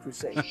love pay it. for the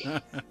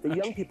crusade. The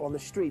young people on the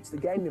streets, the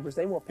gang members,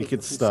 they won't pay It for the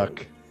gets crusade.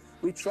 stuck.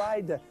 We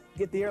tried to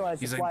get the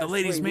airlines He's to like, fly the us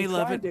ladies free. may We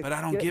love tried it, to but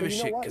I don't get it, give a but you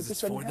know shit what? because It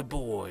it's just for doesn't the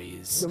happen.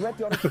 boys. The rent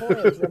the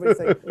auditoriums and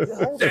everything. The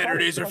whole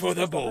Saturdays are project for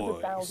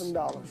the cost boys.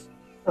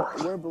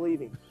 $100,000. We're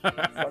believing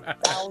for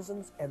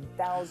thousands and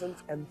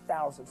thousands and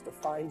thousands to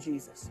find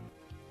Jesus.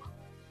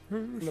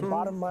 From the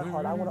bottom of my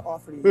heart, I want to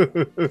offer to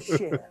you to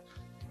share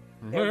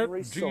every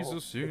Let soul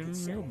Jesus that gets in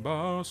saved. your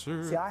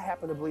bossy. See, I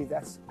happen to believe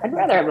that's. I'd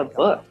rather have a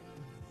book.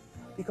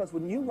 Because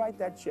when you write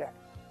that check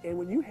and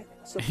when you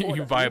support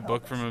You us, buy you a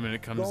book help from us, him and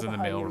it comes go in the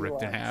behind mail enemy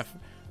ripped in lines. half.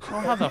 Oh,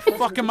 how the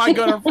fuck am I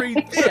gonna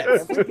read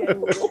this? Every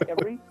gang leader,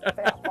 every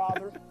fat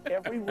father,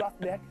 every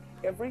roughneck,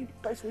 every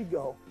place we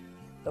go,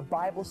 the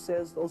Bible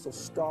says those are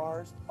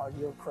stars on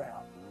your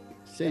crown.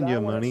 Send And I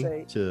your wanna money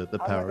say, to the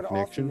I'm Power not going to offer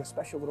you Connection. a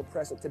special little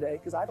present today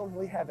because I don't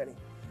really have any.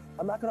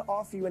 I'm not going to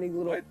offer you any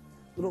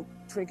little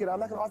trinket. I'm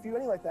not going to offer you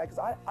anything like that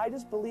because I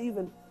just believe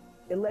in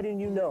letting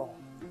you know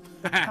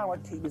the Power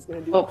Team is going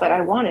to do. Well, but I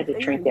wanted a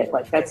trinket.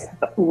 Like, that's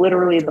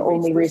literally the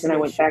only reason I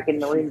went back in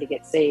the room to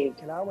get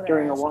saved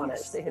during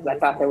Awanas, because I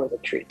thought there was a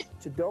treat.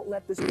 So don't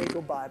let this day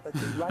go by, but to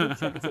write a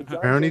check and say,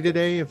 John Brownie Jacobs,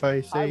 today, if I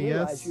I say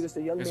realize yes. you're just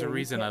a young There's man. a You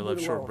reason I can't do love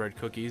it alone. shortbread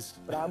cookies.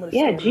 But I'm gonna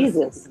Yeah, stand with you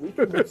Jesus. because we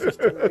can reach this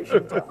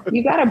generation tough.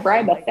 You gotta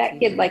bribe a fat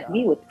kid like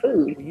me with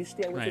food. Will you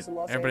stand with Right. us in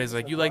Los Everybody's Angeles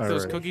like, and you like across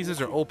those the cookies?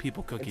 nation Those are old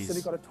people and cookies.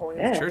 civic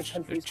auditoriums, Yeah. different Church,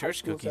 countries, high church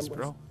school cookies,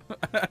 assemblies,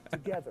 bro.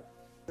 together.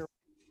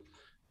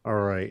 All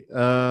right.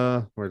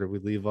 Where did we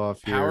leave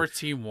off here? Power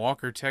Team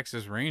Walker,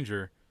 Texas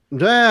Ranger.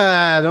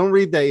 Don't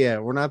read that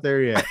yet. We're not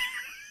there yet.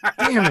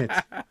 Damn it.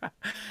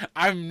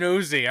 I'm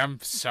nosy. I'm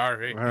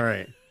sorry. All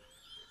right.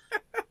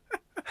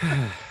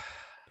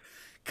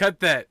 Cut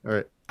that. All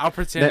right. I'll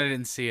pretend That- I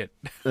didn't see it.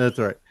 That's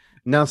all right.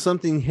 Now,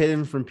 something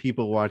hidden from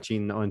people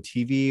watching on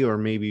TV, or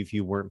maybe if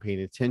you weren't paying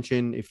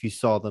attention, if you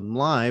saw them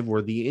live,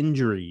 were the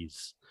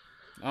injuries.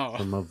 Oh.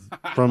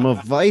 From a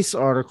Vice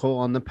article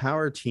on the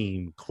Power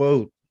Team.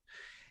 Quote,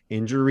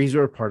 injuries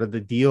are part of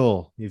the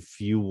deal. If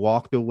you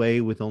walked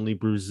away with only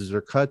bruises or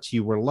cuts,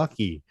 you were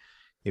lucky.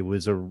 It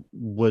was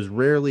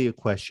rarely a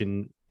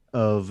question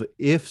of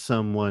if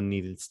someone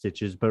needed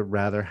stitches, but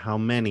rather how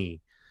many.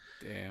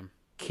 Damn.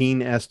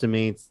 Keene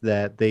estimates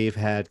that they've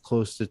had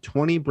close to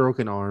 20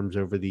 broken arms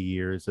over the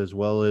years, as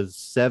well as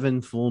 7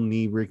 full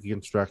knee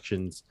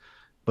reconstructions.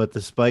 But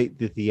despite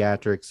the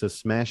theatrics of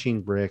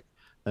smashing brick,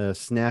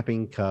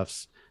 snapping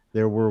cuffs,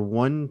 there were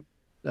one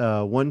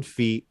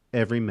feat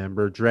every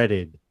member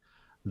dreaded: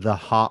 the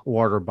hot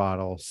water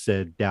bottle,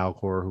 said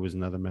Dalcor, who was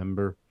another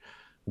member.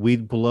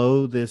 We'd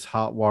blow this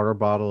hot water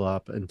bottle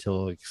up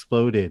until it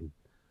exploded.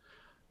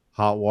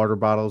 Hot water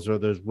bottles are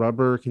those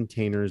rubber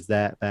containers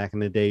that back in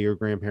the day your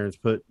grandparents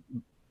put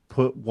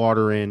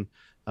water in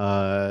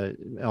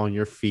on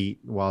your feet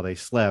while they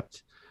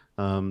slept.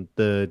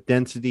 The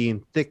density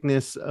and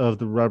thickness of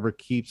the rubber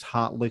keeps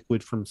hot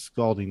liquid from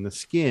scalding the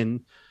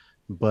skin,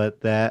 but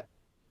that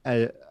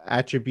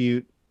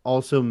attribute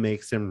also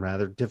makes them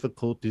rather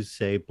difficult to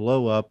say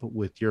blow up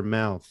with your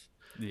mouth.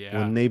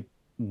 Yeah.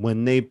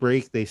 When they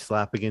break, they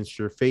slap against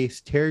your face,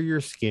 tear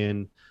your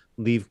skin,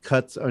 leave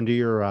cuts under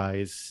your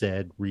eyes,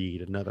 said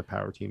Reed, another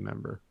Power Team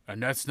member.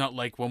 And that's not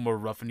like when we're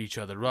roughing each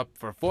other up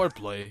for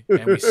foreplay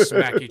and we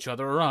smack each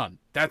other around.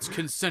 That's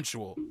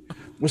consensual.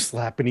 We're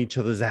slapping each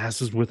other's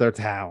asses with our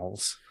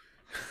towels.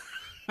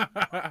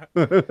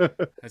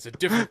 That's a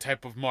different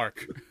type of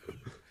mark.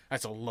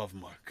 That's a love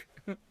mark.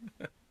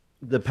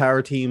 The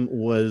Power Team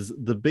was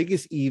the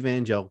biggest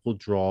evangelical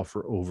draw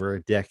for over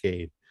a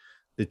decade.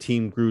 The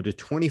team grew to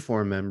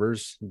 24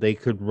 members. They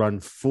could run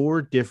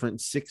 4 different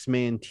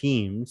 6-man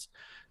teams.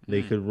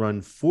 They could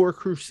run 4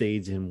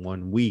 crusades in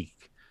 1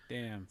 week.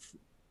 Damn.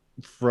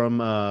 From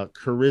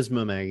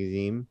Charisma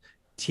magazine,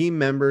 team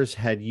members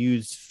had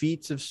used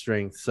feats of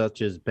strength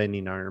such as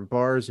bending iron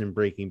bars and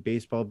breaking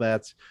baseball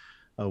bats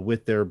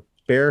with their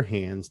bare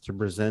hands to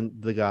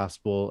present the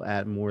gospel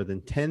at more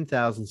than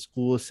 10,000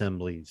 school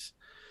assemblies.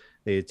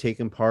 They had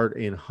taken part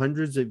in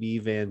hundreds of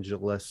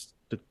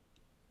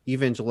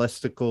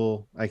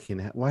evangelistical.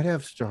 Why do I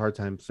have such a hard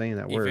time saying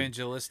that word?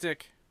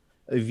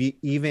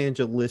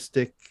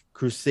 Evangelistic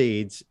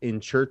crusades in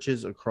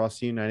churches across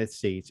the United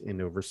States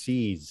and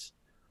overseas.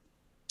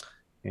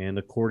 And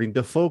according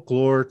to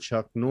folklore,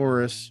 Chuck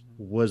Norris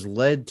was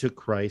led to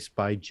Christ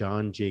by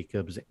John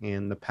Jacobs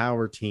and the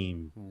Power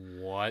Team.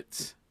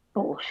 What?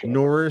 Bullshit.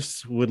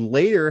 Norris would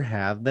later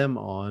have them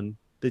on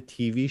the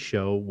TV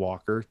show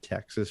Walker,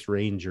 Texas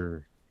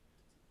Ranger.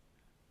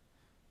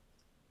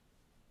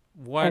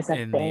 What As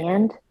a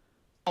band?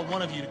 I want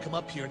one of you to come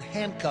up here and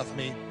handcuff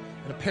me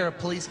in a pair of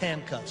police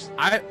handcuffs.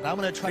 I'm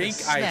going to try to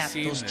think I've snap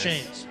seen those this.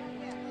 chains.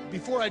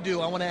 Before I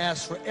do, I want to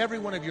ask for every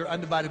one of your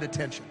undivided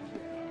attention.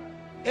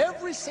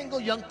 Every single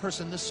young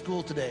person in this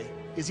school today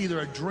is either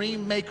a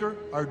dream maker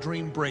or a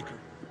dream breaker.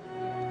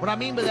 What I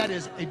mean by that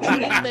is a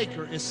dream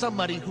maker is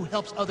somebody who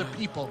helps other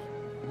people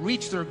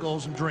reach their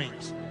goals and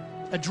dreams.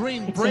 A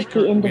dream It's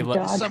breaker like the end of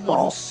is someone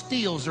who Dodgeball.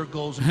 steals their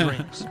goals and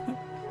dreams.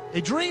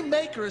 A dream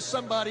maker is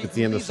somebody It's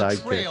the who end of leaves a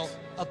Sidekicks. trail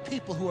of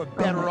people who are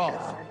better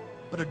off.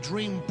 But a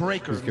dream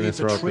breaker He's gonna leaves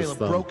a throw up trail his of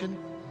thumb. broken,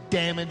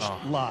 damaged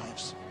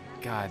lives.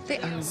 God, They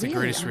are it's the really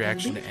greatest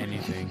reaction to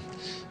anything.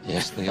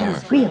 Yes, they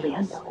That's are. really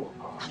unbelievable.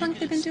 How long have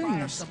they been doing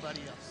this?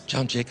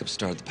 John Jacobs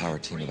started the Power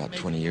Team about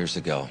 20 years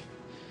ago,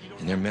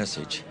 and their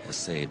message has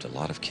saved a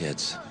lot of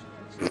kids.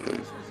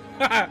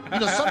 You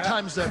know,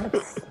 sometimes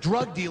the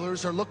drug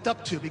dealers are looked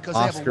up to because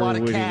they have a lot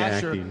of Oscar-winning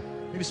cash or acting.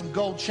 maybe some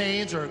gold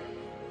chains or a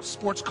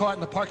sports car in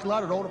the parking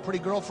lot or an older pretty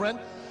girlfriend.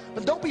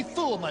 But don't be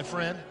fooled, my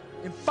friend.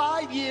 In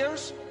 5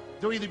 years,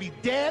 they'll either be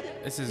dead,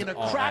 This is in a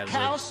all crack ad-lib.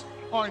 house,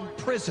 or in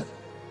prison.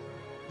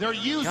 They're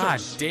users.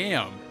 God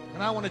damn.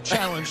 And I want to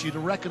challenge you to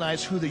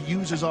recognize who the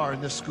users are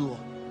in this school.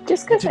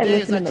 Just because I Today,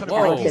 listen as to I try to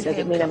break Metallica these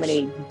doesn't mean I'm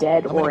handcuffs, going to be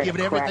dead I'm or going to in give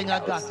a it crack everything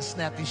I've got house. to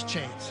snap these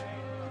chains.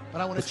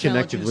 But I want to It's challenge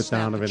connected you to with snap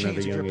the Donovan at a chains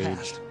of your young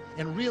past age.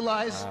 and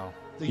realize Wow.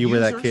 the You were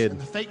that users kid. and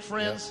the fake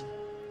friends,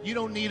 you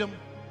don't need them.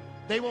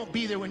 They won't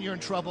be there when you're in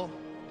trouble.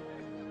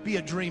 Be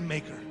a dream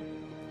maker.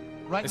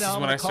 Right This now, is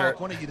I'm when going I to call start.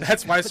 up one of you to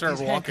That's why I put started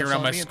these walking handcuffs around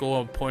on my me and-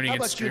 school and pointing How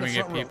and about you in the screaming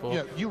at front row? people.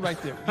 Yeah, you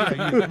right there. Yeah,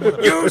 you. I'm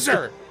gonna-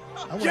 User!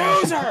 I wanna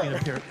ask you to put me in a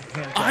User! pair of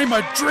handcuffs. I'm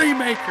a dream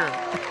maker.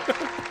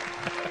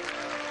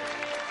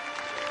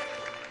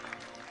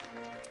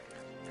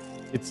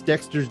 It's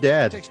Dexter's It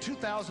dad. takes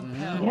 2,000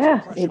 pounds Yeah,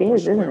 to crush it a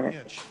is, square isn't it?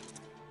 inch.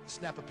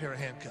 Snap a pair of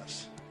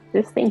handcuffs.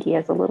 Just think he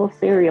has a little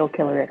serial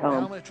killer at Now I'm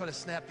home. going to try to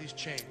snap these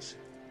chains.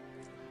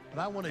 But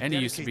I want to And he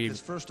used to dedicate be,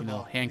 this first you of know,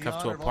 all handcuffed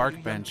the to a honor of all park you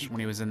young bench people when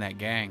he was in that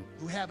gang.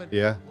 who haven't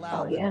Yeah.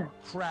 allowed Oh, yeah.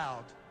 the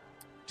crowd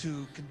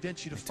to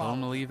convince you to Tell him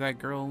to follow. leave that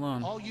girl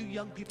alone. All you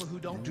young people who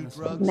don't do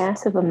drugs,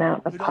 Massive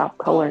amount of who pop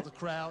don't follow color, the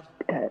crowd,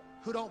 uh,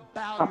 who don't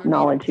bow pop your knee to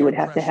knowledge you would peer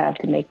have to pressure, have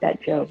to make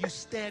that joke. you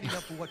standing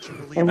up for what you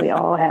believe And we in.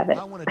 all have it.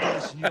 I want to do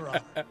this in your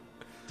honor.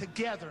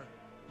 Together,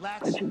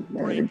 let's Bunch of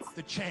break nerds.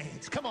 the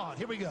chains. Come on,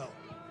 here we go.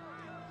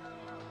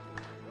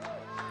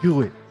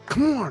 Do it.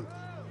 Come on.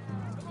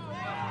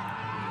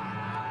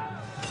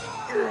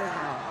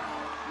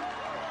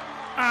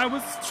 I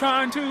was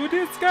trying to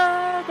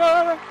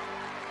discover.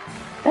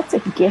 That's a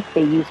gift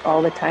they use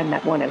all the time,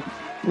 that one of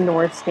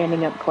North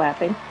standing up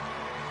clapping.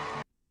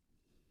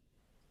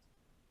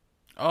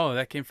 Oh,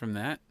 that came from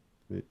that?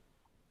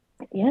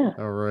 Yeah,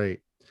 All right.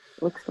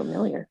 looks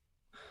familiar.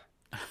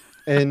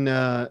 And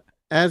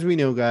as we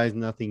know, guys,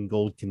 nothing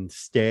gold can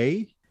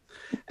stay.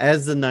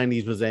 As the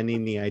 90s was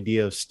ending, the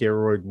idea of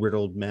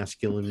steroid-riddled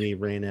masculinity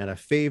ran out of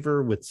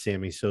favor with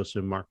Sammy Sosa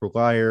and Mark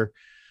Maguire.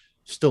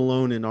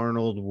 Stallone and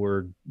Arnold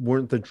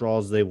weren't the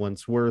draws they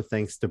once were,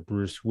 thanks to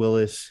Bruce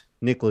Willis.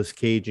 Nicolas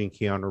Cage and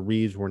Keanu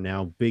Reeves were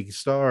now big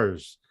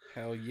stars.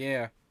 Hell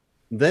yeah.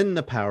 Then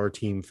the Power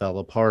Team fell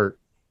apart.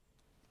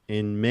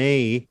 In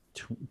May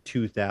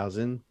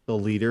 2000, the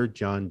leader,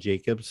 John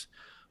Jacobs,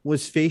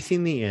 was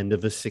facing the end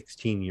of a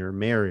 16-year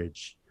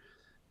marriage.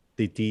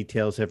 The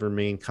details have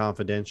remained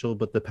confidential,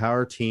 but the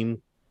Power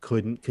Team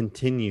couldn't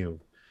continue.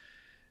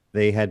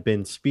 They had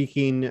been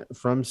speaking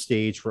from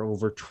stage for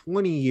over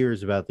 20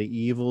 years about the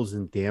evils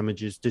and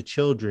damages to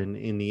children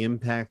and the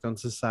impact on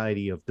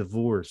society of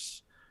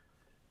divorce.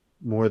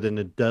 More than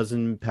a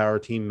dozen Power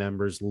Team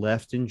members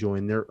left and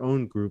joined their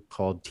own group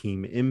called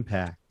Team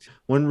Impact.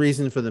 One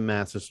reason for the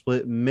massive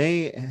split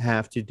may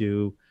have to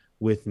do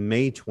with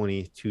May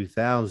 20th,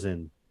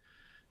 2000.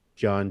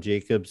 John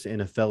Jacobs and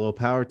a fellow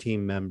Power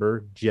Team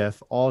member,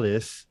 Jeff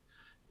Aldis,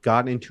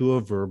 got into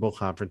a verbal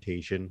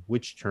confrontation,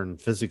 which turned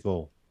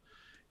physical.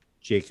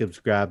 Jacobs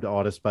grabbed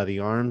Aldis by the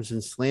arms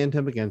and slammed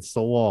him against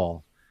the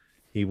wall.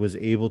 He was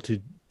able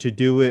to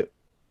do it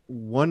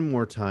one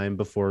more time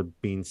before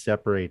being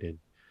separated.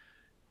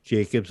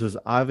 Jacobs was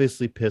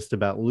obviously pissed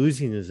about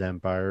losing his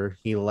empire.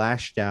 He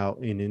lashed out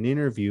in an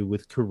interview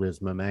with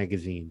Charisma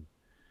magazine.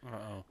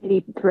 Uh-oh. Did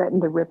he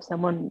threaten to rip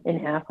someone in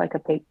half like a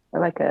paper,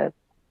 like a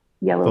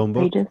yellow Phone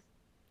book? pages?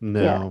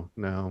 No.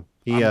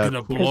 He, I'm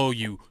gonna blow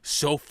you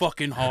so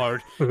fucking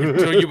hard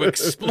until you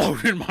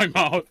explode in my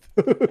mouth.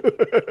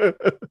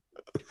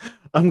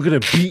 I'm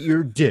gonna beat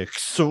your dick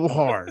so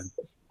hard.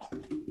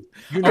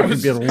 You're not gonna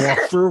be able to walk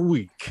for a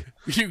week.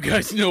 You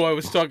guys know I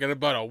was talking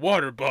about a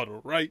water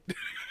bottle, right?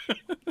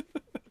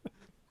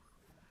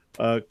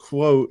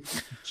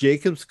 Quote,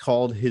 Jacobs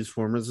called his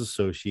former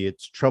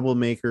associates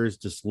troublemakers,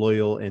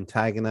 disloyal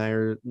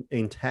antagonizers,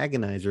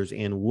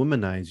 and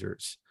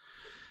womanizers.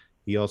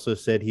 He also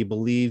said he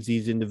believes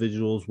these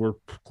individuals were,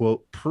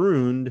 quote,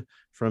 pruned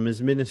from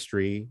his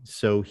ministry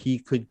so he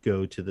could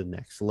go to the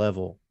next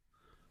level.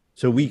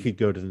 So we could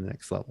go to the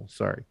next level.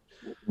 Sorry.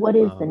 What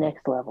is the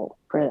next level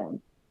for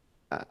them?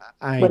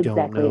 I What don't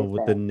exactly know is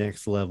what that? the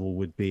next level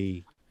would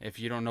be. If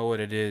you don't know what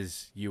it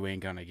is, you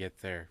ain't gonna get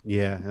there.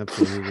 Yeah,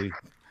 absolutely.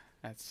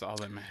 That's all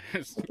that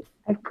matters.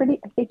 I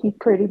think you've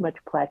pretty much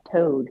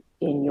plateaued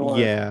in your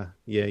Yeah,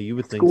 you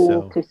would think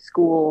school so. to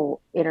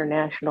school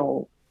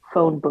international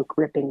phone book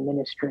ripping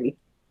ministry.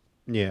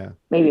 Yeah.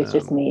 Maybe it's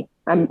just me.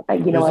 You know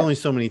There's what? only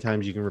so many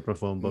times you can rip a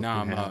phone book in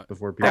half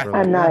before people are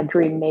like, I'm not a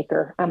dream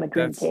maker. I'm a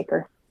dream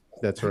taker.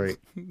 That's right.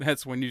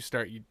 That's when you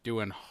start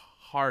doing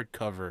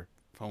hardcover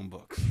phone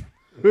books.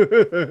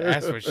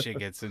 That's where shit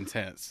gets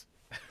intense.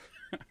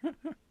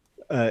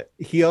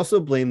 He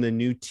also blamed the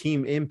new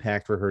Team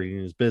Impact for hurting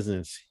his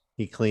business.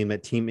 He claimed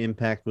that Team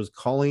Impact was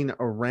calling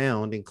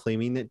around and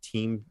claiming that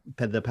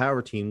the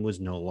Power Team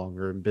was no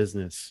longer in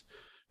business.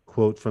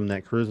 Quote from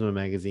that Charisma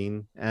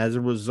magazine: as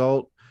a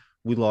result,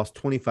 we lost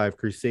 25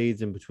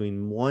 crusades and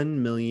between $1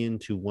 million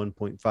to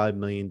 $1.5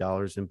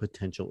 million in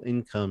potential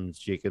incomes,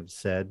 Jacobs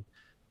said.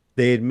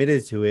 They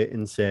admitted to it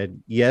and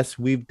said, yes,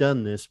 we've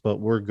done this, but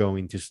we're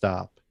going to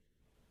stop.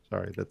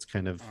 Sorry, that's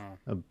kind of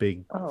a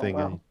big thing.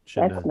 Well, I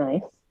shouldn't that's have.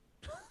 nice.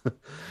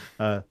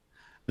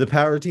 The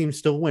Power Team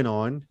still went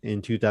on.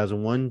 In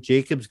 2001,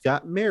 Jacobs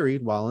got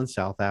married while in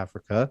South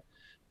Africa,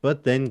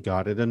 but then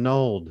got it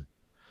annulled,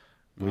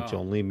 which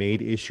only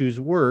made issues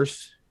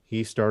worse.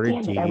 He started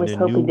Damn it, I dating was a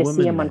new hoping to see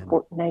woman him then.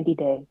 on 90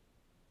 Day.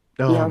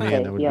 Oh Beyonce,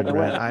 man, that would the have been other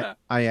way. rad.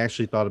 I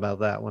actually thought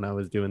about that when I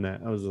was doing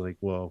that. I was like,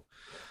 whoa.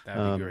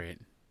 That'd be great.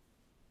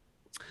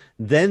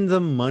 Then the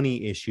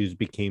money issues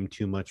became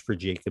too much for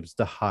Jacobs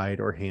to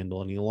hide or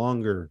handle any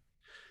longer.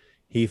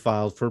 He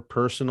filed for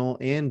personal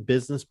and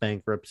business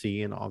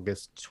bankruptcy in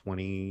August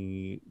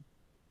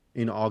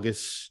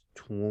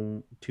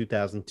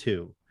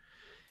 2002.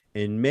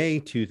 In May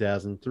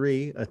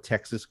 2003, a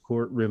Texas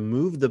court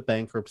removed the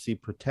bankruptcy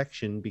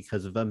protection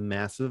because of a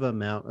massive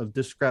amount of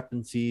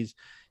discrepancies,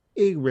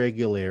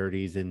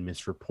 irregularities, and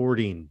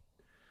misreporting.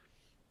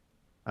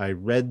 I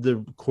read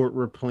the court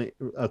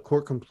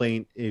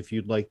complaint if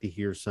you'd like to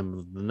hear some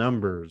of the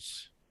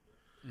numbers.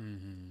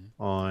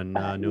 On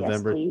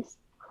November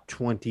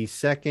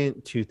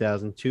 22nd,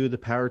 2002, the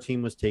Power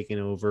Team was taken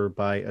over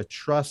by a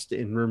trust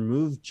and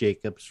removed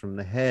Jacobs from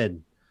the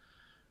head.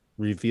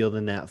 Revealed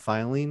in that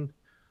filing,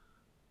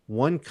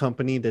 one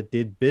company that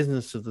did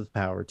business with the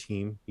Power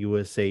Team,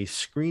 USA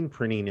Screen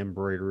Printing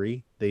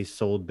Embroidery, they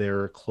sold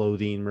their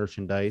clothing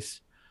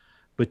merchandise.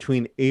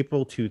 Between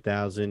April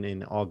 2000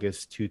 and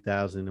August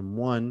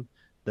 2001,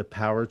 the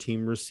Power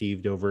Team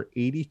received over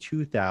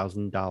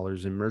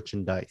 $82,000 in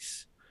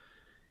merchandise.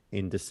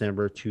 In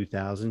December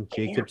 2000,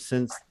 Jacobs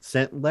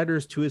sent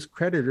letters to his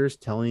creditors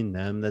telling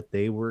them that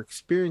they were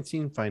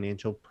experiencing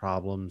financial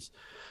problems,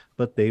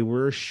 but they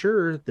were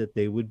assured that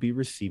they would be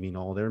receiving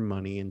all their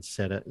money and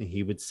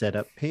he would set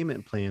up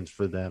payment plans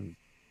for them,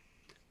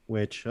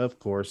 which of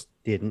course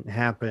didn't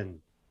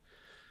happen.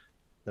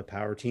 The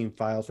Power Team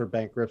filed for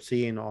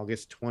bankruptcy in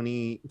August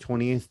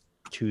 20th,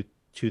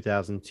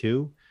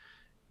 2002.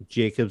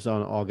 Jacobs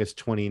on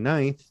August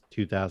 29th,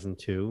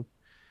 2002.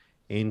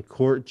 In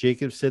court,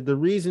 Jacobs said the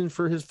reason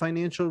for his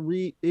financial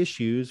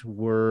issues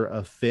were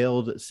a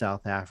failed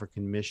South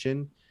African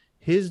mission,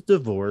 his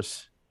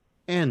divorce,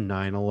 and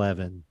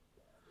 9/11.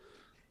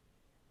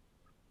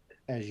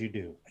 As you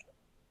do.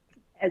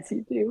 As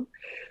you do.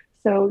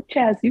 So,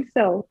 Chaz, you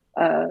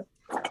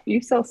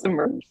sell some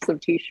merch, some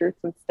T-shirts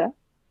and stuff.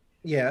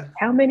 Yeah.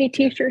 How many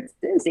T-shirts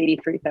is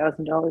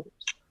 $83,000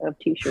 of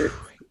T-shirts?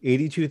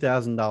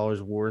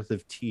 $82,000 worth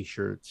of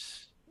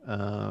T-shirts.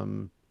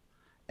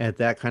 At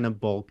that kind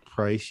of bulk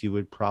price, you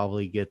would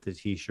probably get the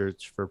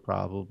T-shirts for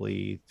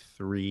probably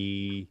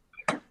 $3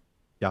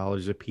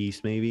 a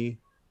piece, maybe,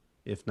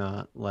 if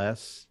not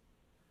less.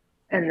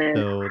 And then,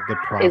 so the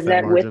profit is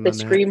that with margin the on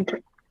screen?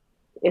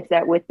 Is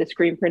that with the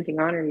screen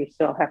printing on, or you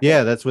still have? Yeah,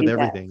 to that's with do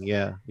everything.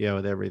 That? Yeah,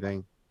 with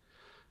everything.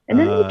 And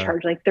then they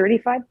charge like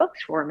 $35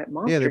 for them at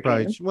Monster. Yeah, they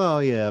probably. Jam.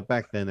 Well, yeah,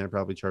 back then they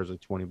probably charged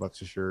like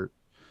 $20 a shirt.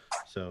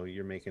 So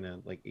you're making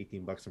like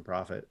 $18 in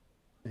profit,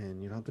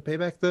 and you don't have to pay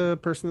back the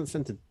person that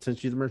sent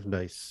you the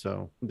merchandise.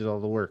 So did all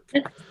the work.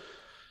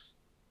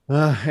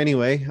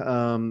 Anyway,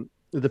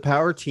 the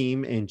Power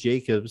Team and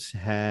Jacobs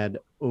had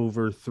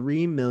over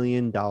 $3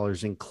 million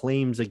in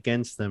claims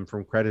against them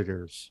from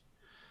creditors.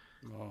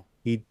 Wow.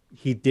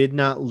 He did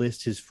not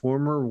list his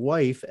former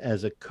wife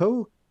as a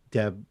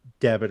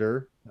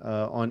debitor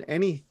on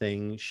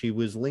anything she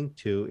was linked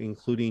to,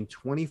 including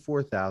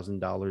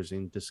 $24,000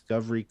 in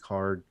Discovery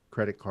card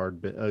credit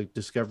card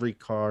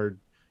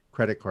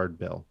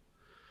bill.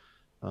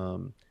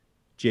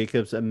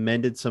 Jacobs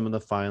amended some of the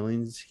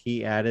filings.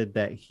 He added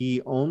that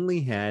he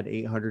only had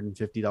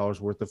 $850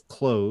 worth of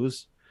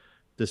clothes,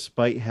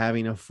 despite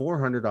having a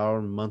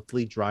 $400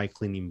 monthly dry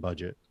cleaning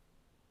budget.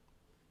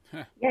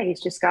 Yeah,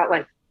 he's just got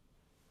like,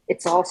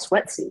 it's all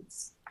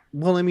sweatsuits.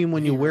 Well, I mean,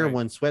 when you wear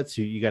one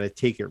sweatsuit, you got to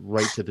take it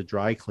right to the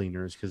dry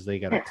cleaners because they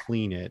got to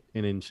clean it,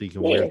 and then so you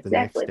can wear it the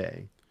next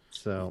day.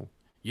 So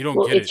you don't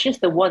well, get it's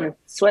just the one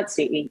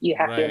sweatsuit. You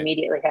have to Right.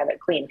 immediately have it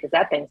cleaned because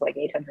that thing's like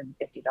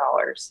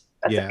 $850.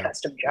 That's a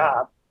custom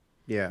job.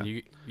 Yeah.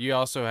 You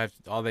also have,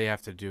 all they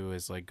have to do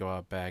is like go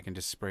out back and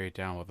just spray it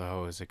down with a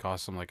hose. It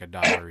costs them like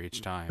 $1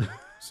 each time,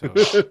 so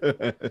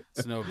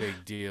it's no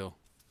big deal.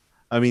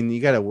 I mean,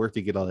 you got to work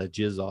to get all that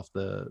jizz off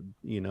the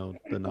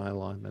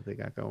nylon that they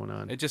got going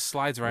on. It just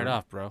slides right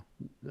off, bro.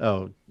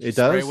 Oh, it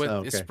Spray does. With,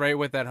 okay. Spray it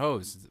with that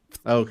hose.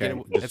 Okay.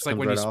 It's like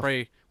when you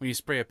spray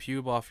a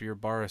pube off your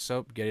bar of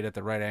soap, get it at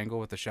the right angle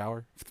with the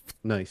shower.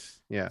 Nice.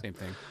 Yeah. Same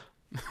thing.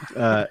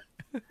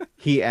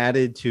 He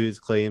added to his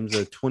claims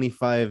a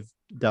 $25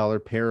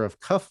 pair of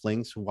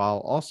cufflinks while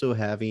also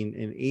having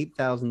an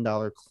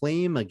 $8,000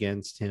 claim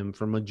against him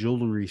from a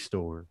jewelry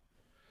store.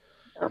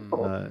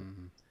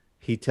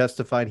 He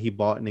testified he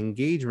bought an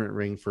engagement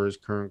ring for his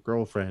current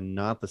girlfriend,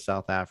 not the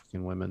South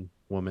African woman.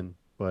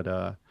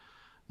 But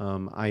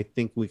I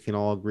think we can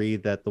all agree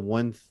that the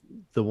one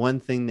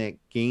thing that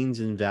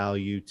gains in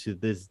value to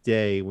this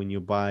day when you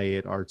buy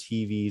it are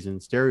TVs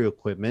and stereo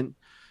equipment,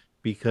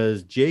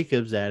 because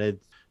Jacobs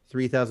added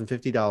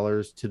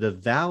 $3,050 to the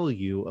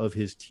value of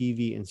his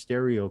TV and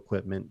stereo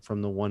equipment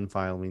from the one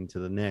filing to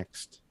the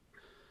next.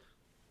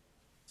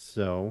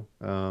 So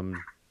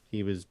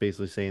he was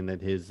basically saying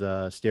that his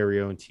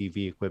stereo and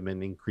TV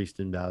equipment increased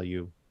in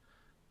value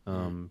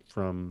from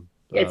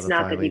It's the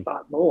not filing. that he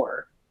bought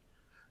more.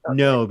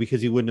 No,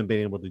 because he wouldn't have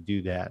been able to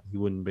do that. He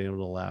wouldn't have been able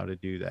to allow to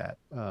do that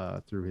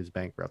through his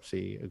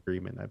bankruptcy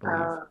agreement, I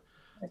believe.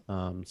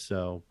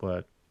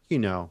 But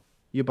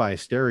you buy a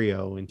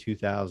stereo in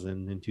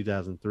 2000 and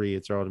 2003,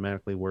 it's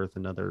automatically worth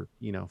another,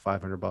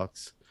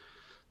 $500.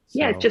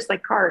 Yeah, just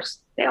like cars.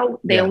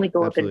 They only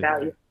go up in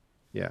value.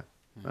 Yeah.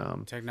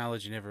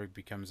 Technology never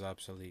becomes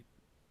obsolete.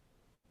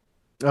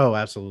 Oh,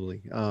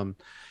 absolutely.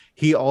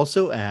 He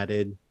also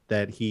added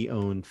that he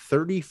owned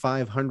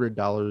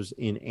 $3,500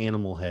 in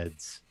animal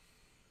heads.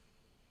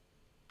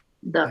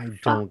 I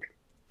don't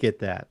get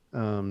that.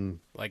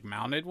 Like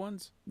mounted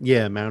ones?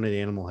 Yeah, mounted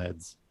animal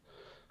heads.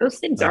 Those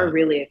things are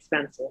really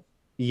expensive.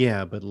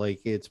 Yeah, but like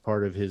it's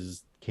part of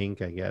his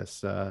kink, I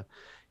guess.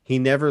 He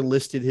never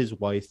listed his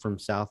wife from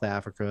South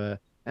Africa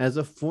as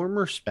a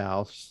former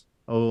spouse,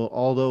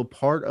 although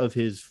part of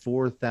his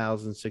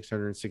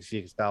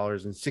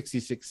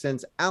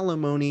 $4,666.66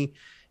 alimony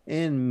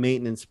and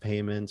maintenance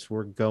payments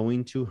were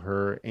going to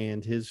her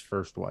and his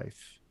first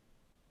wife.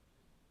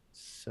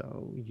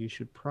 So you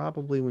should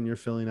probably, when you're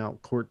filling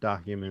out court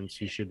documents,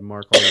 you should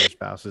mark all your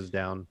spouses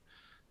down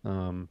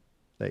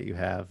that you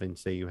have and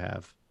say you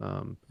have.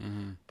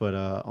 But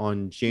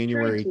on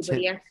January 10th, but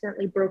he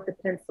accidentally broke the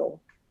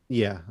pencil.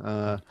 Yeah,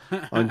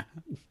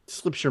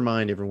 slips your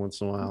mind every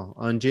once in a while.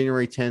 On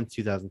January 10th,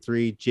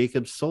 2003,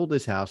 Jacobs sold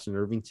his house in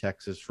Irving,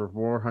 Texas for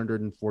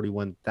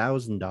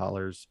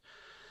 $441,000.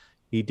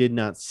 He did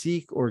not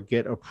seek or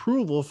get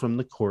approval from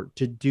the court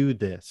to do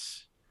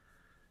this.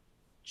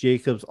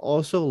 Jacobs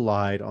also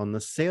lied on the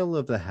sale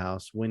of the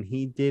house when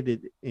he did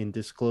it and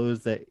did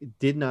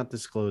not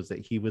disclose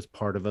that he was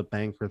part of a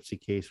bankruptcy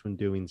case when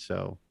doing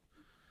so.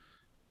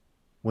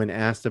 When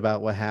asked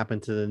about what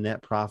happened to the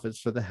net profits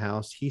for the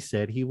house, he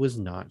said he was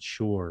not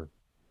sure.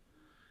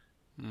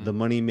 The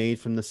money made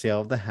from the sale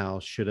of the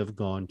house should have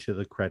gone to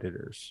the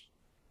creditors.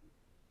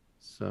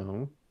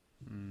 So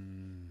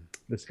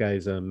this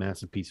guy's a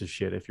massive piece of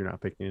shit if you're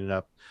not picking it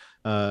up.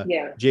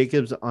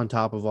 Jacobs, on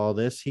top of all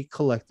this, he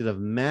collected a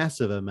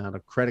massive amount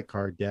of credit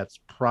card debts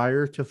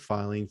prior to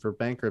filing for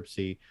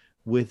bankruptcy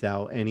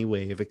without any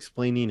way of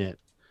explaining it.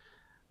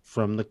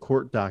 From the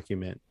court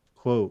document,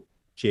 quote,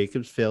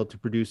 Jacobs failed to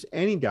produce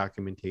any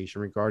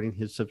documentation regarding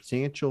his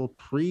substantial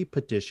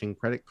pre-petition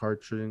credit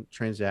card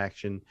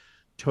transaction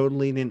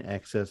totaling in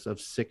excess of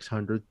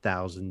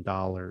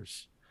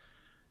 $600,000.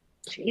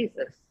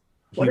 Jesus.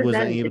 What is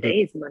that in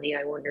today's money,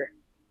 I wonder?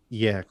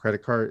 Yeah,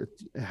 credit card.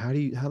 How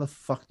the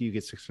fuck do you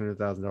get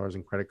 $600,000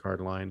 in credit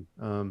card line?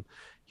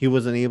 He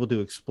wasn't able to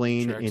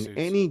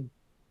explain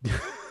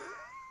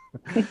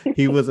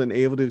he wasn't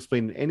able to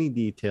explain in any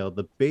detail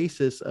the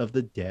basis of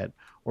the debt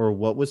or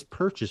what was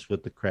purchased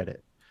with the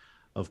credit.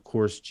 Of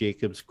course,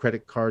 Jacobs'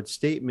 credit card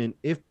statement,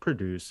 if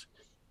produced,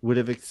 would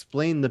have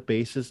explained the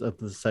basis of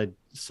the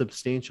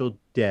substantial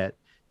debt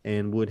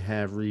and would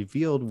have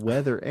revealed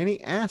whether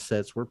any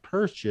assets were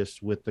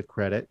purchased with the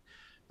credit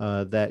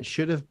that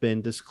should have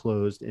been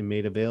disclosed and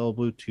made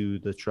available to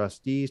the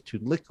trustees to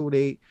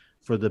liquidate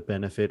for the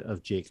benefit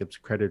of Jacobs'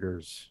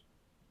 creditors.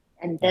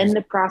 And then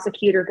the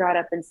prosecutor got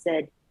up and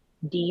said,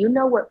 Do you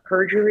know what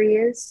perjury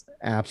is?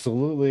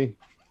 Absolutely.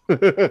 And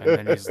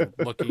then he's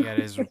looking at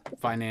his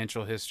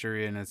financial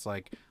history, and it's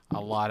like a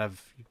lot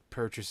of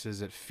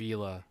purchases at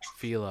Fila,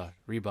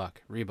 Reebok,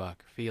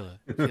 Fila,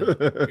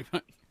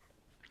 Reebok.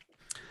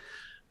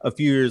 A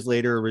few years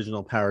later,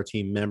 original Power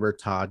Team member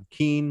Todd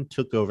Keene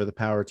took over the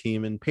Power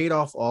Team and paid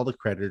off all the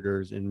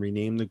creditors and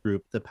renamed the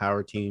group the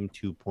Power Team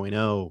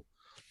 2.0.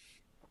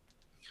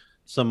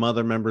 Some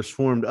other members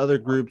formed other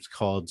groups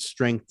called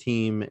Strength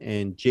Team,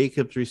 and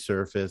Jacobs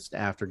resurfaced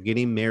after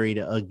getting married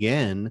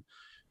again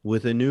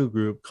with a new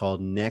group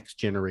called Next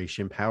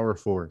Generation Power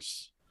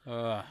Force.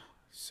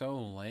 So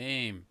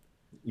lame.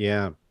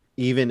 Yeah,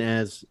 even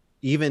as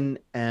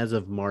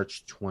of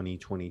March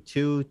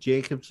 2022,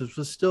 Jacobs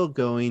was still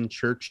going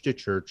church to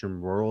church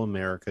in rural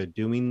America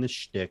doing the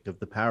shtick of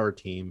the Power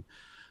Team,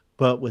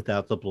 but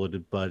without the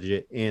bloated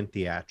budget and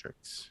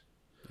theatrics.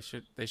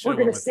 They should We're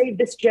going to save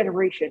this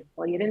generation.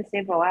 Well, you didn't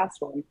save the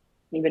last one.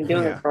 You've been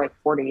doing this for like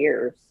 40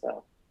 years.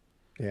 So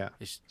yeah,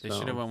 they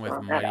should have went with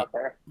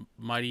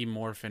Mighty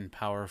Morphin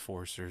Power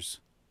Forcers.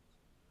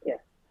 Yeah,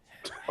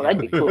 well,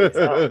 that'd be cool as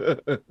hell.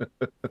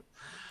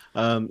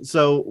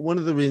 So one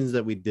of the reasons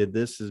that we did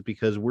this is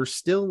because we're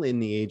still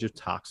in the age of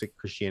toxic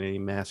Christianity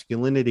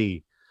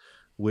masculinity,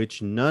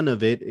 which none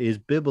of it is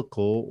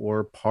biblical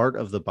or part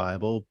of the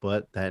Bible,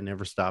 but that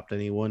never stopped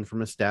anyone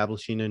from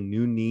establishing a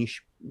new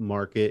niche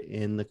market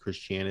in the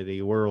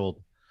Christianity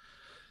world.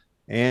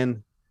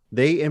 And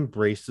they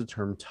embrace the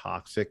term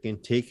toxic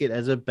and take it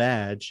as a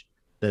badge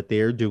that they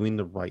are doing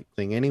the right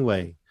thing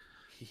anyway.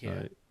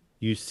 Yeah.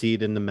 You see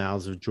it in the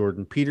mouths of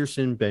Jordan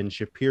Peterson, Ben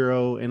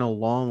Shapiro, and a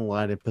long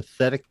line of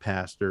pathetic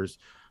pastors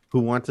who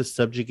want to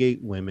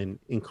subjugate women,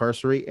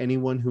 incarcerate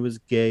anyone who is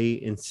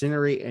gay,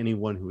 incinerate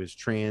anyone who is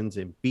trans,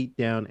 and beat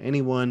down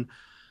any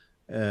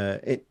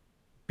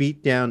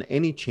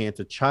chance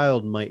a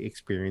child might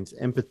experience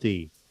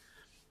empathy.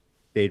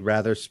 They'd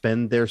rather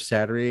spend their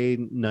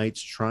Saturday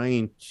nights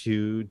trying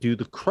to do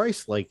the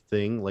Christ-like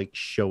thing, like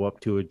show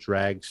up to a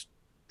drag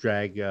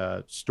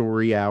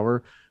story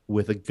hour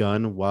with a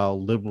gun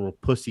while liberal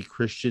pussy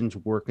Christians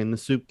work in the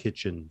soup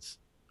kitchens.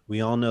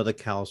 We all know the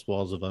callous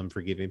walls of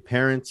unforgiving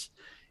parents,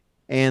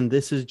 and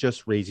this is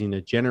just raising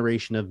a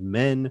generation of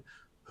men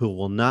who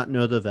will not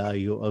know the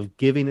value of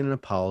giving an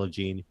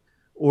apology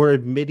or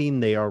admitting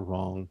they are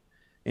wrong,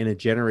 and a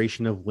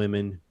generation of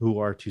women who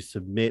are to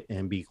submit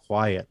and be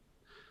quiet.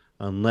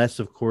 Unless,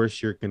 of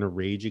course, you're going to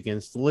rage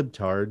against the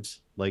libtards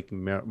like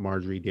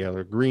Marjorie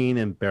Taylor Greene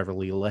and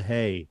Beverly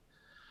LaHaye.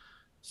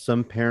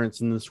 Some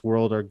parents in this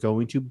world are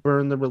going to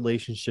burn the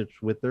relationships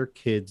with their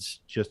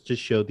kids just to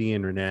show the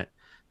internet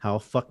how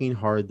fucking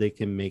hard they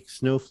can make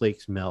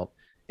snowflakes melt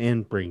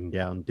and bring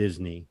down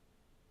Disney.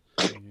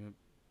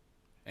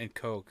 And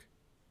Coke.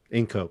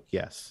 And Coke,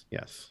 yes.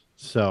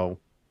 So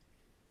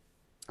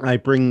I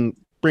bring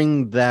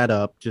that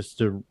up just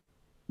to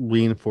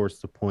reinforce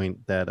the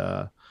point that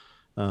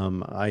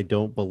I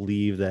don't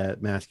believe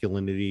that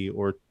masculinity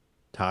or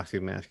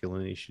toxic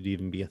masculinity should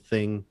even be a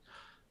thing.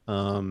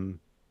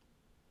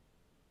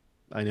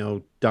 I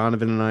know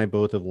Donovan and I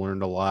both have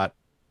learned a lot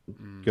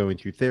going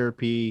through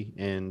therapy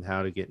and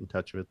how to get in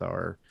touch with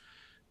our,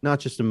 not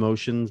just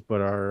emotions,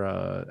 but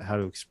our how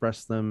to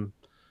express them,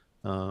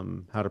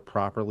 how to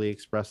properly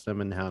express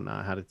them, and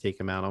how to take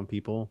them out on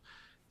people.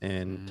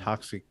 And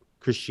toxic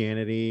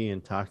Christianity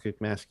and toxic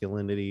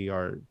masculinity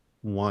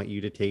want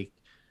you to take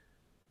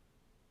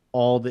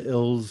all the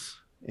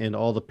ills and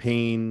all the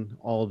pain,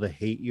 all the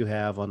hate you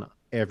have on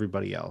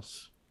everybody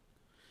else.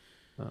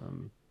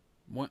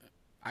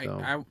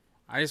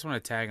 I just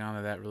want to tag on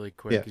to that really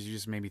quick because you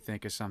just made me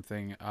think of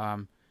something. I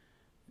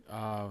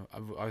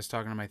was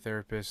talking to my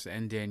therapist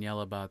and Danielle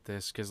about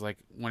this because, like,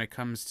 when it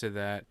comes to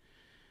that,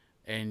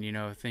 and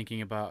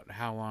thinking about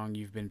how long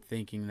you've been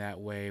thinking that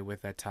way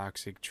with that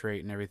toxic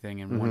trait and everything,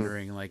 and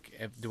wondering, like,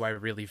 do I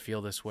really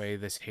feel this way,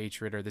 this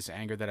hatred or this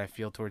anger that I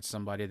feel towards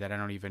somebody that I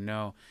don't even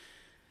know?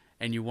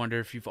 And you wonder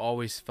if you've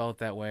always felt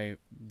that way.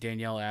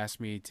 Danielle asked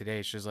me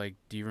today, she's like,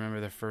 do you remember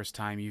the first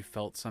time you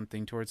felt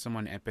something towards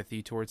someone,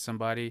 empathy towards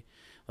somebody?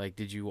 Like,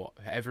 did you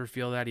ever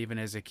feel that even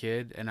as a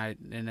kid? And I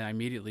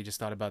immediately just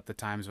thought about the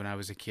times when I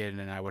was a kid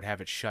and I would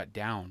have it shut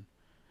down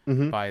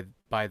by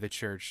the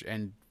church.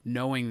 And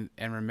knowing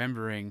and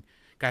remembering,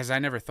 guys, I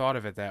never thought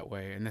of it that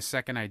way. And the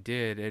second I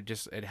did,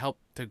 it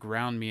helped to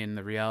ground me in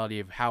the reality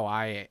of how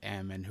I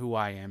am and who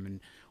I am and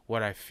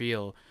what I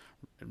feel,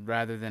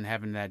 rather than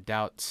having that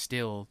doubt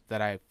still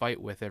that I fight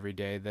with every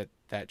day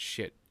that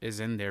shit is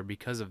in there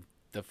because of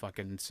the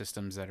fucking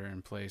systems that are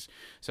in place.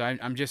 So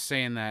I'm just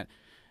saying that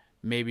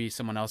maybe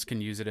someone else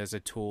can use it as a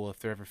tool if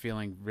they're ever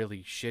feeling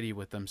really shitty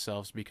with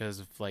themselves because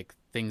of, like,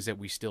 things that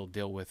we still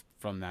deal with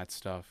from that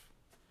stuff.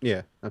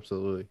 Yeah,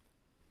 absolutely.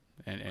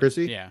 And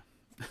Chrissy? Yeah.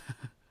 Is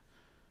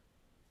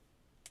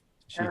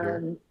she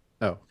here?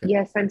 Okay.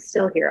 Yes, I'm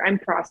still here. I'm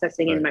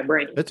processing in my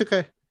brain. It's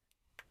okay.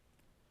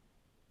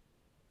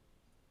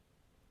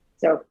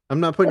 So I'm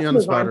not putting you on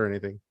the spot or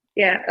anything.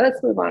 Yeah,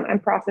 let's move on. I'm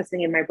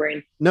processing in my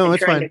brain. No,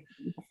 it's fine. To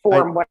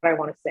form what I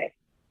want to say.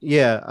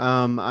 Yeah,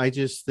 I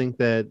just think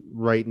that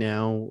right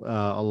now,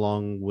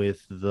 along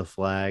with the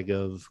flag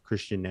of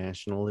Christian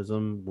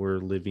nationalism, we're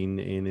living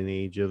in an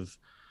age of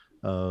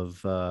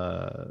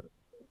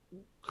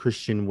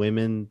Christian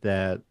women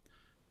that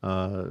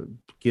uh,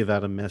 give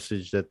out a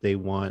message that they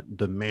want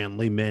the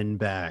manly men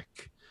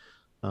back.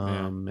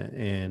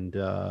 And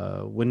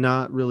when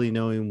not really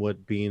knowing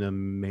what being a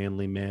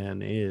manly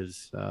man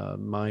is.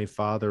 My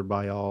father,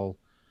 by all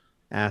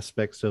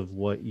aspects of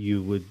what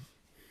you would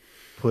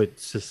put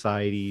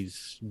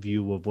society's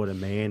view of what a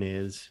man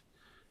is,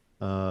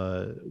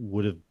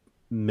 would have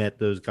met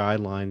those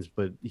guidelines,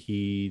 but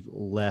he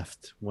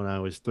left when I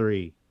was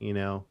 3,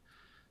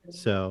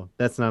 so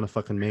that's not a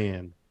fucking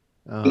man.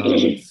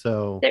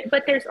 So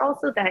But there's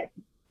also that,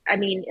 I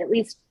mean, at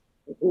least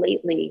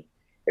lately,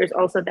 there's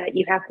also that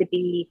you have to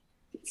be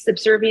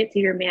subservient to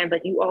your man,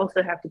 but you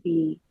also have to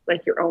be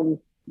like your own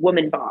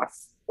woman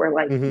boss, where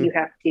like Mhm. you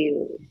have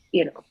to,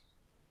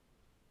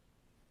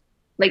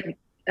 like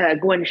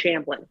Gwen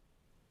Shamblin,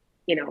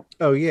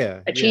 oh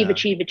yeah,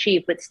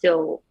 achieve, but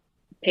still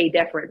pay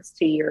deference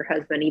to your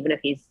husband, even if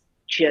he's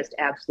just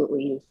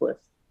absolutely useless.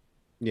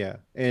 yeah,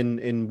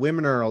 and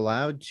women are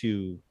allowed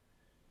to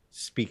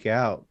speak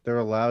out. They're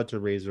allowed to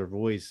raise their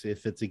voice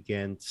if it's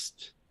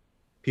against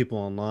people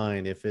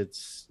online, if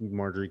it's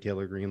Marjorie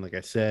Taylor Greene, like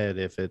I said,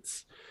 if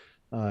it's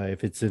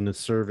in the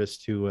service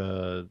to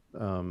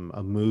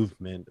a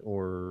movement,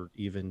 or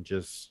even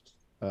just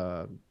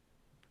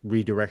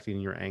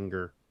redirecting your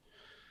anger.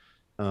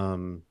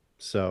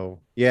 So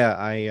yeah,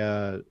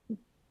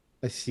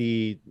 I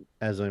see,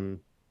 as I'm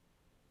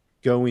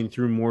going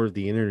through more of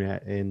the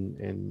internet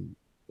and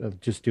of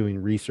just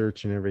doing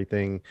research and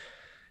everything,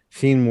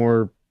 seeing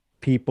more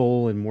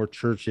people and more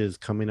churches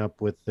coming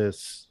up with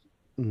this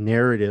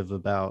narrative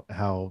about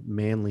how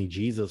manly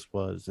Jesus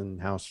was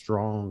and how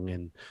strong,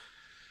 and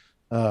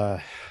uh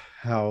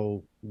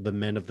how the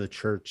men of the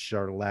church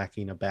are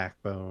lacking a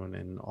backbone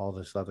and all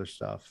this other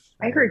stuff.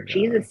 I heard And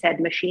Jesus had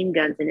machine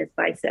guns in his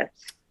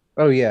biceps.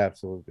 oh yeah,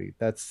 absolutely.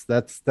 That's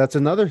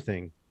another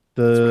thing.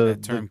 That's where The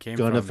that term came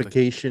from.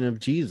 gunification of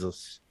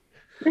Jesus,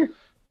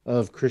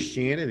 of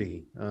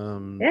Christianity,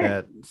 Yeah.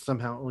 that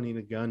somehow owning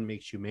a gun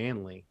makes you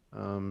manly.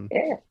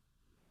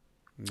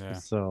 Yeah.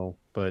 So,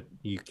 but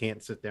you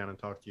can't sit down and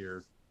talk to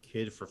your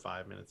kid for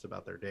 5 minutes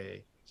about their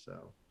day.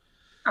 So,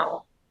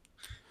 Oh,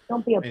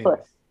 don't be a Anyways.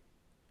 puss.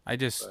 I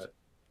just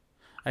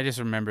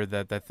remembered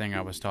that thing I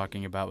was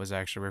talking about was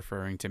actually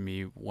referring to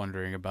me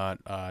wondering about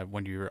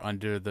when you're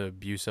under the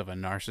abuse of a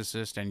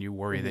narcissist and you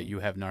worry that Mhm. you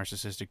have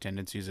narcissistic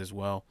tendencies as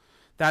well.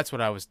 That's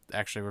what I was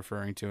actually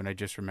referring to, and I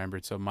just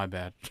remembered, so my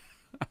bad.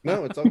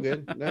 No, it's all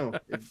good. No,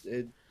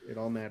 it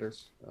all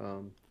matters.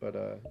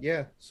 But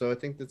yeah, so I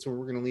think that's where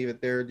we're gonna leave it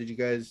there. Did you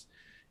guys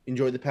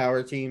enjoy the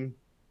power team?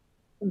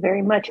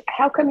 Very much.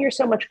 How come you're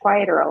so much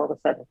quieter all of a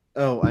sudden?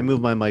 Oh, I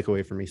moved my mic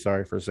away from me.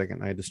 Sorry for a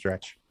second. I had to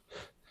stretch.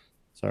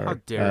 Sorry. How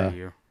dare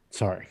you?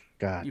 Sorry.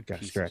 God, You got to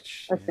piece of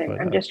stretch. Listen, But,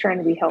 I'm just trying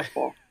to be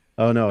helpful.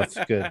 oh no, it's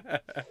good.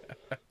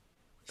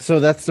 So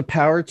that's the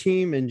power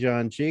team and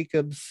John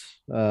Jacobs.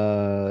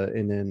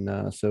 And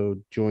then so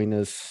join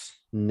us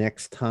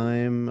next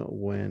time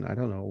when I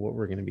don't know what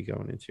we're going to be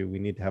going into. We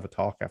need to have a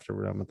talk after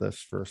we're done with this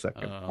for a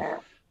second.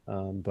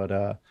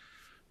 But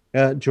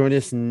join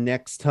us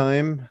next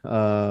time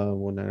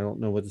when I don't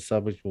know what the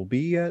subject will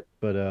be yet,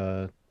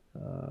 but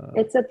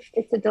It's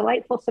a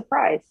delightful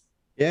surprise,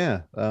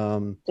 yeah.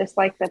 just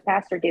like the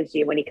pastor gives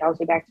you when he calls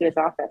you back to his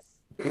office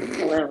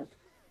alone.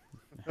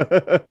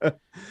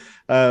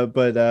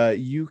 But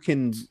you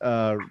can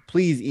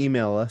please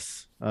email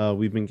us.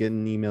 We've been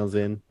getting emails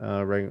in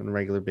on a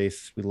regular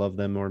basis. We love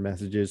them, or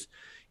messages.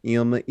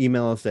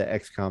 Email us at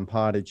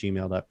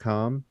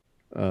xcompod@gmail.com.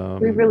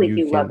 We really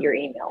do can, love your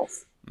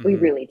emails. We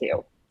really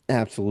do.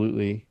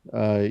 Absolutely.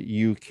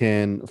 You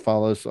can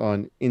follow us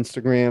on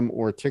Instagram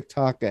or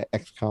TikTok at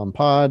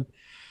xcompod.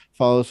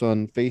 Follow us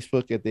on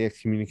Facebook at the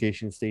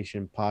Excommunication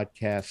Station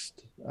podcast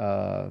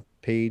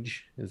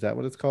page. Is that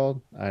what it's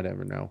called? I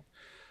never know.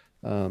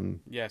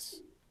 Yes.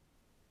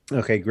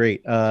 Okay,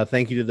 great.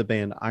 Thank you to the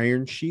band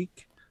Iron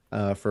Chic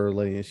for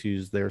letting us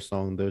use their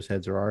song "Those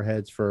Heads Are Our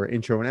Heads" for our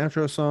intro and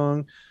outro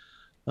song.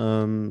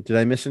 Did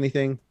I miss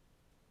anything?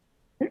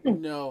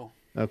 No.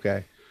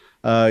 Okay.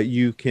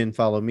 You can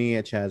follow me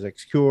at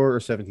ChazXCure or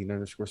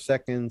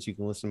 17_seconds. You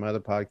can listen to my other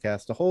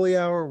podcast, The Holy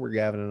Hour, where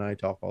Gavin and I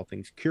talk all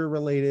things cure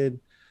related.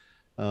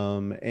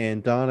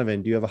 And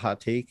Donovan, do you have a hot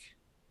take?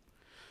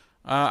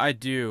 I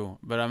do,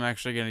 but I'm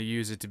actually going to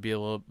use it to be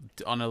on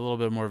a little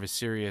bit more of a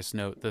serious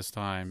note this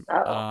time.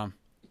 My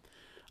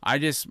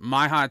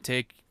hot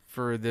take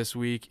for this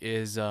week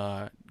is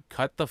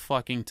cut the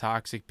fucking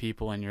toxic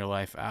people in your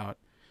life out.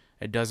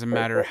 It doesn't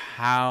matter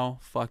how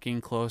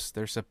fucking close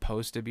they're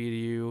supposed to be to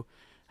you,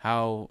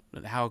 how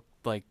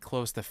like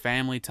close the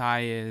family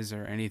tie is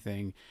or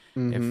anything.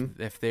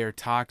 If they are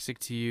toxic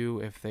to you,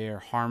 if they are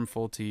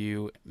harmful to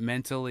you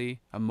mentally,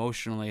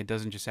 emotionally, it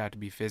doesn't just have to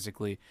be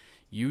physically.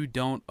 You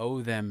don't owe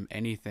them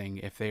anything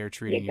if they are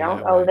treating you that way. You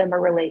don't owe them a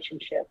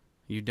relationship.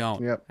 You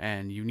don't. Yep.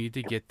 And you need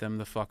to get them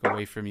the fuck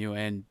away from you,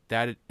 and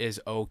that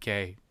is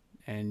okay.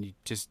 and you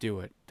just do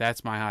it.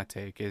 That's my hot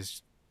take.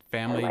 Is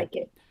family I like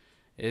it.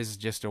 is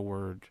just a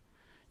word.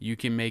 You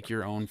can make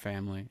your own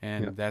family,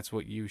 and that's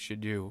what you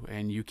should do.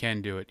 And you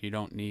can do it. You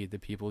don't need the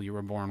people you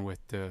were born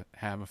with to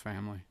have a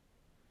family.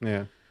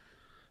 Yeah.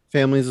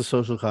 Family is a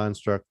social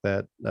construct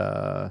that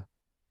I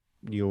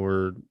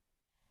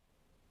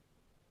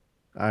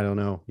don't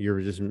know.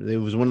 It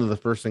was one of the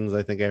first things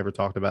I think I ever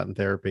talked about in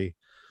therapy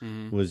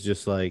was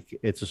just like,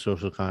 it's a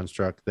social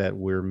construct that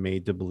we're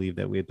made to believe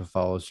that we have to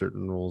follow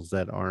certain rules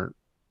that aren't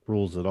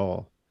rules at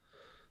all.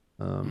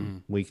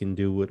 We can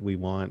do what we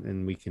want,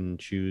 and we can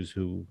choose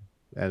who,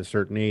 at a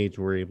certain age,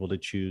 we're able to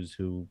choose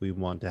who we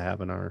want to have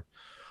in our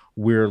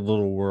weird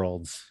little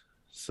worlds.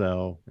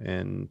 So,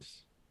 and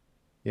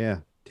yeah,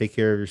 take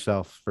care of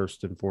yourself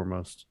first and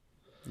foremost.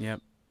 Yep.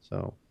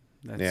 So,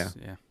 yeah.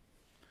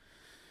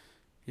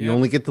 You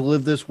only get to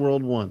live this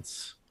world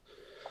once.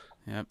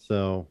 Yep.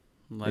 So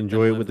Let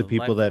enjoy them it with live the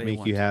people life that they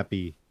make you want.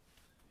 happy.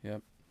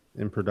 Yep.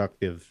 And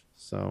productive.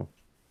 So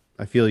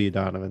I feel you,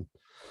 Donovan.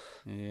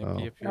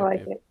 Yep. I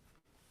like it.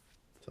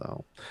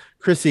 So,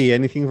 Chrissy,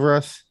 anything for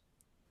us?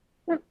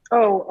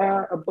 Oh,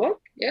 a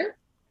book? Yeah.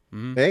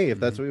 Hey, if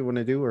that's what you want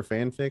to do, or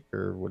fanfic,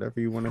 or whatever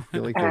you want to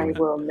feel like I doing.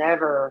 will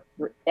never.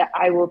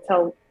 I will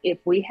tell if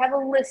we have a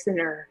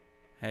listener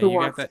Hey, who you got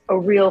wants that- a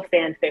real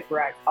fanfic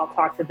wreck. I'll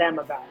talk to them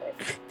about it.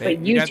 Hey, But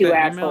you you got two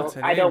that email assholes,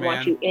 today, I don't man.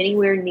 want you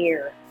anywhere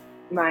near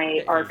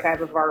my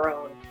archive of our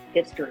own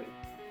history.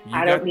 You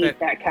I don't got need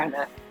that kind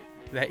of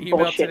That email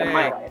bullshit in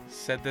my today life.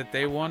 said that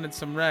they wanted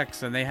some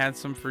Rex, and they had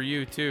some for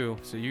you too.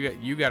 So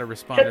you got to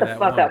respond Shut to the that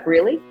fuck one. up,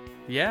 really?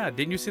 Yeah,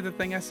 didn't you see the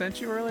thing I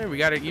sent you earlier? We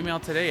got an email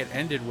today. It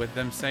ended with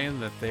them saying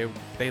that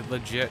they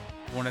legit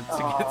wanted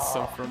to get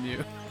some from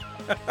you.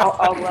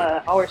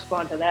 I'll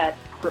respond to that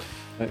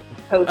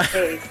post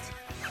haste.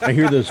 I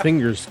hear those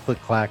fingers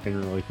click clacking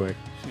really quick.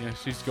 Yeah,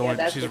 she's going.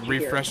 that's she's what you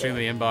hear, refreshing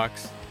the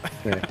inbox.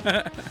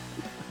 Yeah.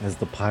 As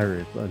the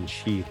pirate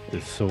unsheathed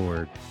his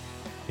sword,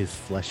 his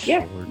flesh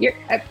Yeah, sword.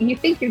 you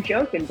think you're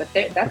joking, but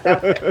that's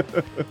out there.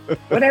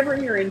 Whatever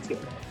you're into.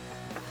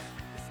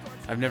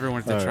 I've never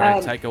wanted to All try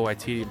right. a Taika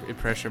Waititi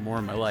impression more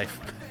in my life.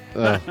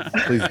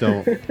 Please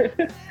don't.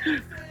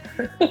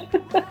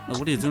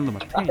 What are you doing to my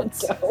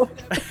pants?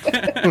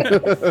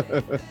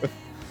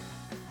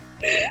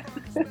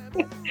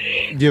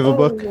 Do you have a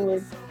book?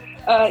 Lord.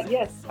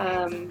 Yes.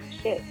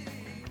 Shit.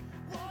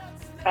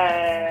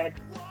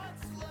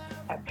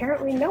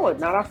 Apparently, no,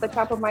 not off the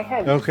top of my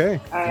head. Okay.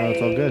 No, I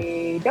it's all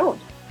good. don't.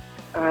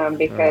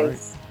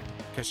 Because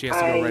Because she has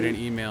to go write an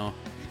email.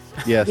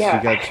 Yes, Yeah.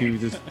 you got you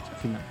just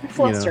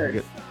Flustered.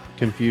 get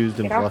confused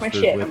and Get off my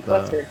flustered shit. with I'm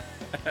flustered.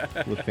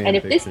 with fan And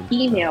if this fiction.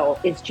 email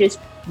is just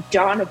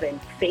Donovan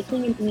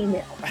faking an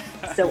email,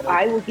 so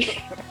I will give,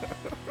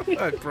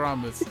 I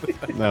promise.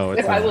 No,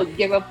 it's if I not. will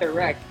give up the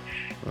wreck,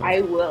 No.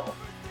 I will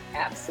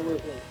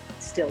absolutely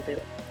still do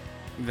it.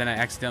 Then I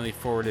accidentally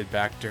forwarded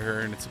back to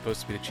her, and it's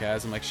supposed to be to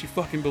Chaz. I'm like, she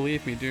fucking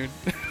believed me, dude.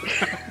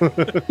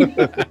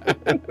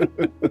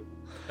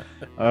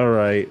 All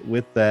right.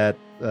 With that,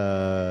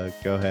 go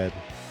ahead.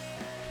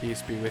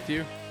 Peace be with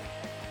you.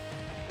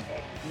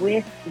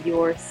 With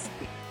your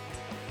spirit.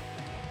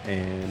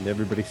 And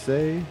everybody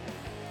say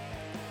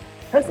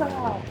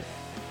Huzzah!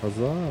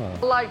 huzzah.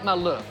 I like my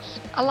looks.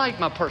 I like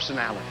my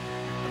personality.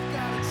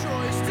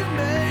 Choice to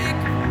make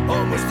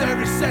almost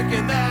every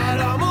second that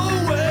I'm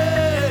awake.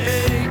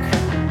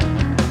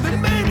 That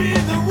may be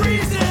the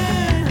reason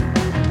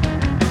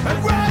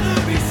I'd rather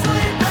be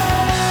sleeping.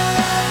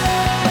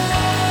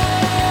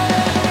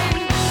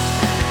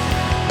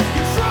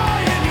 You try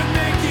and you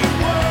make it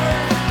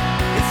work.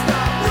 It's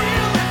not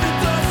real if it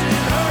doesn't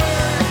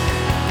hurt.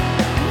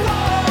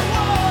 Whoa,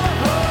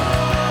 whoa,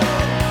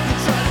 whoa. You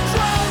try to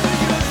drown but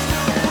you're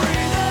still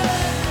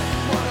breathing.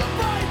 Wanna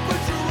fight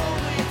but you're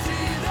only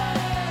teething.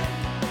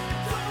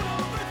 Don't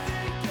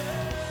overthink it.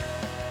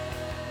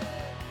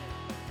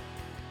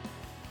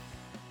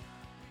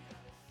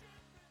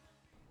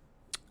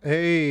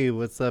 Hey,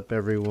 what's up,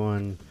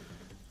 everyone?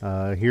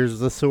 Here's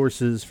the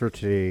sources for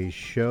today's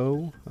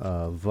show.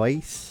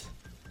 Vice.com.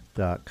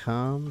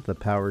 The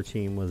power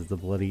team was the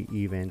bloody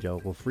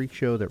evangelical freak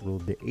show that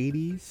ruled the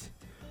 80s.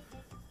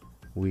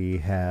 We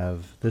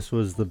have, this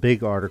was the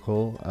big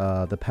article,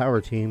 the power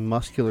team,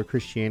 muscular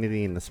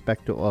Christianity and the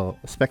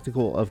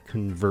spectacle of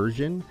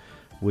conversion,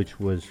 which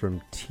was from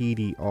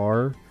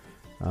TDR.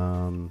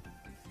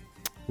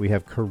 We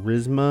have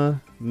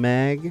Charisma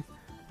Mag.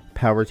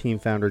 Power Team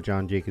founder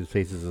John Jacobs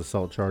faces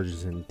assault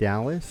charges in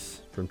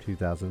Dallas from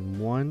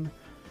 2001.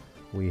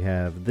 We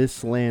have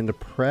This Land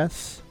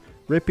Press,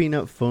 Ripping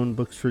Up Phone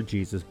Books for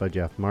Jesus by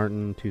Jeff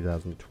Martin,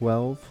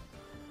 2012.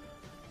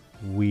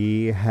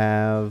 We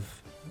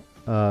have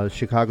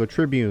Chicago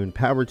Tribune,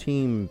 Power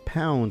Team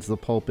pounds the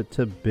pulpit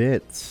to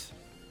bits.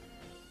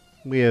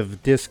 We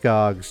have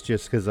Discogs,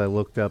 just because I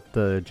looked up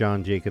the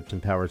John Jacobs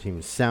and Power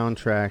Team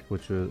soundtrack,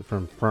 which was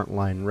from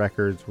Frontline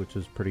Records, which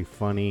is pretty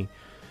funny.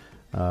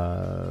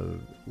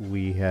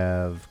 We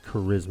have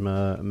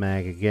Charisma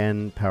Mag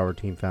again, Power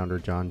Team founder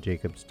John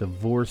Jacobs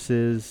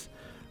divorces.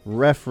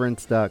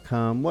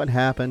 Reference.com, what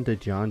happened to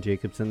John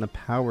Jacobs and the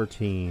Power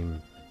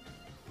Team.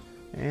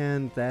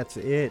 And that's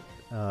it.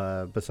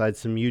 Besides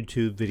some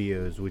YouTube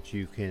videos, which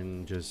you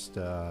can just,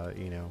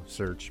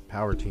 search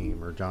Power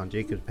Team or John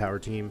Jacobs Power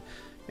Team,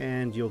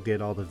 and you'll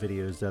get all the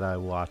videos that I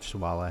watched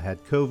while I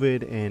had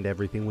COVID and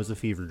everything was a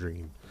fever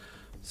dream.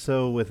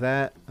 So with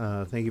that,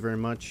 thank you very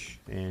much,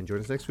 and join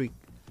us next week.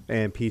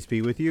 And peace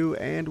be with you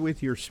and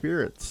with your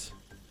spirits.